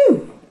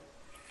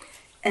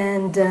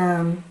 And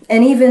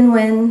even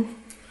when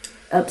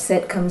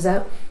upset comes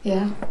up,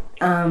 Yeah.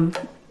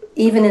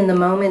 even in the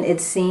moment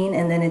it's seen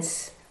and then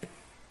it's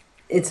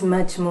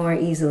much more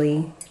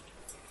easily,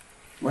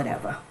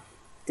 whatever,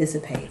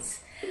 dissipates.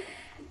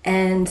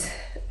 And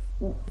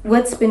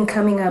what's been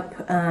coming up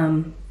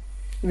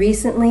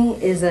recently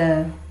is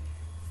a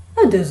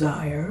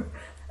desire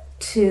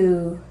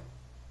to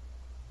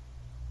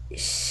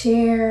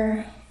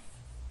share,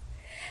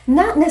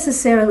 not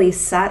necessarily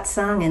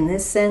satsang in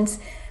this sense,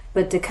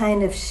 but to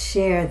kind of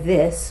share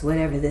this,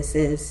 whatever this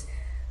is,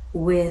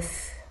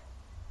 with,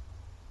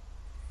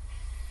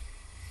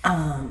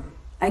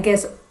 I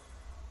guess,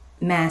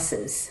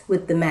 masses,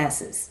 with the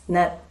masses.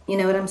 Not, you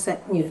know what I'm saying?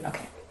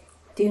 Okay.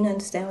 Do you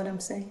understand what I'm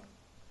saying?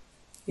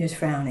 You're just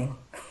frowning.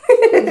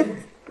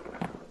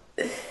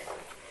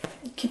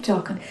 Keep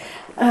talking.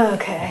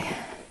 Okay.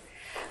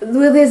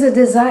 Well, there's a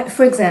desire,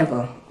 for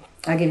example,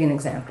 I'll give you an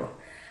example.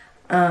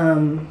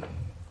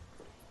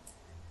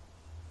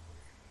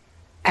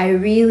 I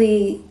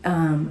really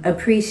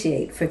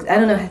appreciate, I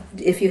don't know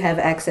if you have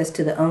access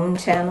to the OWN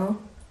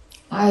channel.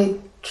 I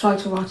try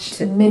to watch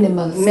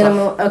minimal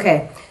stuff.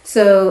 Okay.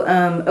 So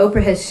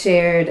Oprah has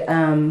shared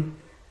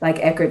like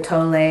Eckhart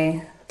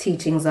Tolle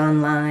teachings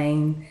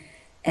online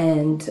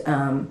and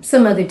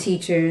some other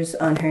teachers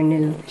on her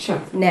new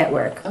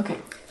network. Okay.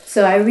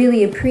 So I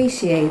really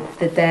appreciate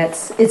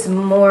that it's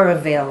more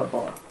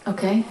available.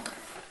 Okay.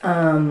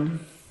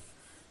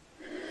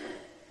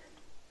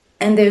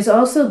 And there's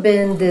also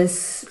been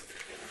this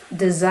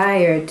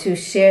desire to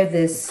share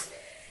this,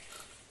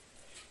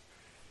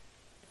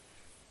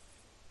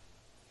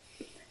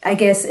 I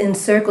guess, in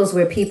circles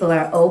where people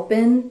are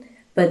open,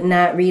 but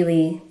not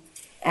really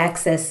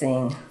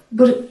accessing.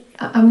 But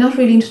I'm not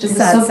really interested in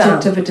the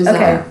subject of a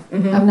desire. Okay.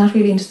 Mm-hmm. I'm not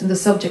really interested in the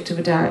subject of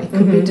a desire. It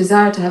could be a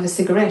desire to have a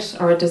cigarette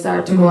or a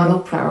desire to go on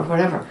Oprah or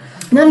whatever.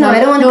 No,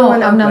 I don't want to go on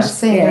Oprah. I'm not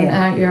saying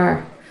you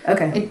are.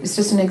 Okay. It's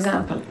just an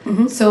example.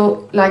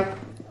 So, like,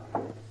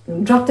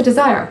 drop the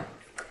desire.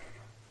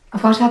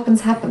 What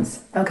happens,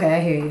 happens. Okay, I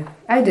hear you.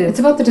 I do. It's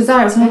about the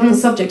desire. It's not about the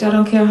subject. I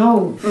don't care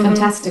how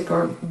fantastic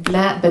or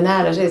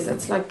banal it is.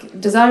 It's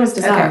like desire is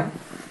desire.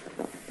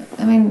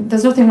 I mean,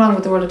 there's nothing wrong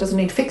with the world. It doesn't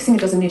need fixing,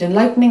 it doesn't need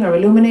enlightening or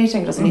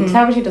illuminating, it doesn't need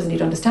clarity, it doesn't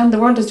need understanding. The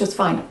world is just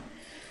fine.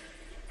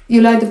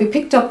 You'll either be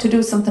picked up to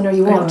do something or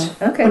you won't.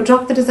 Okay. But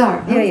drop the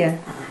desire. Huh? Yeah.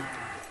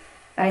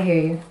 I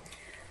hear you.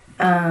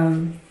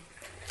 And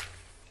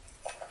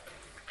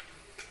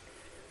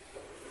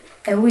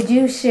would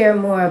you share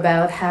more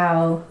about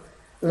how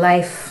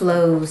life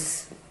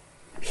flows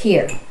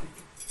here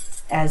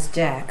as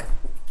Jack?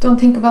 Don't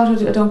think about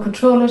it, I don't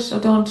control it,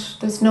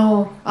 there's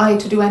no I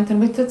to do anything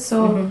with it,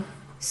 so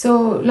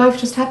life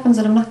just happens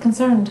and I'm not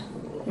concerned.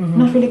 I'm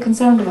not really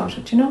concerned about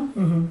it, you know?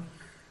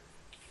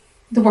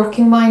 The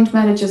working mind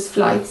manages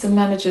flights and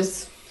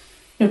manages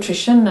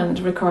nutrition and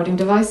recording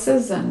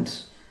devices, and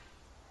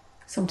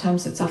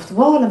sometimes it's off the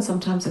wall and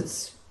sometimes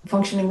it's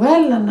functioning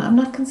well, and I'm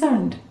not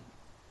concerned.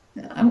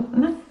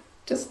 I'm not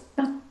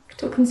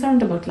too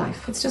concerned about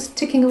life. It's just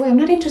ticking away. I'm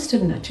not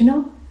interested in it, you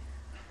know?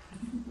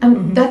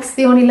 And that's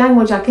the only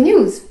language I can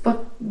use.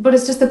 But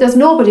it's just that there's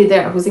nobody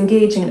there who's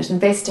engaging in it,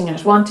 investing in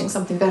it, wanting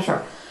something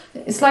better.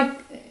 It's like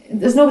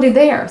there's nobody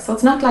there. So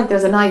it's not like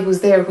there's an I who's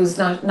there who's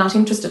not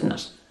interested in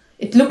it.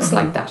 It looks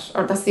like that,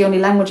 or that's the only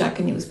language I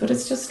can use. But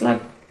it's just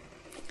like,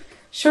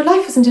 sure,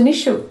 life isn't an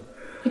issue.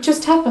 It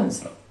just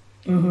happens.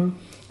 And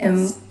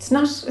it's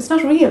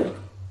not real.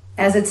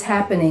 As it's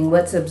happening,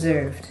 what's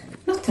observed?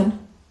 Nothing.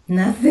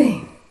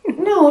 Nothing.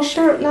 No,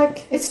 sure,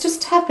 like, it's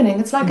just happening.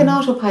 It's like an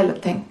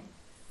autopilot thing.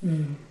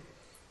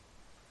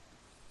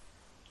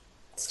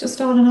 It's just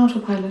all an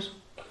autopilot.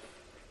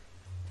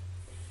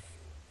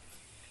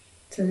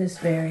 So this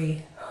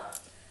very...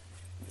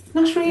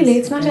 Not really,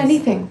 it's not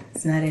anything.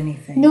 It's not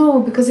anything. No,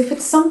 because if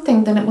it's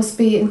something, then it must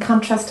be in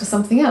contrast to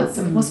something else.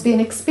 It must be an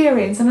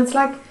experience, and it's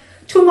like,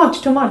 too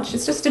much.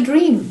 It's just a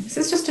dream. This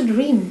is just a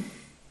dream.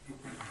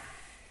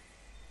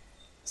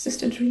 It's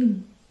just a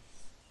dream.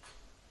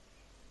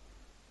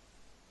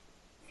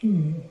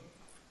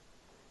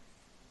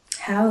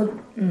 How...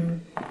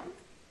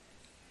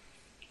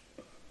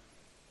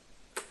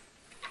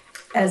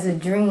 As a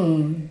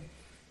dream...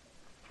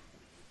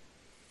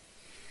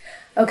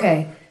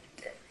 Okay.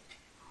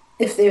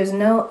 If there's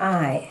no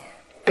I,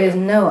 there's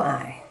no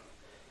I.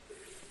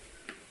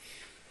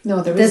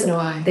 No, there is no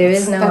I. There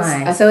is no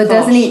I. So it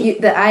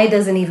doesn't. The I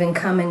doesn't even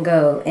come and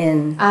go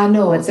in. I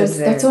know. What's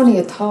that's only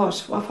a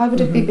thought. Why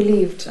would it be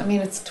believed? I mean,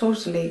 it's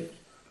totally.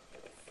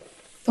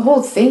 The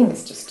whole thing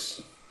is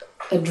just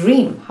a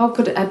dream. How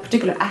could a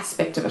particular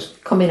aspect of it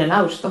come in and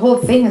out? The whole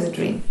thing is a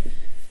dream.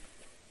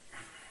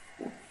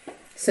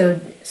 So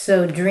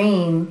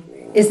dream.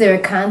 Is there a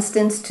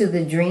constant to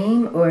the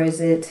dream, or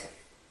is it?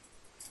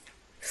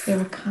 Is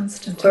there a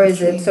constant? Or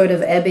is it sort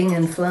of ebbing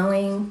and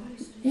flowing?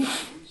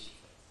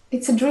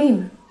 It's a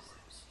dream.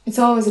 It's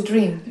always a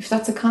dream. If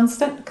that's a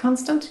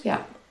constant,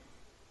 yeah.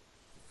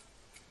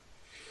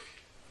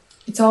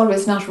 It's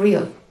always not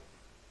real.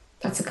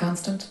 That's a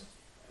constant.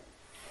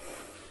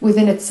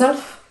 Within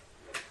itself,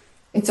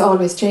 it's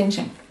always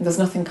changing. There's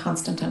nothing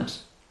constant in it.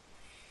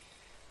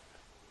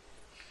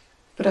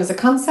 But as a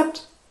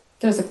concept,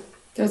 there's a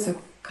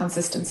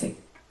consistency.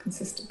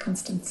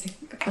 Constancy,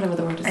 whatever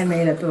the word is. I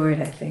made up the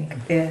word, I think.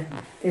 Yeah,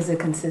 there's a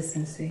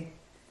consistency.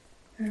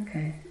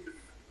 Okay.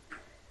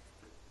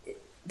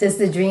 Does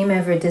the dream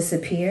ever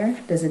disappear?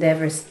 Does it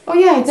ever Oh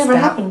yeah, it never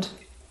happened.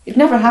 It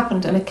never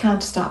happened, and it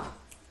can't stop.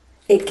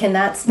 It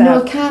cannot stop? No,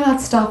 it cannot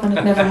stop, and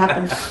it never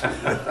happened.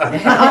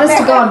 Honest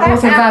to God,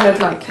 both are valid,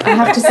 like, I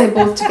have to say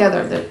both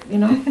together, that, you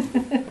know.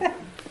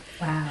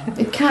 Wow.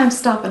 It can't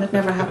stop, and it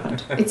never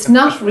happened. It's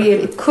not real,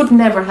 it could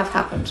never have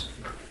happened.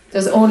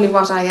 There's only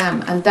what I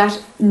am, and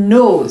that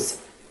knows.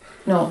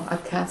 No, I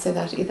can't say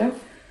that either.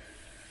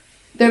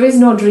 There is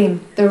no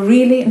dream. There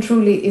really and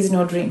truly is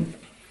no dream.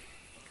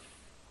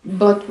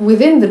 But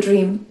within the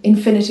dream,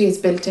 infinity is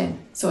built in,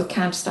 so it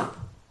can't stop.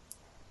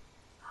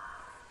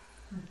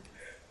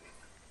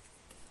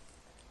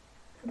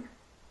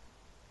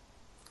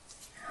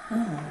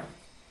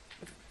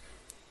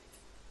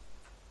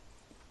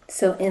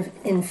 So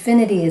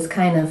infinity is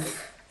kind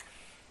of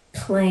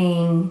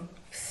playing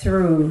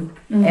through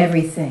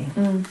everything.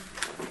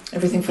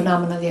 Everything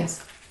phenomenal,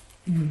 yes.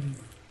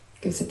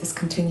 Gives it this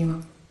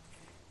continuum.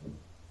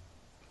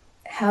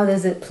 How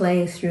does it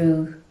play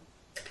through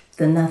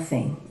the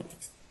nothing?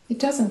 It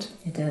doesn't.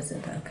 It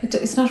doesn't, okay.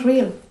 It's not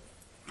real.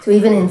 So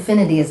even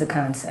infinity is a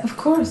concept. Of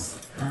course.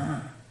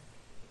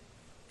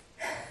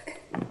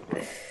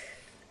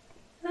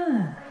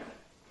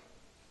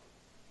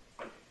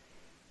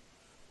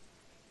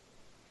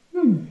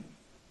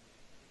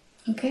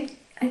 Okay.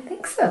 I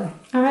think so.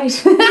 All right.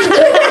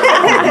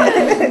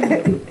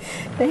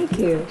 Thank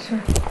you.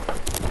 Sure.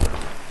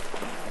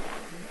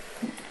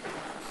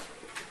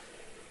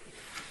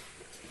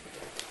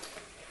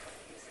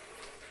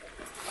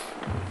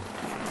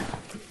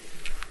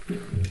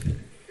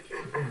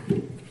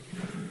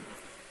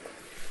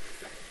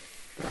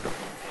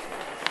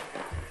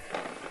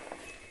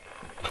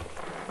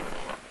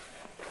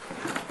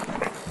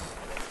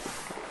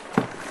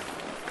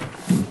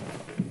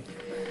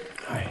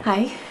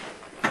 Hi.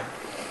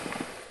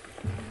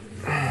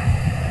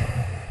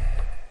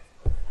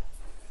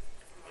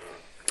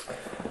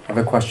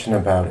 have a question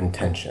about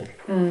intention.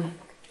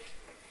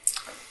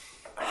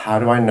 How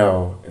do I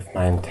know if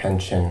my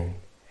intention,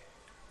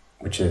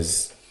 which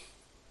is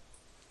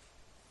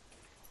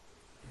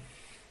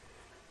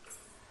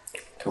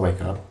to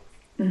wake up,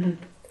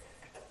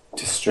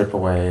 to strip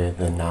away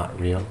the not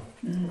real,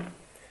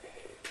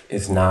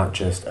 is not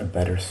just a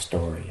better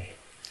story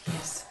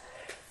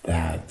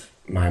that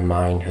my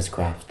mind has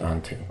grasped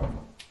onto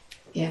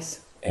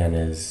and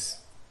is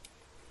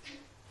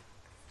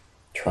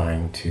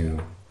trying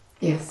to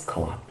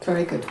co-opt?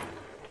 Very good.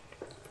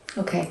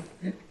 Okay.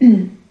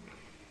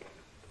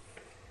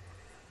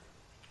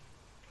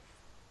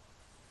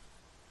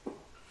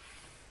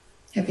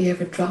 Have you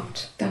ever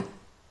dropped that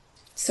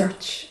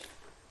search?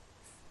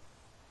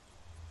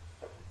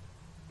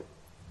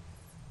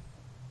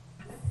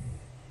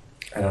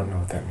 I don't know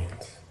what that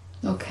means.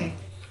 Okay.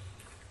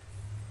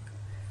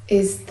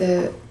 Is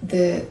the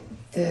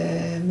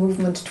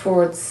movement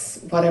towards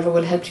whatever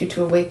will help you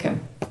to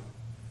awaken?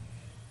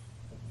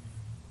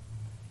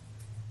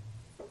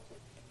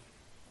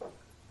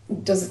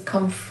 Does it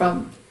come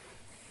from,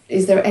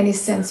 is there any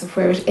sense of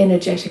where it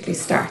energetically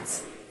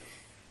starts?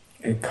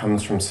 It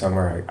comes from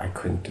somewhere I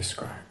couldn't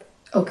describe.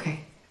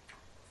 Okay.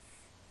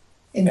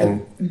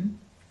 And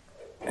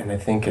I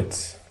think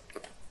it's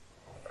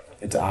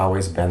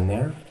always been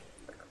there.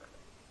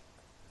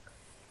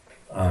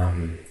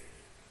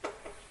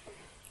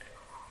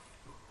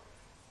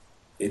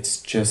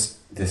 It's just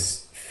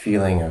this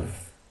feeling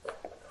of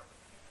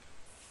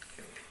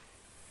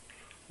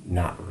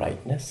not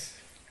rightness.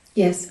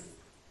 Yes.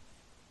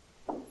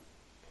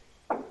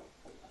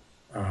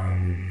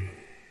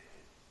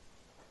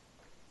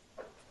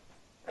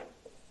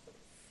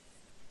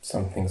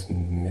 Something's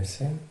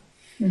missing,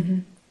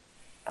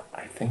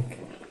 I think.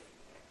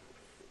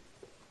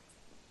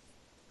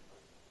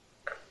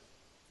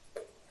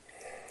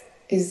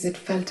 Is it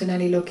felt in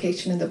any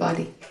location in the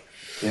body?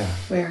 Yeah.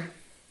 Where?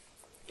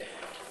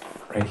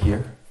 Right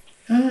here.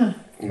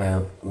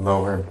 My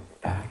lower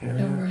back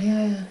area.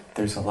 Yeah.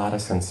 There's a lot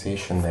of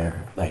sensation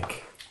there,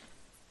 like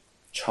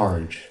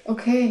charge.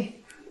 Okay.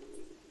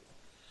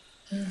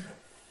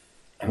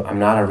 I'm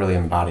not a really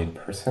embodied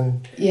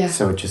person,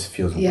 so it just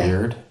feels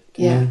weird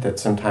to me that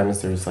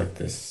sometimes there's like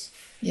this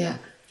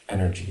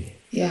energy.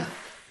 Yeah.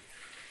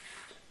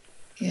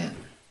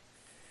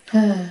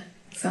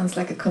 Sounds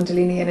like a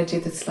kundalini energy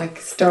that's like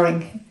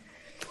stirring.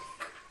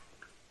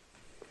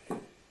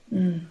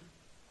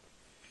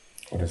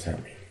 What does that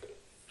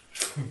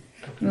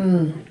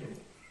mean?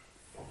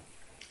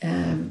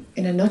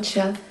 In a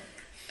nutshell,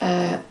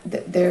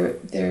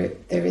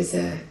 there is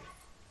an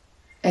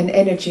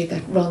energy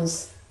that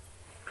runs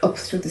up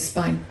through the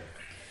spine.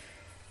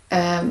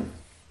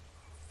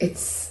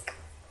 It's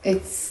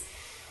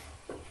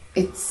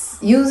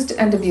used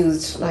and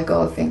abused like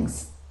all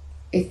things.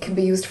 It can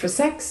be used for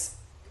sex,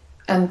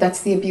 and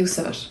that's the abuse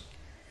of it.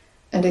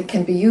 And it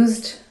can be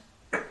used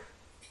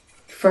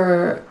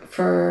for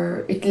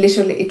it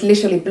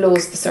literally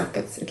blows the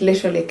circuits. It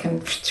literally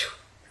can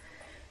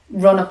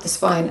run up the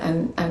spine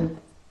and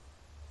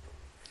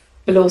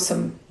blow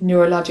some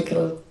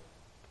neurological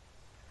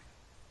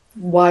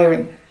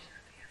wiring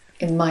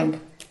in mind.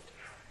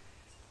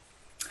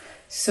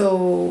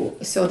 So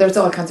there's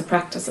all kinds of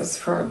practices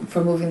for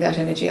moving that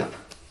energy up.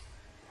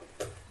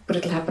 But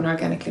it'll happen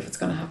organically if it's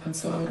going to happen,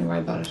 so I wouldn't worry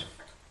about it.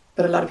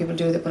 But a lot of people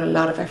do, they put a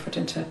lot of effort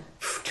into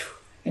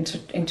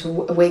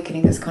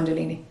awakening this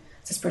kundalini.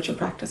 It's a spiritual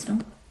practice, no?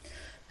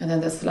 And then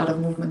there's a lot of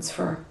movements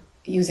for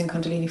using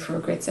kundalini for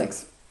great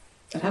sex.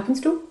 That happens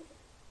too.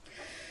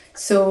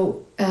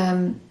 So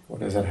what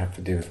does that have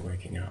to do with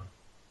waking up?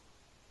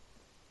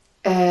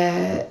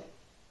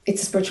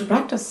 It's a spiritual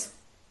practice.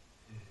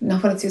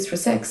 Not when it's used for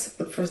sex,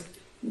 but for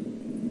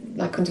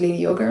like kundalini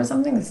yoga or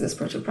something, this is a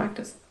spiritual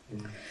practice.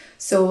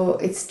 So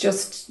it's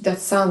just, that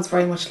sounds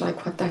very much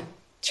like what that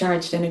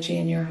charged energy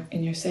in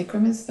your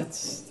sacrum is.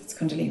 That's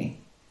kundalini.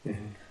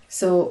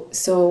 So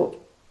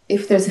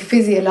if there's a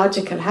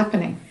physiological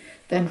happening,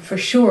 then for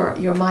sure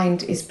your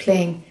mind is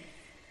playing,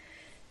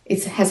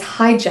 it has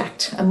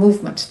hijacked a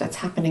movement that's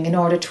happening in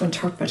order to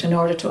interpret, in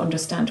order to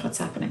understand what's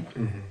happening.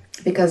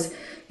 Because,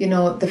 you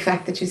know, the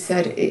fact that you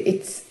said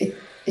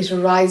it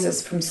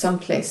arises from some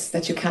place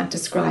that you can't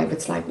describe.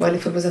 It's like, well,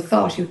 if it was a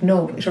thought, you'd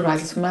know it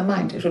arises from my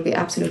mind. It would be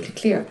absolutely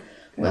clear.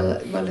 Well,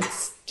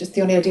 it's just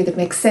the only idea that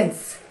makes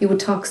sense. You would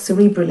talk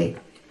cerebrally,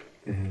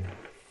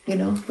 you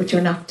know, but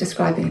you're not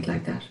describing it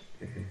like that.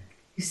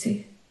 You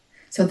see?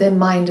 So then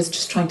mind is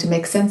just trying to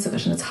make sense of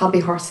it, and it's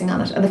hobby horsing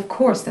on it. And of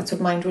course, that's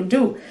what mind will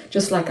do.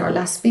 Just like our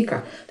last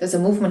speaker, there's a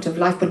movement of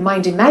life, but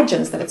mind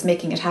imagines that it's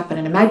making it happen,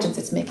 and imagines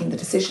it's making the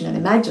decision, and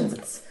imagines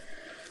it's,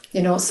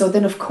 you know. So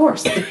then, of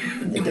course,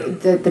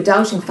 the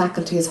doubting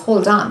faculty is,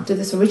 hold on, did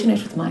this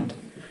originate with mind?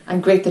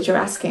 And great that you're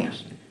asking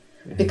it,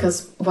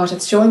 because what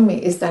it's showing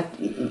me is that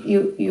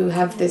you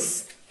have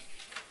this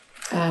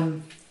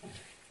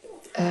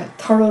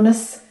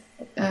thoroughness.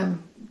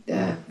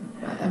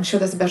 I'm sure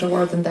there's a better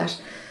word than that.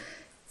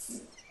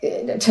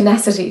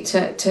 Tenacity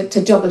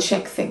to double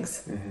check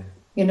things,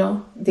 You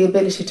know, the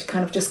ability to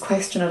kind of just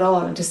question it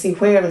all and to see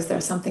where is there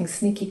something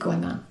sneaky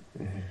going on.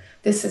 Mm-hmm.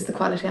 This is the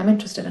quality I'm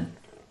interested in.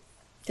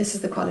 This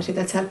is the quality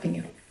that's helping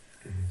you.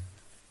 Mm-hmm.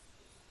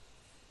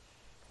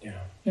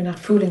 Yeah. You're not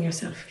fooling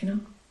yourself, you know?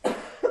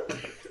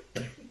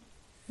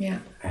 Yeah.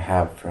 I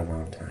have for a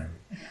long time.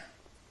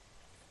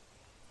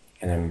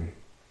 And I'm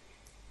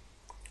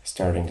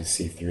starting to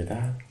see through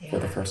that for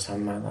the first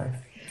time in my life.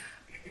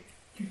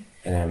 Yeah.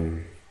 And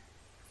I'm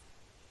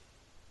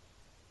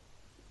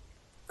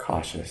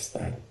cautious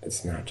that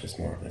it's not just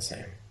more of the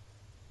same.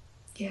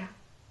 Yeah.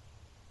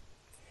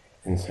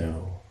 And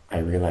so I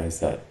realize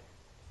that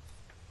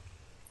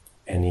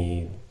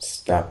any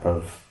step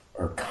of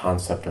or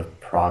concept of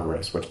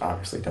progress, which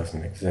obviously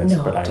doesn't exist,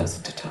 No, but it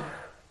doesn't at all.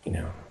 You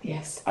know,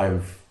 yes.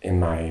 I've in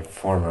my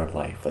former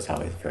life was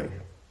always very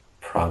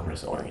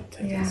progress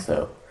oriented. Yeah. And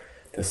so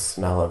the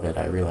smell of it,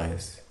 I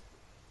realized,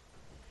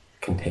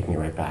 can take me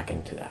right back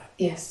into that.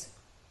 Yes.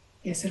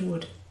 Yes, it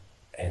would.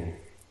 And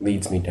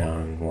leads me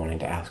down wanting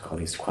to ask all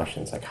these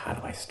questions like, how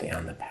do I stay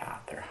on the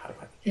path, or how do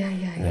I... Yeah.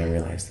 And I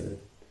realized that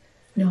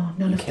no,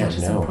 none you of can't that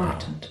is know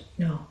important. how.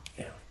 No.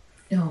 Yeah.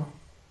 No.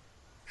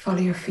 Follow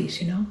your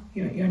feet, you know?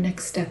 Your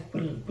next step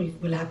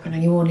will happen,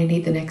 and you only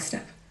need the next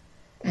step.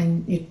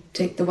 And you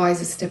take the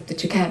wisest step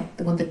that you can,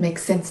 the one that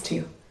makes sense to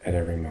you. At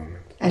every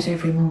moment. At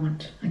every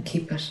moment. And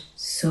keep it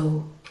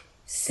so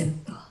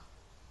simple.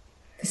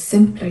 The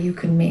simpler you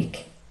can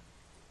make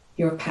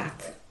your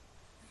path,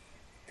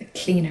 the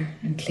cleaner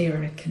and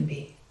clearer it can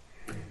be.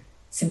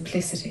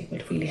 Simplicity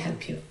will really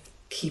help you.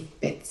 Keep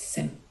it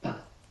simple.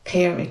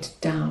 Pare it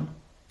down.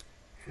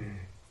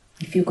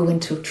 If you go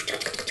into,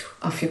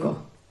 off you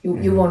go.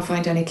 You won't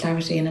find any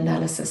clarity in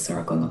analysis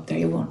or going up there.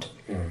 You won't.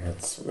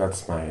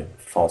 That's my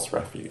false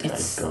refuge. I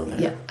go there.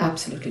 Yeah,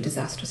 absolutely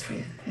disastrous for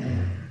you.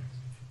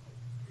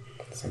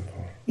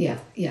 Simple. Yeah,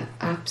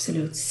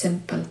 absolute,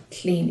 simple,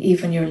 clean.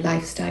 Even your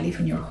lifestyle,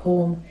 even your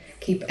home.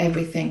 Keep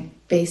everything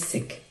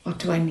basic. What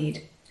do I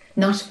need?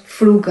 Not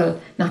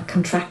frugal, not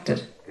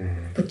contracted,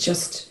 but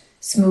just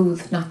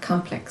smooth, not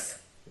complex.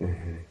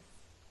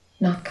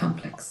 Not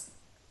complex.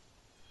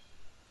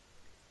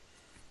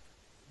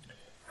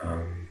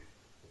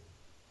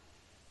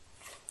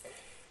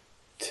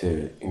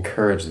 To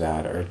encourage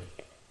that, or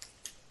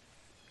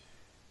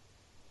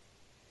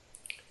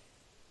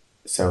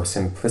so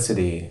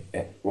simplicity,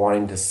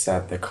 wanting to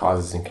set the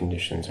causes and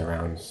conditions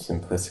around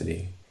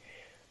simplicity.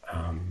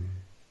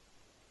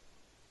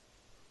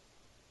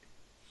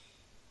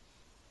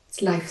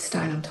 It's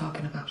lifestyle I'm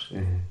talking about.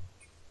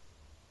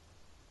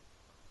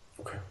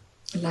 Okay.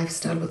 A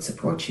lifestyle would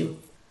support you.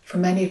 For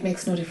many it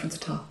makes no difference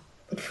at all,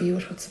 but for you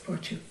it would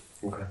support you.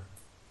 Okay.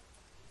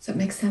 Does that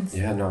make sense?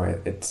 Yeah, no,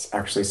 it's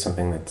actually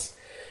something that's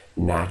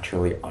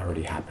naturally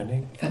already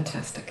happening.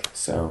 Fantastic.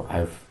 So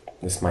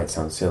this might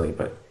sound silly,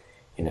 but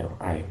you know,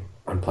 I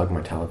unplugged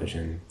my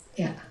television.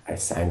 Yeah. I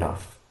signed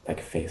off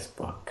like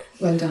Facebook.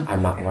 Well done.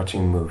 I'm not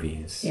watching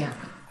movies. Yeah.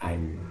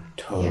 I'm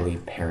totally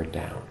pared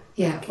down.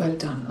 Yeah, well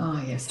done.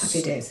 Oh yes,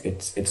 happy days.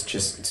 It's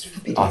just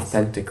Happy days.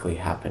 authentically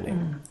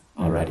happening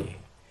already.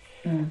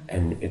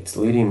 And it's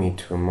leading me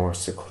to a more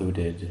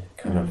secluded,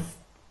 kind of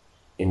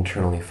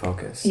internally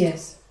focused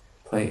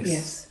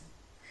place.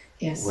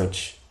 Yes.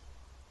 Which,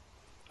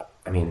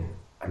 I mean,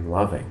 I'm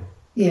loving.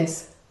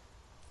 Yes.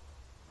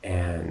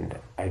 And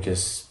I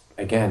just,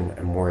 again,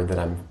 I'm worried that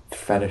I'm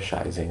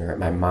fetishizing, or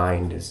my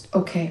mind is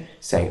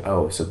saying,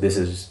 oh, so this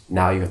is,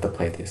 now you have to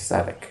play the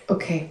aesthetic.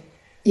 Okay.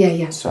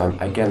 Yeah. So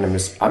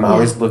I'm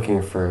always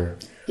looking for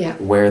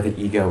where the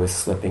ego is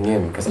slipping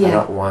in, because I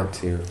don't want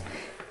to.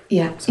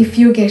 Yeah, if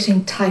you're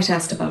getting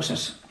tight-assed about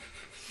it,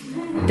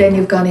 then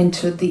you've gone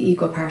into the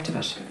ego part of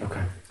it.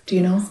 Okay. Do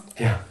you know?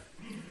 Yeah.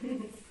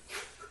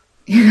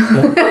 You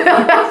know?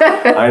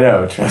 I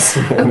know, trust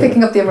me. I'm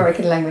picking up the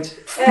American language.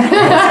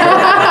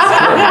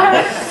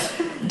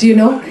 Do you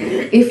know?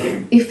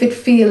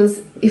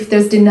 If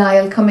there's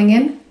denial coming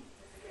in,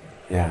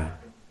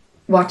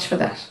 watch for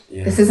that.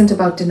 Yeah. This isn't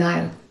about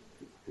denial.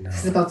 No.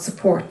 This is about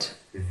support.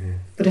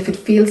 But if it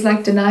feels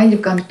like denial,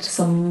 you've gone into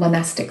some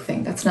monastic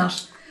thing. That's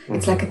not.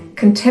 It's like a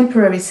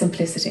contemporary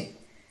simplicity.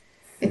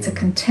 It's a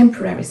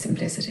contemporary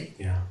simplicity.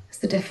 Yeah. It's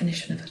the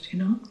definition of it, you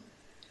know?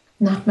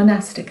 Not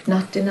monastic,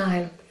 not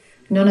denial.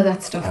 None of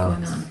that stuff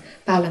going on.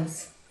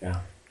 Balance. Yeah.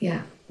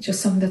 Yeah.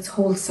 Just something that's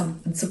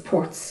wholesome and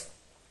supports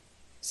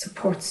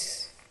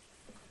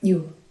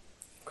you.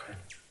 Okay.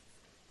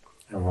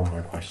 I have one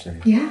more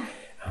question. Yeah.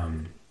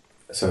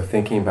 So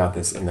thinking about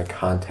this in the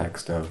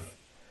context of,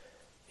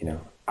 you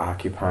know,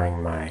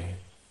 occupying my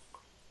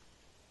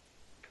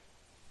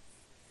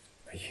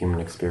human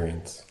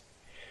experience,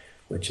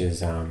 which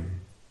is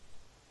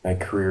my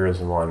career is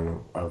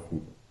one of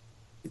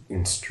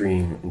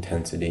extreme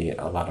intensity,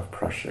 a lot of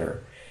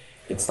pressure.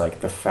 It's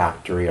like the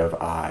factory of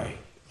I.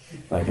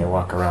 Like I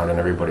walk around and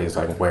everybody's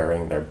like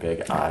wearing their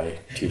big I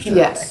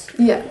t-shirts.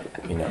 Yeah.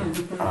 You know,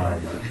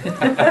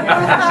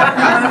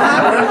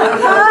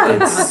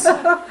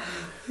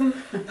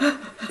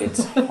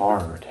 it's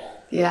hard.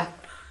 Yeah.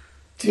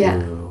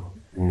 To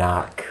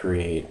not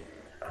create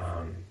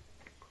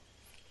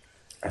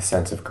a a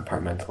sense of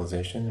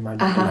compartmentalization in my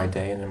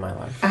day and in my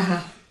life.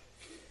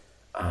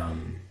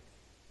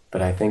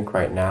 But I think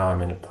right now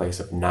I'm in a place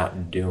of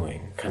not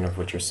doing, kind of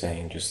what you're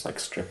saying, just like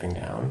stripping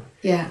down.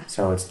 Yeah.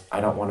 So I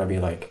don't want to be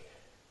like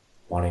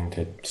wanting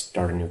to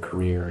start a new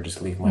career or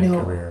just leave my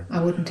career. No,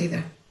 I wouldn't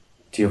either.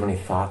 Do you have any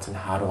thoughts on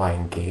how do I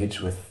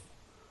engage with,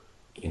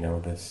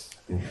 this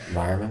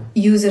environment?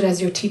 Use it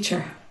as your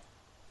teacher.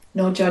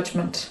 No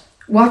judgment.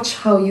 Watch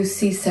how you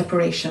see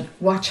separation.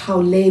 Watch how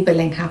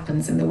labeling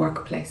happens in the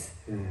workplace.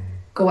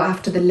 Go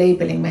after the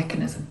labeling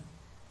mechanism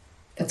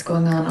that's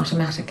going on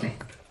automatically.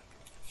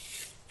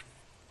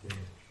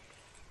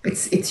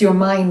 It's your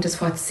mind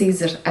is what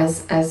sees it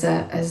as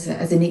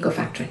an ego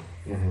factory.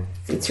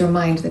 It's your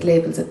mind that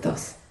labels it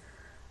thus.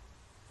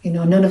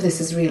 None of this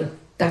is real.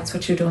 That's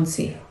what you don't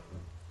see.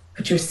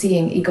 But you're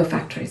seeing ego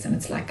factories, and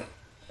it's like,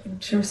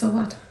 sure, so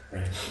what?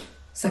 Right.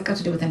 What's that got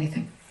to do with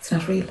anything? It's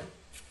not real.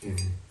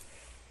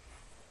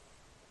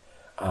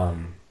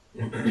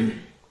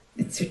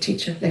 It's your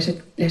teacher. Let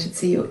it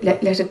see you.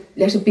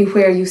 Let it be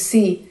where you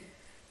see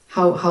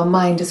how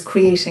mind is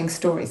creating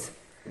stories.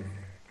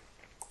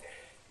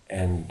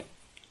 And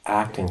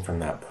acting from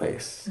that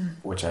place,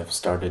 which I've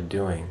started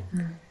doing,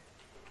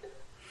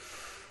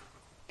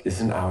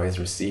 isn't always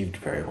received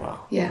very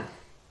well. Yeah.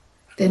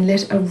 Then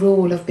let a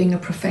role of being a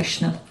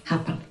professional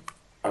happen.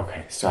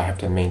 Okay, so I have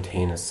to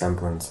maintain a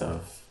semblance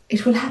of...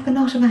 It will happen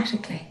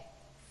automatically.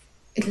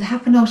 It'll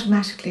happen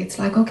automatically. It's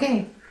like,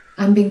 okay,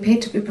 I'm being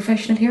paid to be a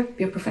professional here,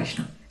 be a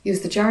professional. Use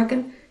the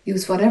jargon,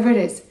 use whatever it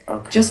is.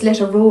 Okay. Just let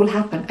a role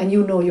happen and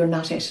you know you're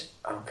not it.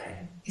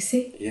 Okay. You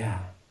see? Yeah.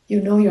 You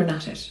know you're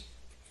not it.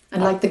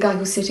 And like the guy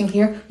who's sitting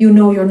here, you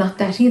know you're not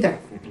that either.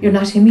 You're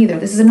not him either.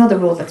 This is another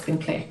role that's been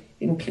played.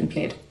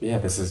 Yeah,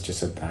 this is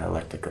just a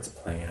dialectic that's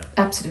playing out.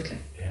 Absolutely.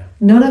 Yeah.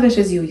 None of it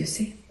is you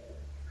see.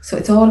 So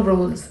it's all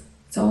roles.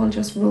 It's all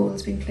just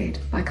roles being played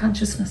by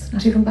consciousness,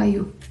 not even by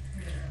you.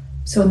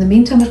 So in the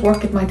meantime at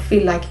work it might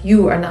feel like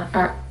you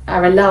are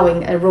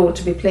allowing a role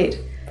to be played.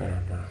 But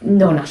I'm not.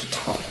 No, not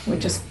at all. We're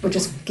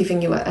just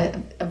giving you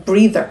a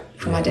breather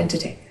from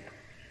identity.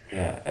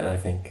 Yeah, and I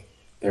think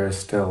there is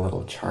still a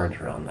little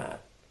charge around that.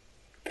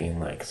 Being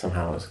like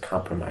somehow is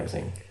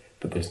compromising,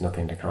 but there's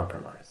nothing to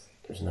compromise.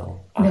 There's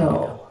no I to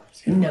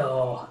compromise. Yeah.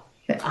 No.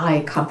 The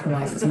I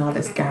compromises and all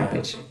this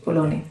garbage.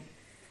 Baloney.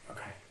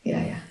 Okay.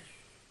 Yeah.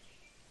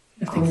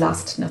 Nothing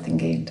lost, nothing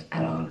gained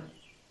at all.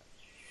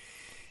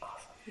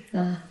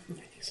 Awesome.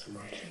 Thank you so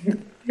much.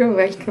 You're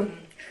welcome.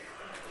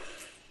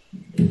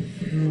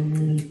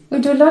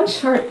 We'll do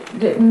lunch or...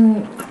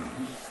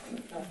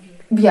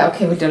 Yeah,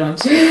 okay, we'll do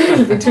lunch.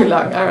 It'll be too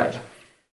long. All right.